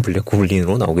 이번엔 블랙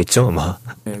고블린으로 나오겠죠, 아마.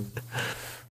 네.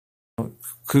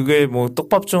 그게 뭐,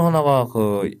 떡밥 중 하나가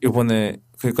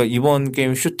그러니까 이번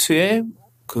게임 슈트에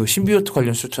그 신비오트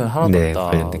관련 슈트는 하나도 네, 없다.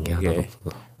 관련된 게 하나도 없어.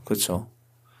 그렇죠.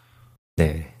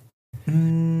 네.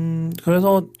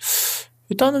 그래서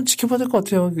일단은 지켜봐야 될 것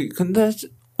같아요. 근데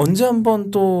언제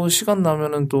한번 또 시간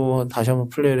나면은 또 다시 한번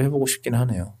플레이를 해보고 싶긴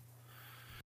하네요.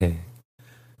 네.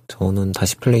 저는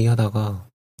다시 플레이 하다가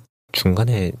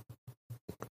중간에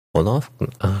뭐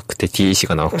나왔구나. 그때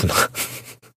DLC가 나왔구나.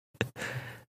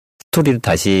 스토리를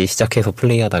다시 시작해서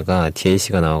플레이 하다가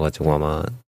DLC가 나와가지고 아마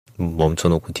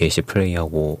멈춰놓고 DLC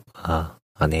플레이하고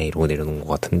안 해 이러고 내려놓은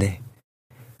것 같은데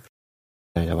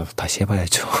잘 잡아서 다시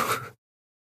해봐야죠.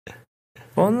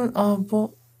 저는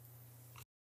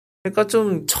그러니까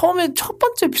좀 처음에 첫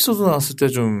번째 에피소드 나왔을 때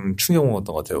좀 충격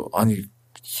먹었던 것 같아요. 아니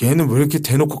얘는 왜 이렇게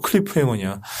대놓고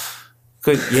클리프행어냐.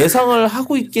 그 예상을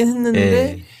하고 있긴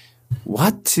했는데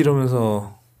what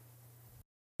이러면서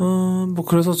뭐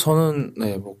그래서 저는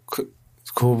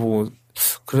그거 보고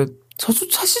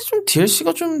사실 좀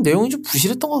DLC가 좀 내용이 좀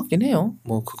부실했던 것 같긴 해요.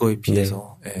 뭐 그거에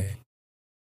비해서. 네.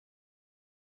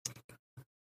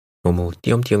 너무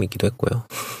띄엄띄엄이기도 했고요.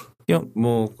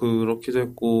 뭐 그렇기도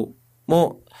했고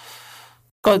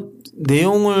그러니까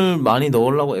내용을 많이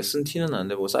넣으려고 애쓴 티는 안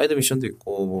내고 사이드 미션도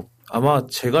있고 뭐 아마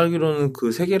제가 알기로는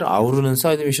그 세계를 아우르는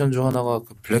사이드 미션 중 하나가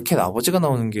그 블랙캣 아버지가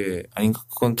나오는 게 아닌가?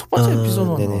 그건 첫 번째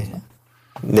에피소드로 나왔나?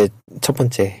 네, 첫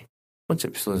번째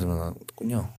에피소드로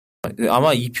나왔군요.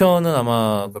 아마 2편은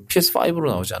아마 그 PS5로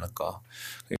나오지 않을까.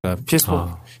 그러니까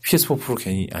PS4 프로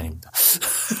괜히 아닙니다.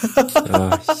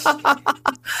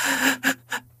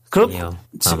 그렇군요.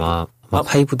 아마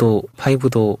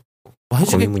 5도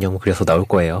거미 문양 그려서 나올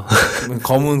거예요.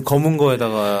 검은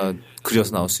거에다가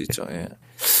그려서 나올 수 있죠. 예.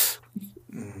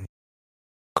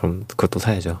 그럼 그것도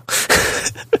사야죠.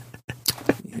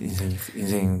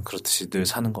 인생 그렇듯이 늘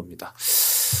사는 겁니다.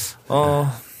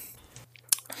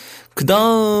 그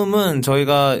다음은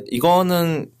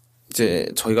이거는 이제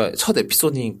저희가 첫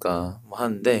에피소드니까 뭐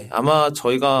하는데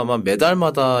저희가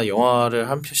매달마다 영화를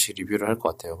한 편씩 리뷰를 할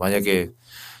것 같아요. 만약에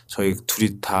저희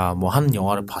둘이 다 뭐 한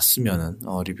영화를 봤으면은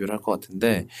리뷰를 할 것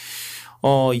같은데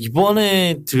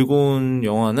이번에 들고 온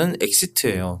영화는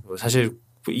엑시트예요. 사실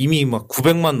이미 막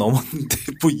 900만 넘었는데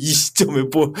뭐 이 시점에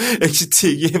뭐 엑시트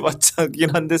얘기해봤자긴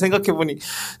한데 생각해보니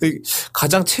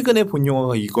가장 최근에 본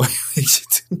영화가 이거예요.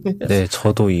 엑시트. 네,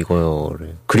 저도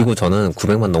이거를 그리고 저는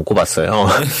 900만 넘고 봤어요.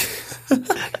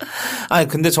 아니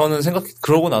근데 저는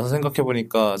그러고 나서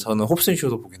생각해보니까 저는 홉슨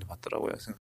쇼도 보기는 봤더라고요.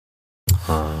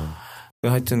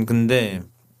 하여튼 근데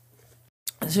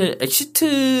사실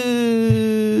엑시트는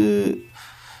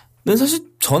사실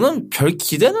저는 별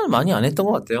기대는 많이 안 했던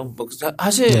것 같아요. 뭐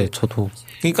사실 네, 저도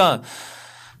그러니까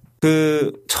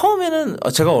처음에는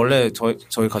제가 원래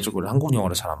저희 가족을 한국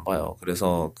영화를 잘 안 봐요.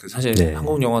 그래서 사실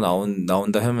한국 영화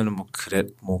나온다 하면은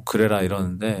뭐 그래라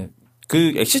이러는데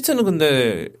그 엑시트는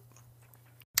근데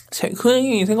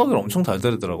흥행이 생각보다 엄청 잘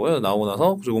되더라고요. 나오고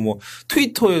나서 그리고 뭐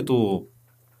트위터에도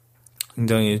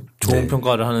굉장히 좋은 네.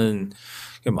 평가를 하는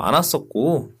게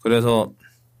많았었고, 그래서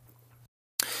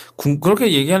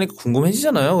그렇게 얘기하니까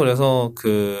궁금해지잖아요. 그래서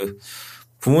그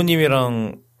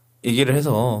부모님이랑 얘기를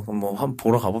해서 뭐 한번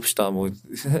보러 가봅시다. 뭐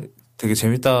되게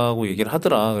재밌다고 얘기를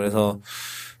하더라. 그래서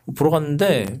보러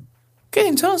갔는데 꽤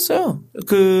괜찮았어요.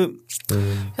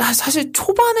 사실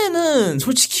초반에는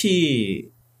솔직히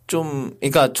좀,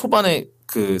 그러니까 초반에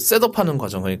그 셋업하는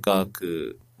과정, 그러니까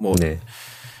네.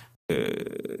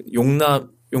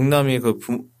 용남이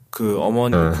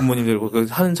어머니, 부모님들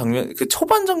하는 장면,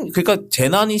 그러니까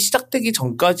재난이 시작되기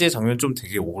전까지의 장면 좀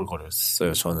되게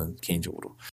오글거렸어요. 저는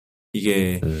개인적으로.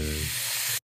 이게,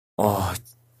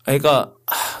 그러니까,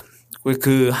 왜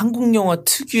그 한국 영화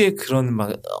특유의 그런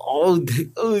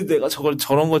내가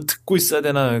저런 걸 듣고 있어야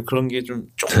되나 그런 게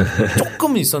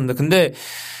조금 있었는데, 근데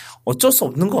어쩔 수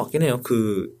없는 것 같긴 해요.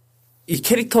 이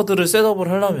캐릭터들을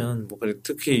셋업을 하려면,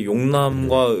 특히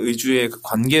용남과 의주의 그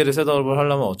관계를 셋업을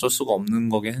하려면 어쩔 수가 없는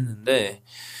거긴 했는데,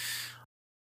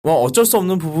 어쩔 수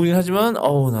없는 부분이긴 하지만,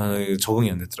 나는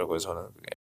적응이 안 됐더라고요, 저는.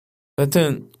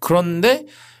 하여튼, 그런데,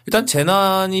 일단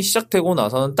재난이 시작되고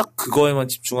나서는 딱 그거에만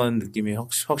집중하는 느낌이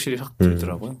확실히 확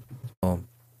들더라고요.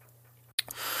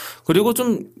 그리고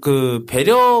좀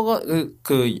배려가,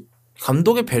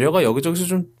 감독의 배려가 여기저기서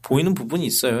좀 보이는 부분이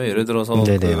있어요. 예를 들어서,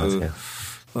 네네, 맞아요.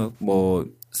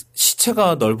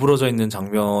 시체가 널브러져 있는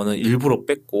장면은 일부러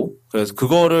뺐고, 그래서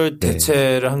그거를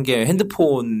대체를 한 게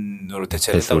핸드폰으로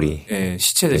대체를 했다고. 네,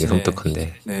 시체 대신에. 되게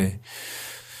섬뜩한데. 네.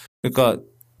 그러니까,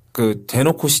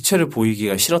 대놓고 시체를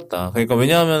보이기가 싫었다. 그러니까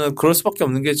왜냐하면 그럴 수밖에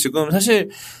없는 게 지금 사실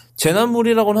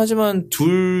재난물이라고는 하지만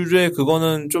둘의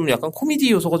그거는 좀 약간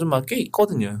코미디 요소가 좀 꽤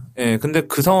있거든요. 예, 근데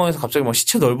그 상황에서 갑자기 막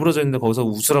시체 널브러져 있는데 거기서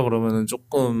웃으라 그러면은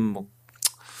조금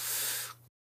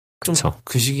좀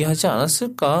그시기 하지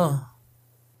않았을까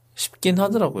싶긴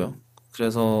하더라고요.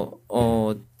 그래서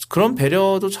그런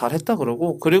배려도 잘했다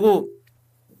그러고, 그리고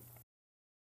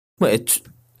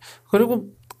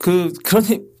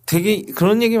되게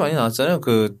그런 얘기 많이 나왔잖아요.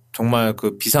 정말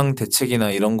비상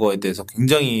대책이나 이런 거에 대해서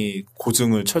굉장히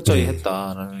고증을 철저히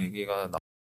했다라는 얘기가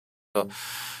나와서,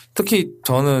 특히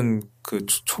저는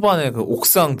초반에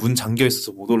옥상 문 잠겨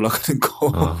있어서 못 올라가는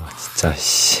거. 진짜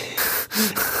씨.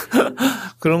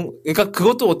 그러니까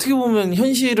그것도 어떻게 보면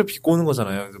현실을 비꼬는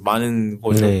거잖아요. 많은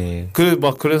거죠. 네.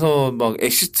 그래서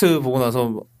엑시트 보고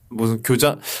나서 무슨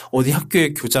어디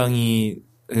학교의 교장이,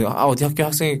 어디 학교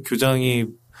학생의 교장이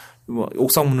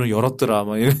옥상 문을 열었더라,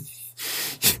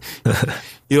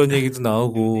 이런 얘기도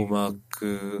나오고,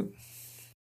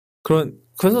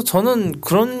 그래서 저는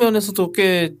그런 면에서도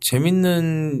꽤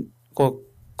재밌는 것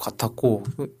같았고,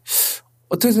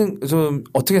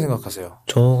 어떻게 생각하세요?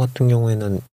 저 같은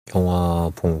경우에는 영화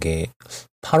본 게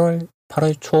 8월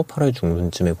초, 8월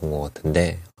중순쯤에 본 것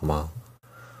같은데, 아마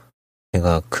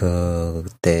제가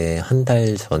그때 한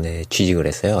달 전에 취직을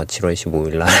했어요. 7월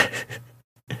 15일 날.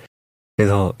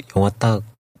 그래서 영화 딱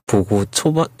보고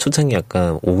초창기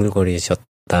약간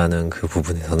오글거리셨다는 그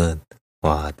부분에서는,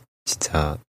 와,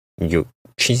 진짜 이거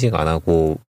취직 안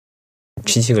하고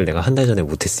취직을 내가 한 달 전에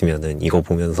못했으면은 이거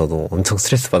보면서도 엄청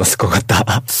스트레스 받았을 것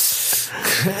같다.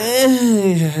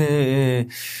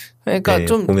 그러니까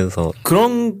좀 보면서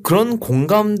그런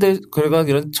그러니까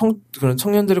그런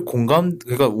청년들의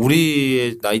그러니까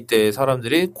우리의 나이대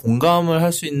사람들이 공감을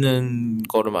할 수 있는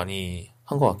거를 많이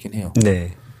한 것 같긴 해요.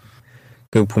 네.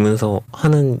 보면서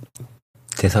하는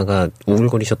대사가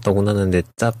우글거리셨다고 하는데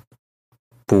딱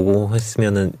보고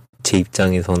했으면은 제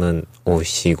입장에서는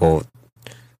이거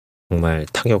정말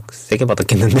타격 세게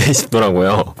받았겠는데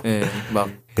싶더라고요. 네,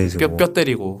 뼈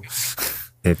때리고.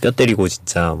 네, 뼈 때리고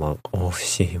진짜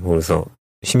그래서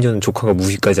심지어는 조카가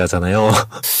무시까지 하잖아요.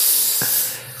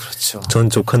 그렇죠. 전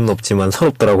조카는 없지만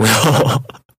서럽더라고요.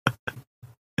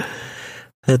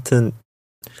 하여튼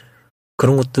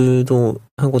그런 것들도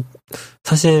하고,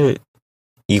 사실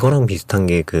이거랑 비슷한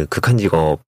게 극한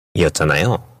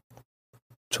직업이었잖아요.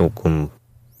 조금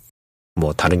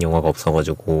다른 영화가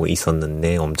없어가지고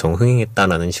있었는데 엄청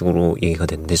흥행했다라는 식으로 얘기가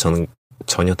됐는데, 저는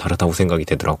전혀 다르다고 생각이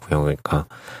되더라고요. 그러니까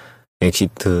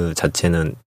엑시트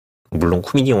자체는 물론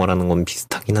코미디 영화라는 건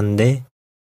비슷하긴 한데,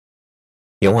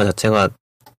 영화 자체가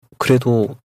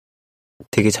그래도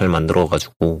되게 잘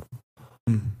만들어가지고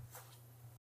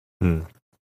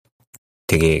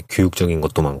되게 교육적인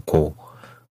것도 많고,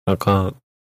 아까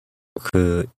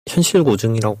현실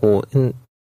고증이라고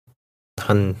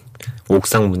한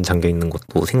옥상 문 잠겨 있는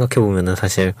것도 생각해보면은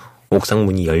사실 옥상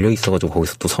문이 열려 있어가지고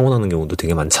거기서 또 사고 나는 경우도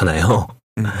되게 많잖아요.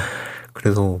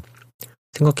 그래서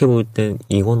생각해볼 땐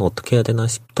이건 어떻게 해야 되나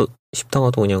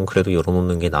싶다가도 그냥 그래도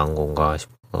열어놓는 게 나은 건가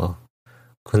싶어.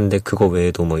 근데 그거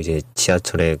외에도 이제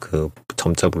지하철의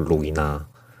점자 블록이나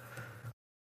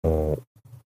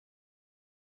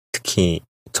특히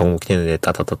정국현의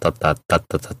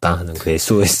따다다다다다다다 하는 그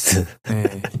SOS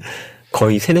네.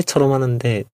 거의 세뇌처럼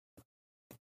하는데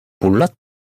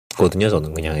몰랐거든요.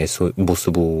 저는 그냥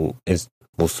모스부로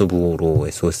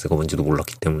SOS가 뭔지도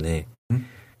몰랐기 때문에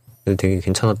되게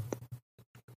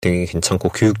괜찮고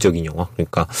교육적인 영화.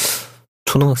 그러니까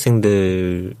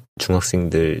초등학생들,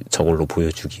 중학생들 저걸로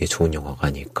보여주기에 좋은 영화가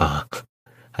아닐까.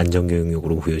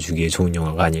 안전교육용으로 보여주기에 좋은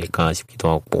영화가 아닐까 싶기도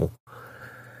하고.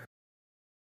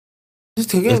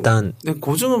 되게 일단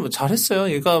고증을 잘했어요.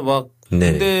 얘가 막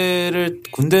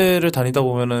군대를 다니다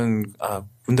보면은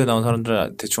군대 나온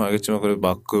사람들은 대충 알겠지만 그래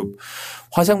막 그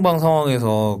화생방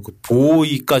상황에서 그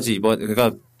보호의까지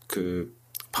그러니까 그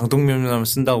방독면을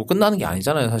쓴다고 끝나는 게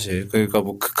아니잖아요, 사실. 그러니까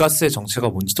뭐 극가스의 정체가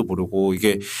뭔지도 모르고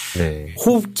이게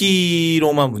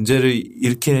호흡기로만 문제를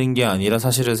일으키는 게 아니라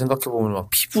사실은 생각해 보면 막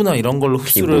피부나 이런 걸로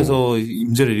흡수를 해서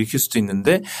문제를 일으킬 수도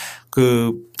있는데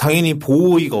당연히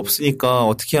보호의가 없으니까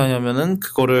어떻게 하냐면은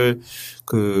그거를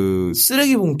그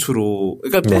쓰레기 봉투로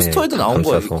그러니까 포스터에도 나온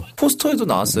거예요. 포스터에도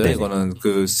나왔어요. 네네. 이거는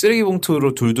그 쓰레기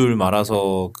봉투로 돌돌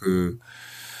말아서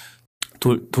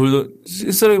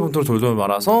쓰레기 봉투로 돌돌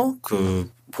말아서 그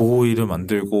보호의를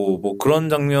만들고 뭐 그런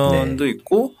장면도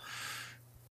있고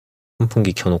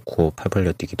선풍기 켜놓고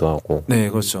팔팔 뛰기도 하고. 네,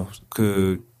 그렇죠.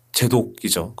 그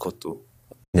제독이죠, 그것도.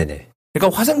 네네.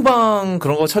 그러니까 화생방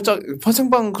그런 거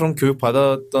화생방 그런 교육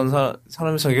받았던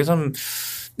사람에서 이게 참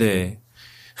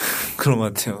그런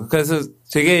것 같아요. 그래서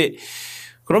되게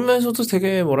그런 면에서도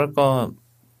되게 뭐랄까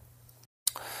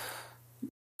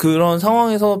그런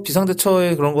상황에서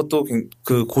비상대처의 그런 것도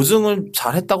그 고증을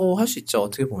잘했다고 할 수 있죠.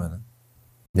 어떻게 보면은.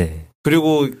 네.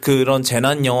 그리고 그런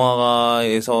재난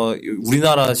영화에서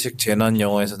우리나라식 재난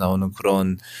영화에서 나오는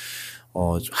그런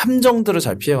함정들을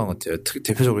잘 피해간 것 같아요.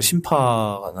 대표적으로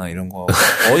심파나 이런 거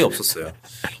거의 없었어요.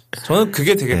 저는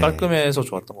그게 되게 깔끔해서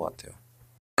좋았던 것 같아요.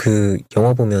 그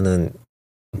영화 보면은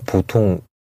보통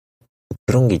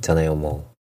그런 게 있잖아요.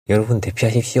 뭐 여러분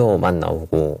대피하십시오만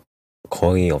나오고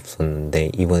거의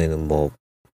없었는데 이번에는 뭐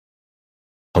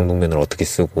방독면을 어떻게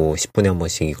쓰고 10분에 한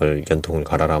번씩 이걸 연통을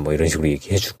갈아라 뭐 이런 식으로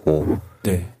얘기해주고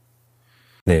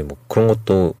네, 뭐 그런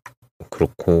것도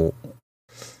그렇고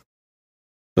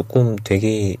조금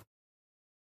되게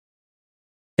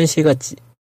현실같이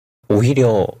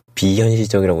오히려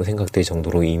비현실적이라고 생각될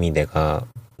정도로 이미 내가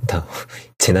다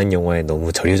재난 영화에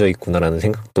너무 절여져 있구나라는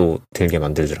생각도 들게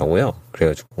만들더라고요.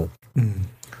 그래가지고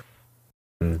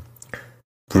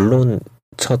물론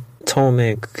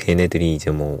처음에 걔네들이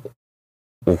이제 뭐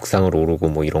옥상을 오르고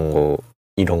뭐 이런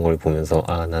걸 보면서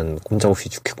난 꼼짝없이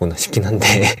죽겠구나 싶긴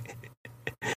한데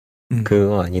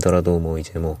그거 아니더라도 뭐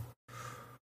이제 뭐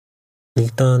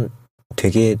일단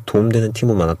되게 도움되는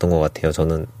팀은 많았던 것 같아요.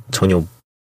 저는 전혀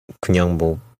그냥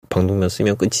뭐 방독면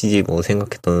쓰면 끝이지 뭐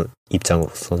생각했던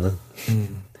입장으로서는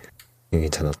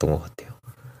괜찮았던 것 같아요.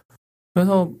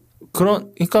 그래서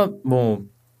그러니까 뭐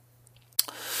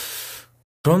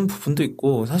그런 부분도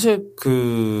있고 사실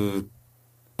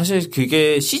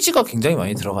그게 CG가 굉장히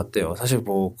많이 들어갔대요. 사실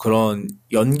뭐 그런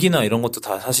연기나 이런 것도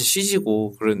다 사실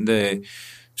CG고 그런데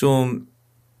좀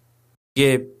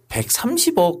이게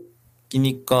 130억이니까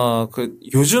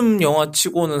요즘 영화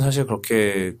치고는 사실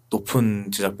그렇게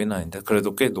높은 제작비는 아닌데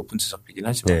그래도 꽤 높은 제작비긴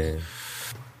하지만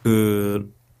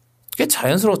꽤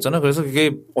자연스러웠잖아요. 그래서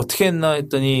그게 어떻게 했나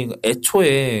했더니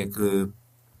애초에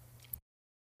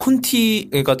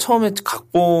그러니까 처음에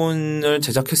각본을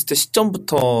제작했을 때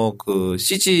시점부터 그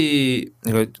CG,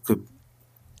 그러니까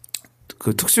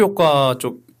그 특수효과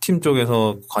팀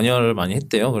쪽에서 관여를 많이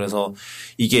했대요. 그래서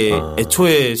이게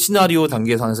애초에 시나리오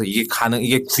단계상에서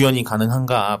이게 구현이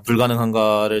가능한가,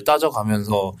 불가능한가를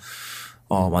따져가면서,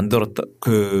 만들었다,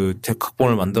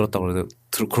 각본을 만들었다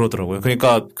그러더라고요.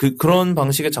 그러니까 그런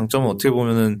방식의 장점은 어떻게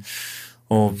보면은,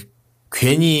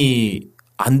 괜히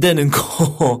안 되는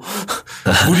거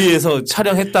무리해서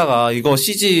촬영했다가 이거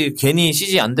괜히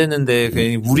CG 안 됐는데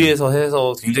괜히 무리해서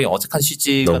해서 굉장히 어색한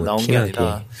CG가 나온 게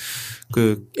아니라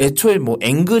애초에 뭐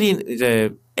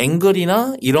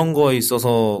앵글이나 이런 거에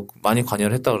있어서 많이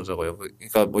관여를 했다 그러더라고요.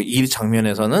 그러니까 뭐 이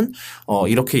장면에서는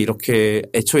이렇게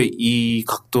애초에 이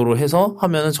각도로 해서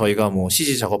하면은 저희가 뭐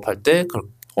CG 작업할 때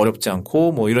어렵지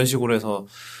않고 뭐 이런 식으로 해서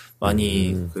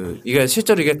많이 이게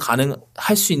실제로 이게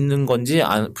가능할 수 있는 건지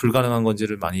불가능한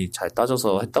건지를 많이 잘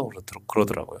따져서 했다고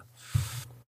그러더라고요.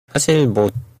 사실 뭐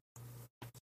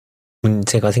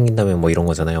문제가 생긴다면 뭐 이런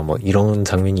거잖아요. 뭐 이런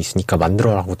장면이 있으니까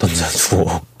만들어라고 던져주고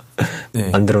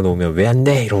만들어 놓으면 왜 안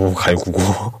돼? 이러고 갈구고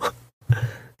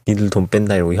니들 돈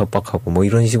뺀다 이러고 협박하고 뭐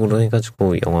이런 식으로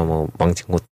해가지고 영화 뭐 망친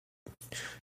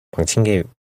게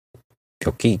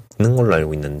몇 개 있는 걸로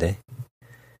알고 있는데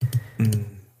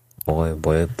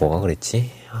뭐가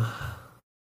그랬지?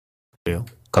 그래요?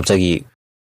 갑자기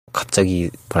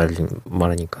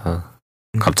말하니까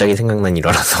갑자기 생각난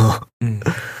일화라서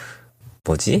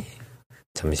뭐지?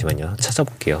 잠시만요.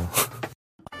 찾아볼게요.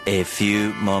 A few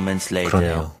moments later.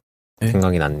 그러네요.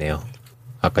 생각이 났네요.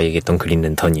 아까 얘기했던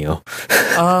그린랜턴이요.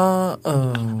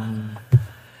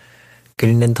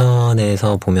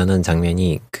 그린랜턴에서 보면은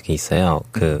장면이 그게 있어요.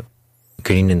 그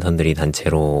그린랜턴들이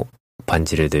단체로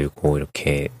반지를 들고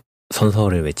이렇게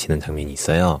선서를 외치는 장면이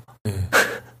있어요.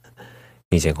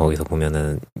 이제 거기서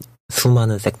보면은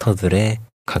수많은 섹터들에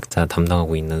각자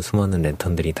담당하고 있는 수많은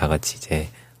랜턴들이 다 같이 이제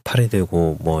팔을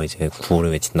들고 뭐 이제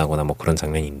구호를 외친다거나 뭐 그런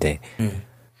장면인데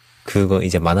그거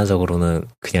이제 만화적으로는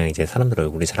그냥 이제 사람들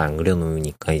얼굴이 잘 안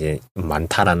그려놓으니까 이제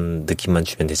많다라는 느낌만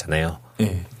주면 되잖아요.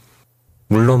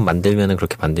 물론 만들면은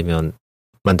그렇게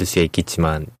만들 수야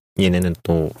있겠지만 얘네는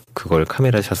또 그걸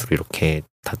카메라 샷으로 이렇게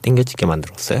다 땡겨지게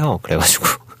만들었어요. 그래가지고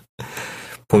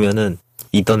보면은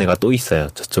있던 애가 또 있어요.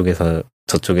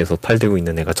 저쪽에서 팔 들고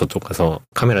있는 애가 저쪽 가서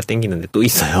카메라 땡기는데 또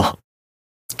있어요.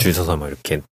 줄 서서 막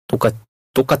이렇게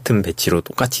똑같은 배치로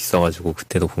똑같이 있어가지고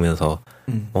그때도 보면서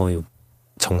이거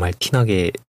정말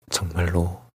티나게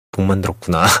정말로 못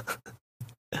만들었구나.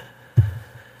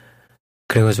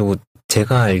 그래가지고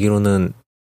제가 알기로는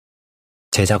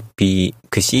제작비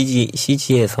그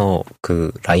CG에서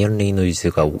그 라이언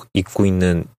레이놀즈가 입고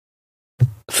있는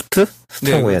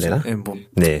수트라고 해야 되나?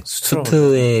 네,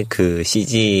 수트의 그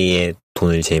CG에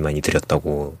돈을 제일 많이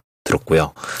들였다고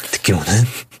들었고요. 듣기로는.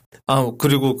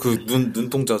 그리고 그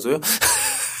눈동자도요?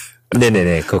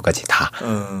 네네네, 그것까지 다.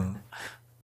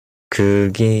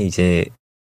 그게 이제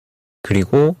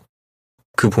그리고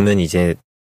그 보면 이제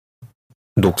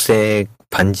녹색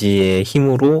반지의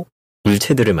힘으로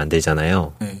물체들을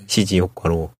만들잖아요. CG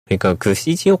효과로. 그러니까 그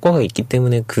CG 효과가 있기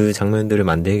때문에 그 장면들을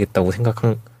만들겠다고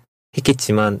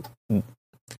했겠지만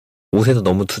옷에도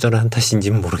너무 투자를 한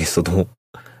탓인지는 모르겠어도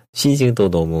CG도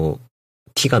너무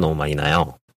티가 너무 많이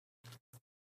나요.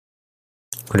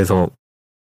 그래서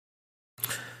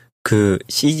그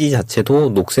CG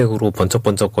자체도 녹색으로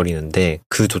번쩍번쩍거리는데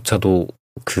그조차도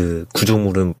그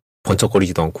구조물은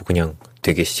번쩍거리지도 않고 그냥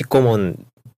되게 시꺼먼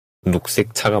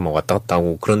녹색 차가 막 왔다 갔다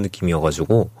하고 그런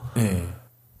느낌이어가지고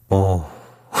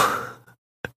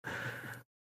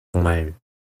정말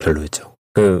별로였죠.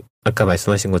 그 아까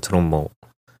말씀하신 것처럼 뭐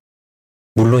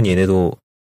물론 얘네도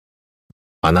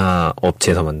만화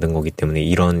업체에서 만든 거기 때문에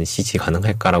이런 CG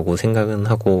가능할까라고 생각은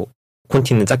하고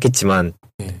콘티는 짰겠지만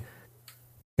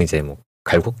이제 뭐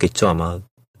갈궜겠죠 아마.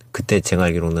 그때 제가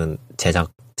알기로는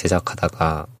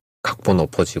제작하다가 각본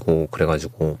엎어지고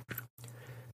그래가지고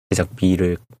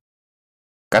제작비를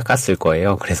깎았을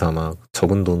거예요. 그래서 아마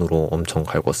적은 돈으로 엄청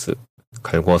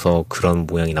갈궈서 그런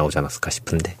모양이 나오지 않았을까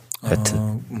싶은데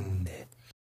하여튼 네.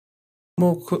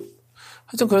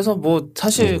 하여튼 그래서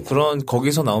사실 그런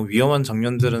거기서 나온 위험한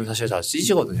장면들은 사실 다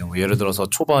CG거든요. 예를 들어서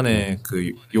초반에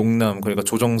그 용남 그러니까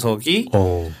조정석이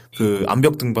그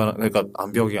암벽 등반 그러니까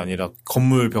암벽이 아니라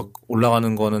건물 벽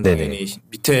올라가는 거는 당연히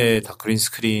밑에 다 그린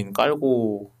스크린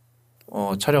깔고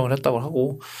촬영을 했다고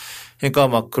하고 그러니까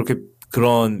막 그렇게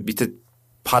그런 밑에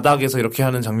바닥에서 이렇게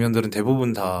하는 장면들은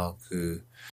대부분 다 그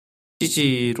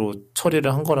CG로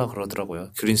처리를 한 거라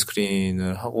그러더라고요. 그린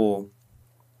스크린을 하고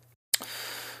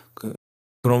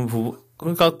그런 부분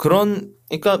그러니까 그런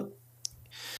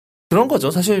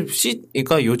거죠. 사실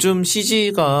그러니까 요즘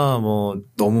CG가 뭐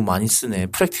너무 많이 쓰네.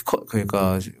 프랙티컬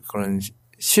그러니까 그런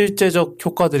실제적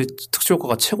효과들이 특수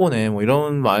효과가 최고네. 뭐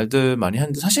이런 말들 많이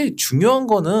하는데 사실 중요한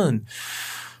거는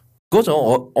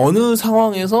그거죠. 어느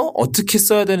상황에서 어떻게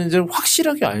써야 되는지를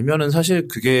확실하게 알면은 사실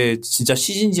그게 진짜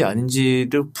CG인지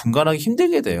아닌지를 분간하기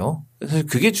힘들게 돼요. 사실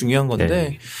그게 중요한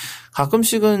건데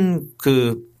가끔씩은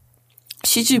그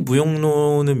CG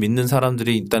무용론을 믿는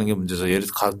사람들이 있다는 게 문제죠. 예를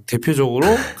들어 대표적으로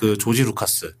그 조지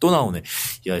루카스 또 나오네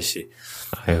이 아저씨.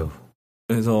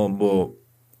 그래서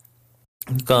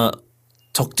그러니까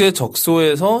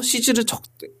적재적소에서 CG를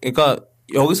그러니까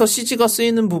여기서 CG가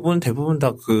쓰이는 부분은 대부분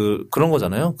다 그런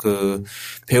거잖아요. 그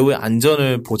배우의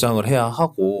안전을 보장을 해야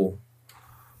하고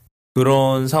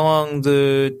그런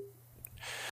상황들이고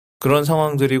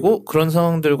그런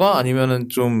상황들과 아니면은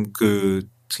좀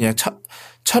그냥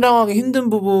촬영하기 힘든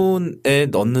부분에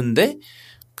넣는데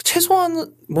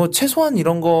최소한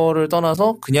이런 거를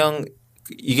떠나서 그냥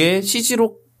이게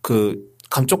CG로 그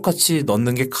감쪽같이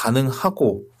넣는 게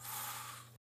가능하고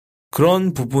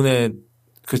그런 부분에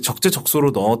그 적재적소로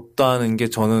넣었다는 게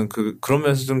저는 그런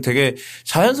면에서 좀 되게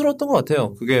자연스러웠던 것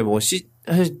같아요. 그게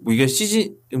사실 이게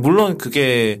CG 물론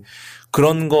그게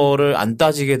그런 거를 안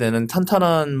따지게 되는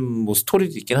탄탄한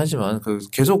스토리도 있긴 하지만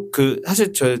계속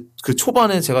사실 그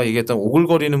초반에 제가 얘기했던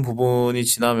오글거리는 부분이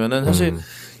지나면은 사실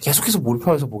계속해서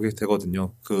몰입해서 보게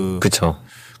되거든요. 그쵸.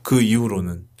 그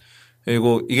이후로는.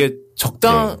 그리고 이게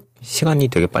네. 시간이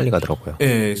되게 빨리 가더라고요.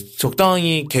 예,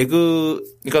 적당히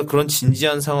그러니까 그런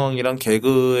진지한 상황이랑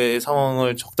개그의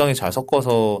상황을 적당히 잘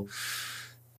섞어서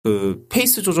그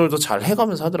페이스 조절도 잘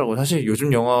해가면서 하더라고요. 사실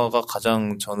요즘 영화가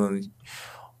저는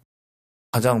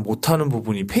가장 못하는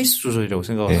부분이 페이스 조절이라고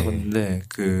생각을 하는데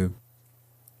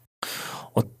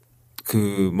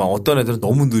막 어떤 애들은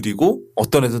너무 느리고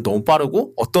어떤 애들은 너무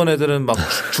빠르고 어떤 애들은 막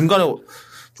중간에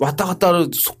왔다 갔다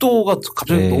속도가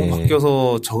갑자기 너무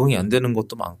바뀌어서 적응이 안 되는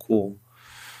것도 많고.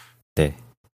 네.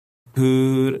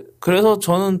 그래서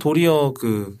저는 도리어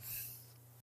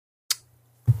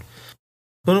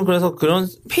저는 그래서 그런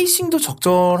페이싱도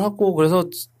적절하고 그래서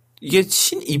이게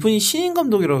이분이 신인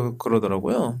감독이라고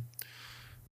그러더라고요.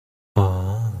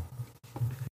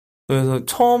 그래서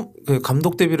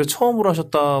감독 데뷔를 처음으로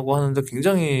하셨다고 하는데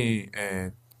굉장히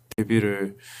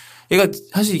그러니까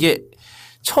사실 이게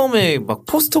처음에 막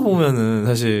포스터 보면은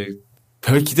사실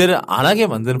별 기대를 안 하게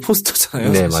만드는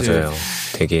포스터잖아요. 네, 사실. 맞아요.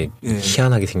 되게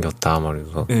희한하게 생겼다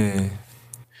말해서. 네.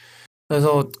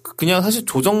 그래서 그냥 사실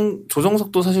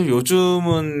조정석도 사실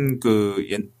요즘은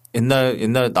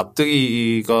옛날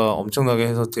납득이가 엄청나게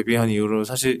해서 데뷔한 이후로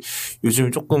사실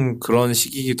요즘 조금 그런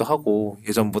시기이기도 하고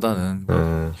예전보다는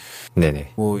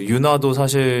네네. 뭐 유나도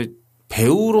사실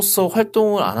배우로서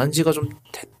활동을 안 한 지가 좀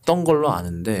됐던 걸로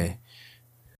아는데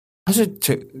사실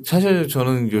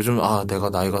저는 요즘 내가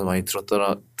나이가 많이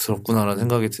들었구나라는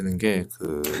생각이 드는 게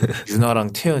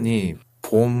유나랑 태연이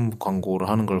보험 광고를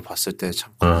하는 걸 봤을 때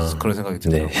참 그런 생각이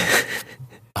들더라고요.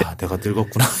 네. 내가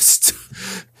늙었구나 진짜.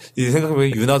 이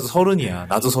생각해보면 유나도 30이야.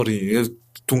 나도 30.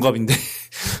 동갑인데.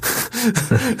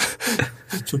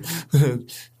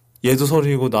 얘도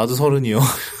 30이고 나도 30이요.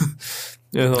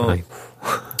 그래서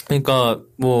그러니까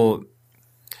뭐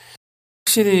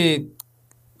확실히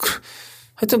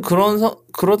하여튼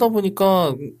그러다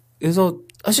보니까 그래서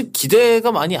사실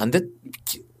기대가 많이 안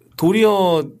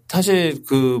도리어 사실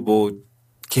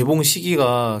개봉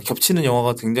시기가 겹치는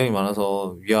영화가 굉장히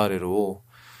많아서 위아래로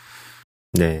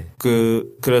네.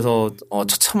 그래서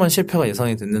처참한 실패가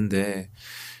예상이 됐는데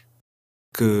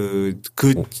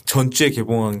전주에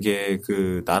개봉한 게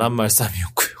나란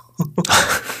말씀이었고요.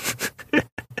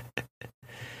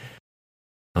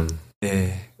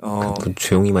 네.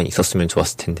 조용히만 있었으면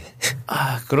좋았을 텐데.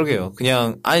 그러게요.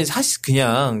 사실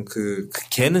그냥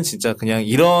걔는 진짜 그냥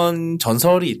이런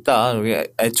전설이 있다.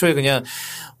 애초에 그냥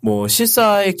뭐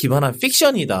실사에 기반한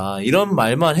픽션이다. 이런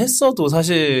말만 했어도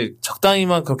사실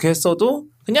적당히만 그렇게 했어도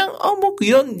그냥 뭐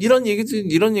이런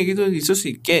얘기도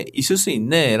있을 수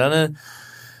있네라는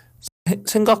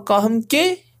생각과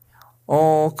함께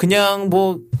그냥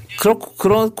뭐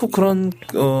그렇고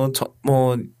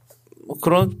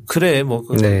그래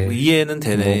이해는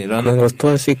되네라는 그런 것도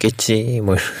할 수 있겠지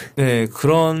뭐. 네,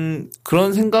 그런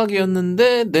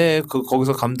생각이었는데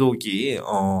거기서 감독이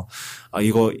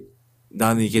이거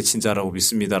나는 이게 진짜라고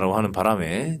믿습니다라고 하는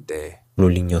바람에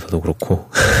롤링 여사도 그렇고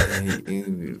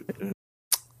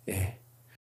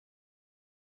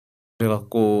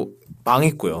그래갖고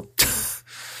망했고요.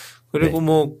 그리고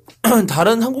뭐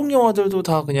다른 한국 영화들도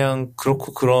다 그냥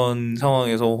그렇고 그런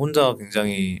상황에서 혼자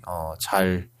굉장히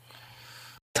잘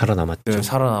살아남았죠.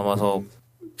 살아남아서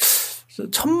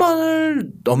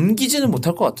 1000만을 넘기지는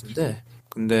못할 것 같은데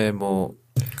근데 뭐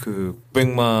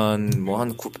 900만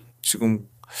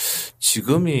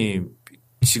지금이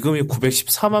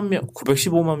 914만 명,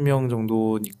 915만 명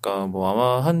정도니까 뭐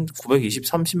아마 한 920,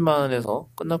 30만에서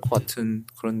끝날 것 같은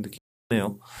그런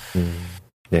느낌이네요.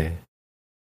 네.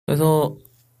 그래서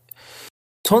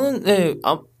저는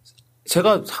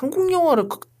제가 한국 영화를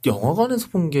영화관에서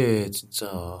본 게 진짜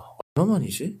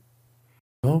얼마만이지?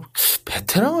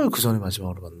 베테랑을 그 전에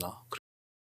마지막으로 봤나?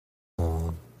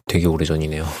 되게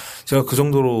오래전이네요. 제가 그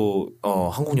정도로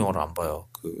한국 영화를 안 봐요.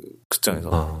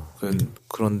 극장에서.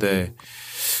 그런데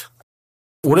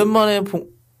오랜만에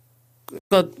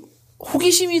그러니까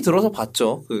호기심이 들어서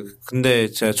봤죠.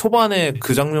 근데 제가 초반에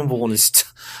그 장면 보고는 진짜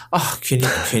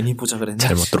괜히 보자 그랬네.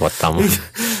 잘못 들어왔다.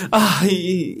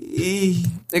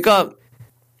 그러니까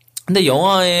근데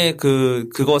영화의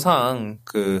그거상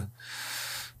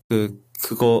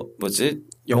그거 뭐지?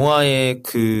 영화의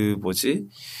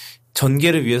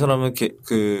전개를 위해서라면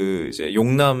이제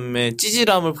용남의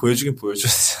찌질함을 보여주긴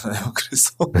보여줘야 되잖아요.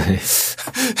 그래서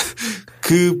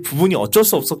그 부분이 어쩔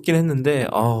수 없었긴 했는데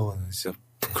진짜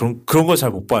그런 걸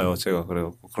잘 못 봐요. 제가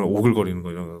그래갖고 그런 오글거리는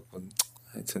거 이런 거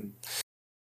하여튼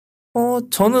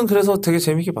저는 그래서 되게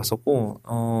재밌게 봤었고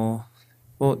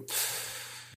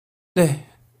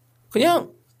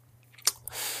그냥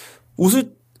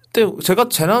웃을 때 제가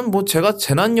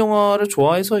재난 영화를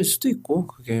좋아해서일 수도 있고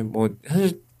그게 뭐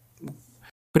사실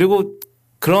그리고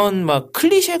그런 막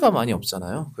클리셰가 많이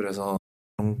없잖아요. 그래서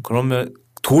그러면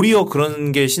도리어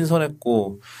그런 게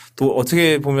신선했고 또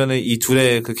어떻게 보면은 이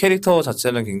둘의 그 캐릭터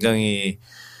자체는 굉장히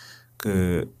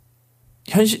그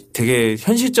되게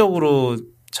현실적으로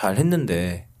잘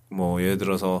했는데 뭐 예를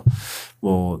들어서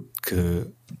뭐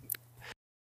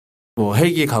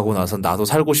헬기 가고 나서 나도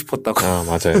살고 싶었다고. 아,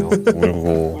 맞아요.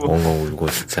 울고, 엉엉 울고,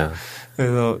 진짜.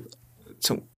 그래서,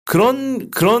 좀,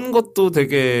 그런 것도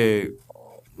되게,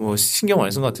 뭐, 신경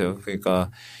많이 쓴 것 같아요. 그러니까,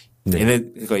 네.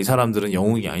 그러니까 이 사람들은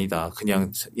영웅이 아니다.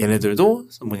 그냥 얘네들도,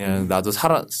 그냥 나도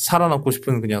살아남고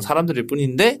싶은 그냥 사람들일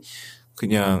뿐인데,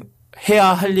 그냥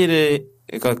해야 할 일을,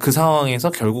 그러니까 그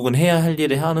상황에서 결국은 해야 할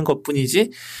일을 하는 것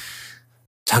뿐이지,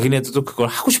 자기네들도 그걸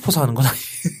하고 싶어서 하는 건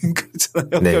아닌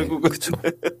거잖아요. 네, 결국은. 그쵸.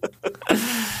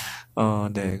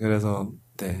 네. 그래서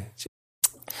네.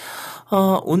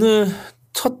 오늘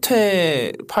첫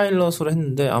회 파일럿으로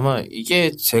했는데 아마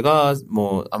이게 제가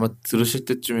뭐 아마 들으실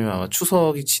때쯤이면 아마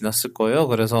추석이 지났을 거예요.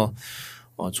 그래서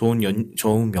좋은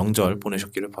명절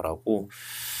보내셨기를 바라고.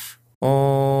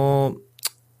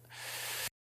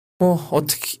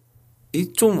 어떻게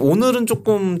오늘은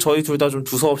조금 저희 둘 다 좀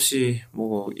두서없이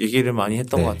뭐 얘기를 많이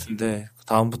했던 네. 것 같은데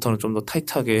다음부터는 좀 더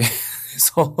타이트하게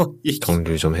해서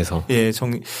정리를 좀 해서. 예,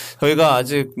 저희가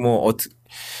아직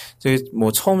저희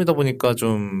처음이다 보니까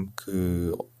좀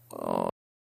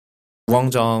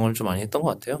우왕좌왕을 좀 많이 했던 것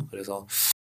같아요. 그래서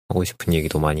하고 싶은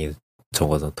얘기도 많이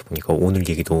적어서 보니까 오늘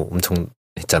얘기도 엄청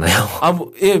했잖아요.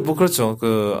 그렇죠.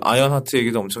 아이언하트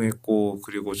얘기도 엄청 했고,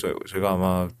 그리고 저희가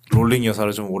아마 롤링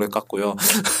여사를 좀 오래 깠고요.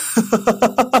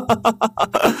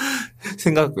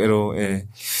 생각외로, 예.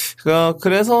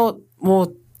 그래서,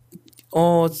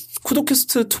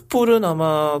 쿠도캐스트 투뿔은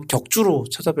아마 격주로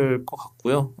찾아뵐 것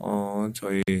같고요.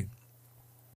 저희,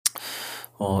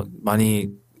 많이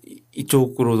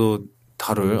이쪽으로도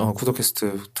다룰,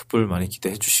 쿠도캐스트 투뿔 많이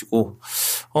기대해 주시고,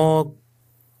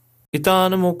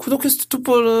 일단은 쿠도캐스트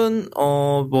투뿔은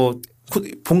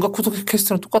본가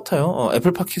쿠도캐스트랑 똑같아요.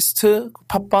 애플 팟캐스트,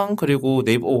 팟빵 그리고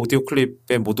네이버 오디오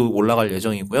클립에 모두 올라갈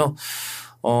예정이고요.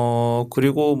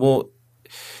 그리고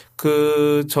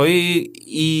저희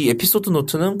이 에피소드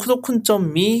노트는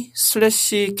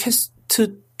kudokun.me/cast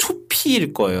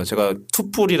 2p일 거예요. 제가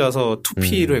투뿔이라서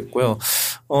 2p로 했고요.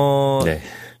 네.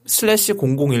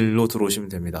 /001로 들어오시면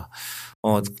됩니다.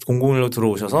 001로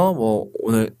들어오셔서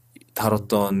오늘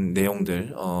다뤘던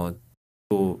내용들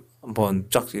또 한번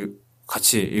쫙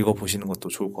같이 읽어보시는 것도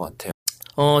좋을 것 같아요.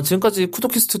 지금까지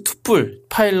쿠도캐스트 투뿔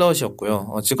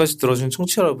파일럿이었고요. 지금까지 들어주신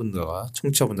청취자분들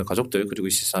가족들 그리고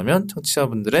있으시다면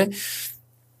청취자분들의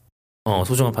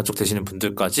소중한 반쪽 되시는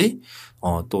분들까지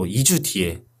또 2주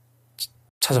뒤에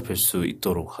찾아뵐 수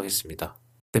있도록 하겠습니다.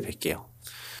 그때 뵐게요.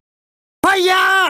 파이야!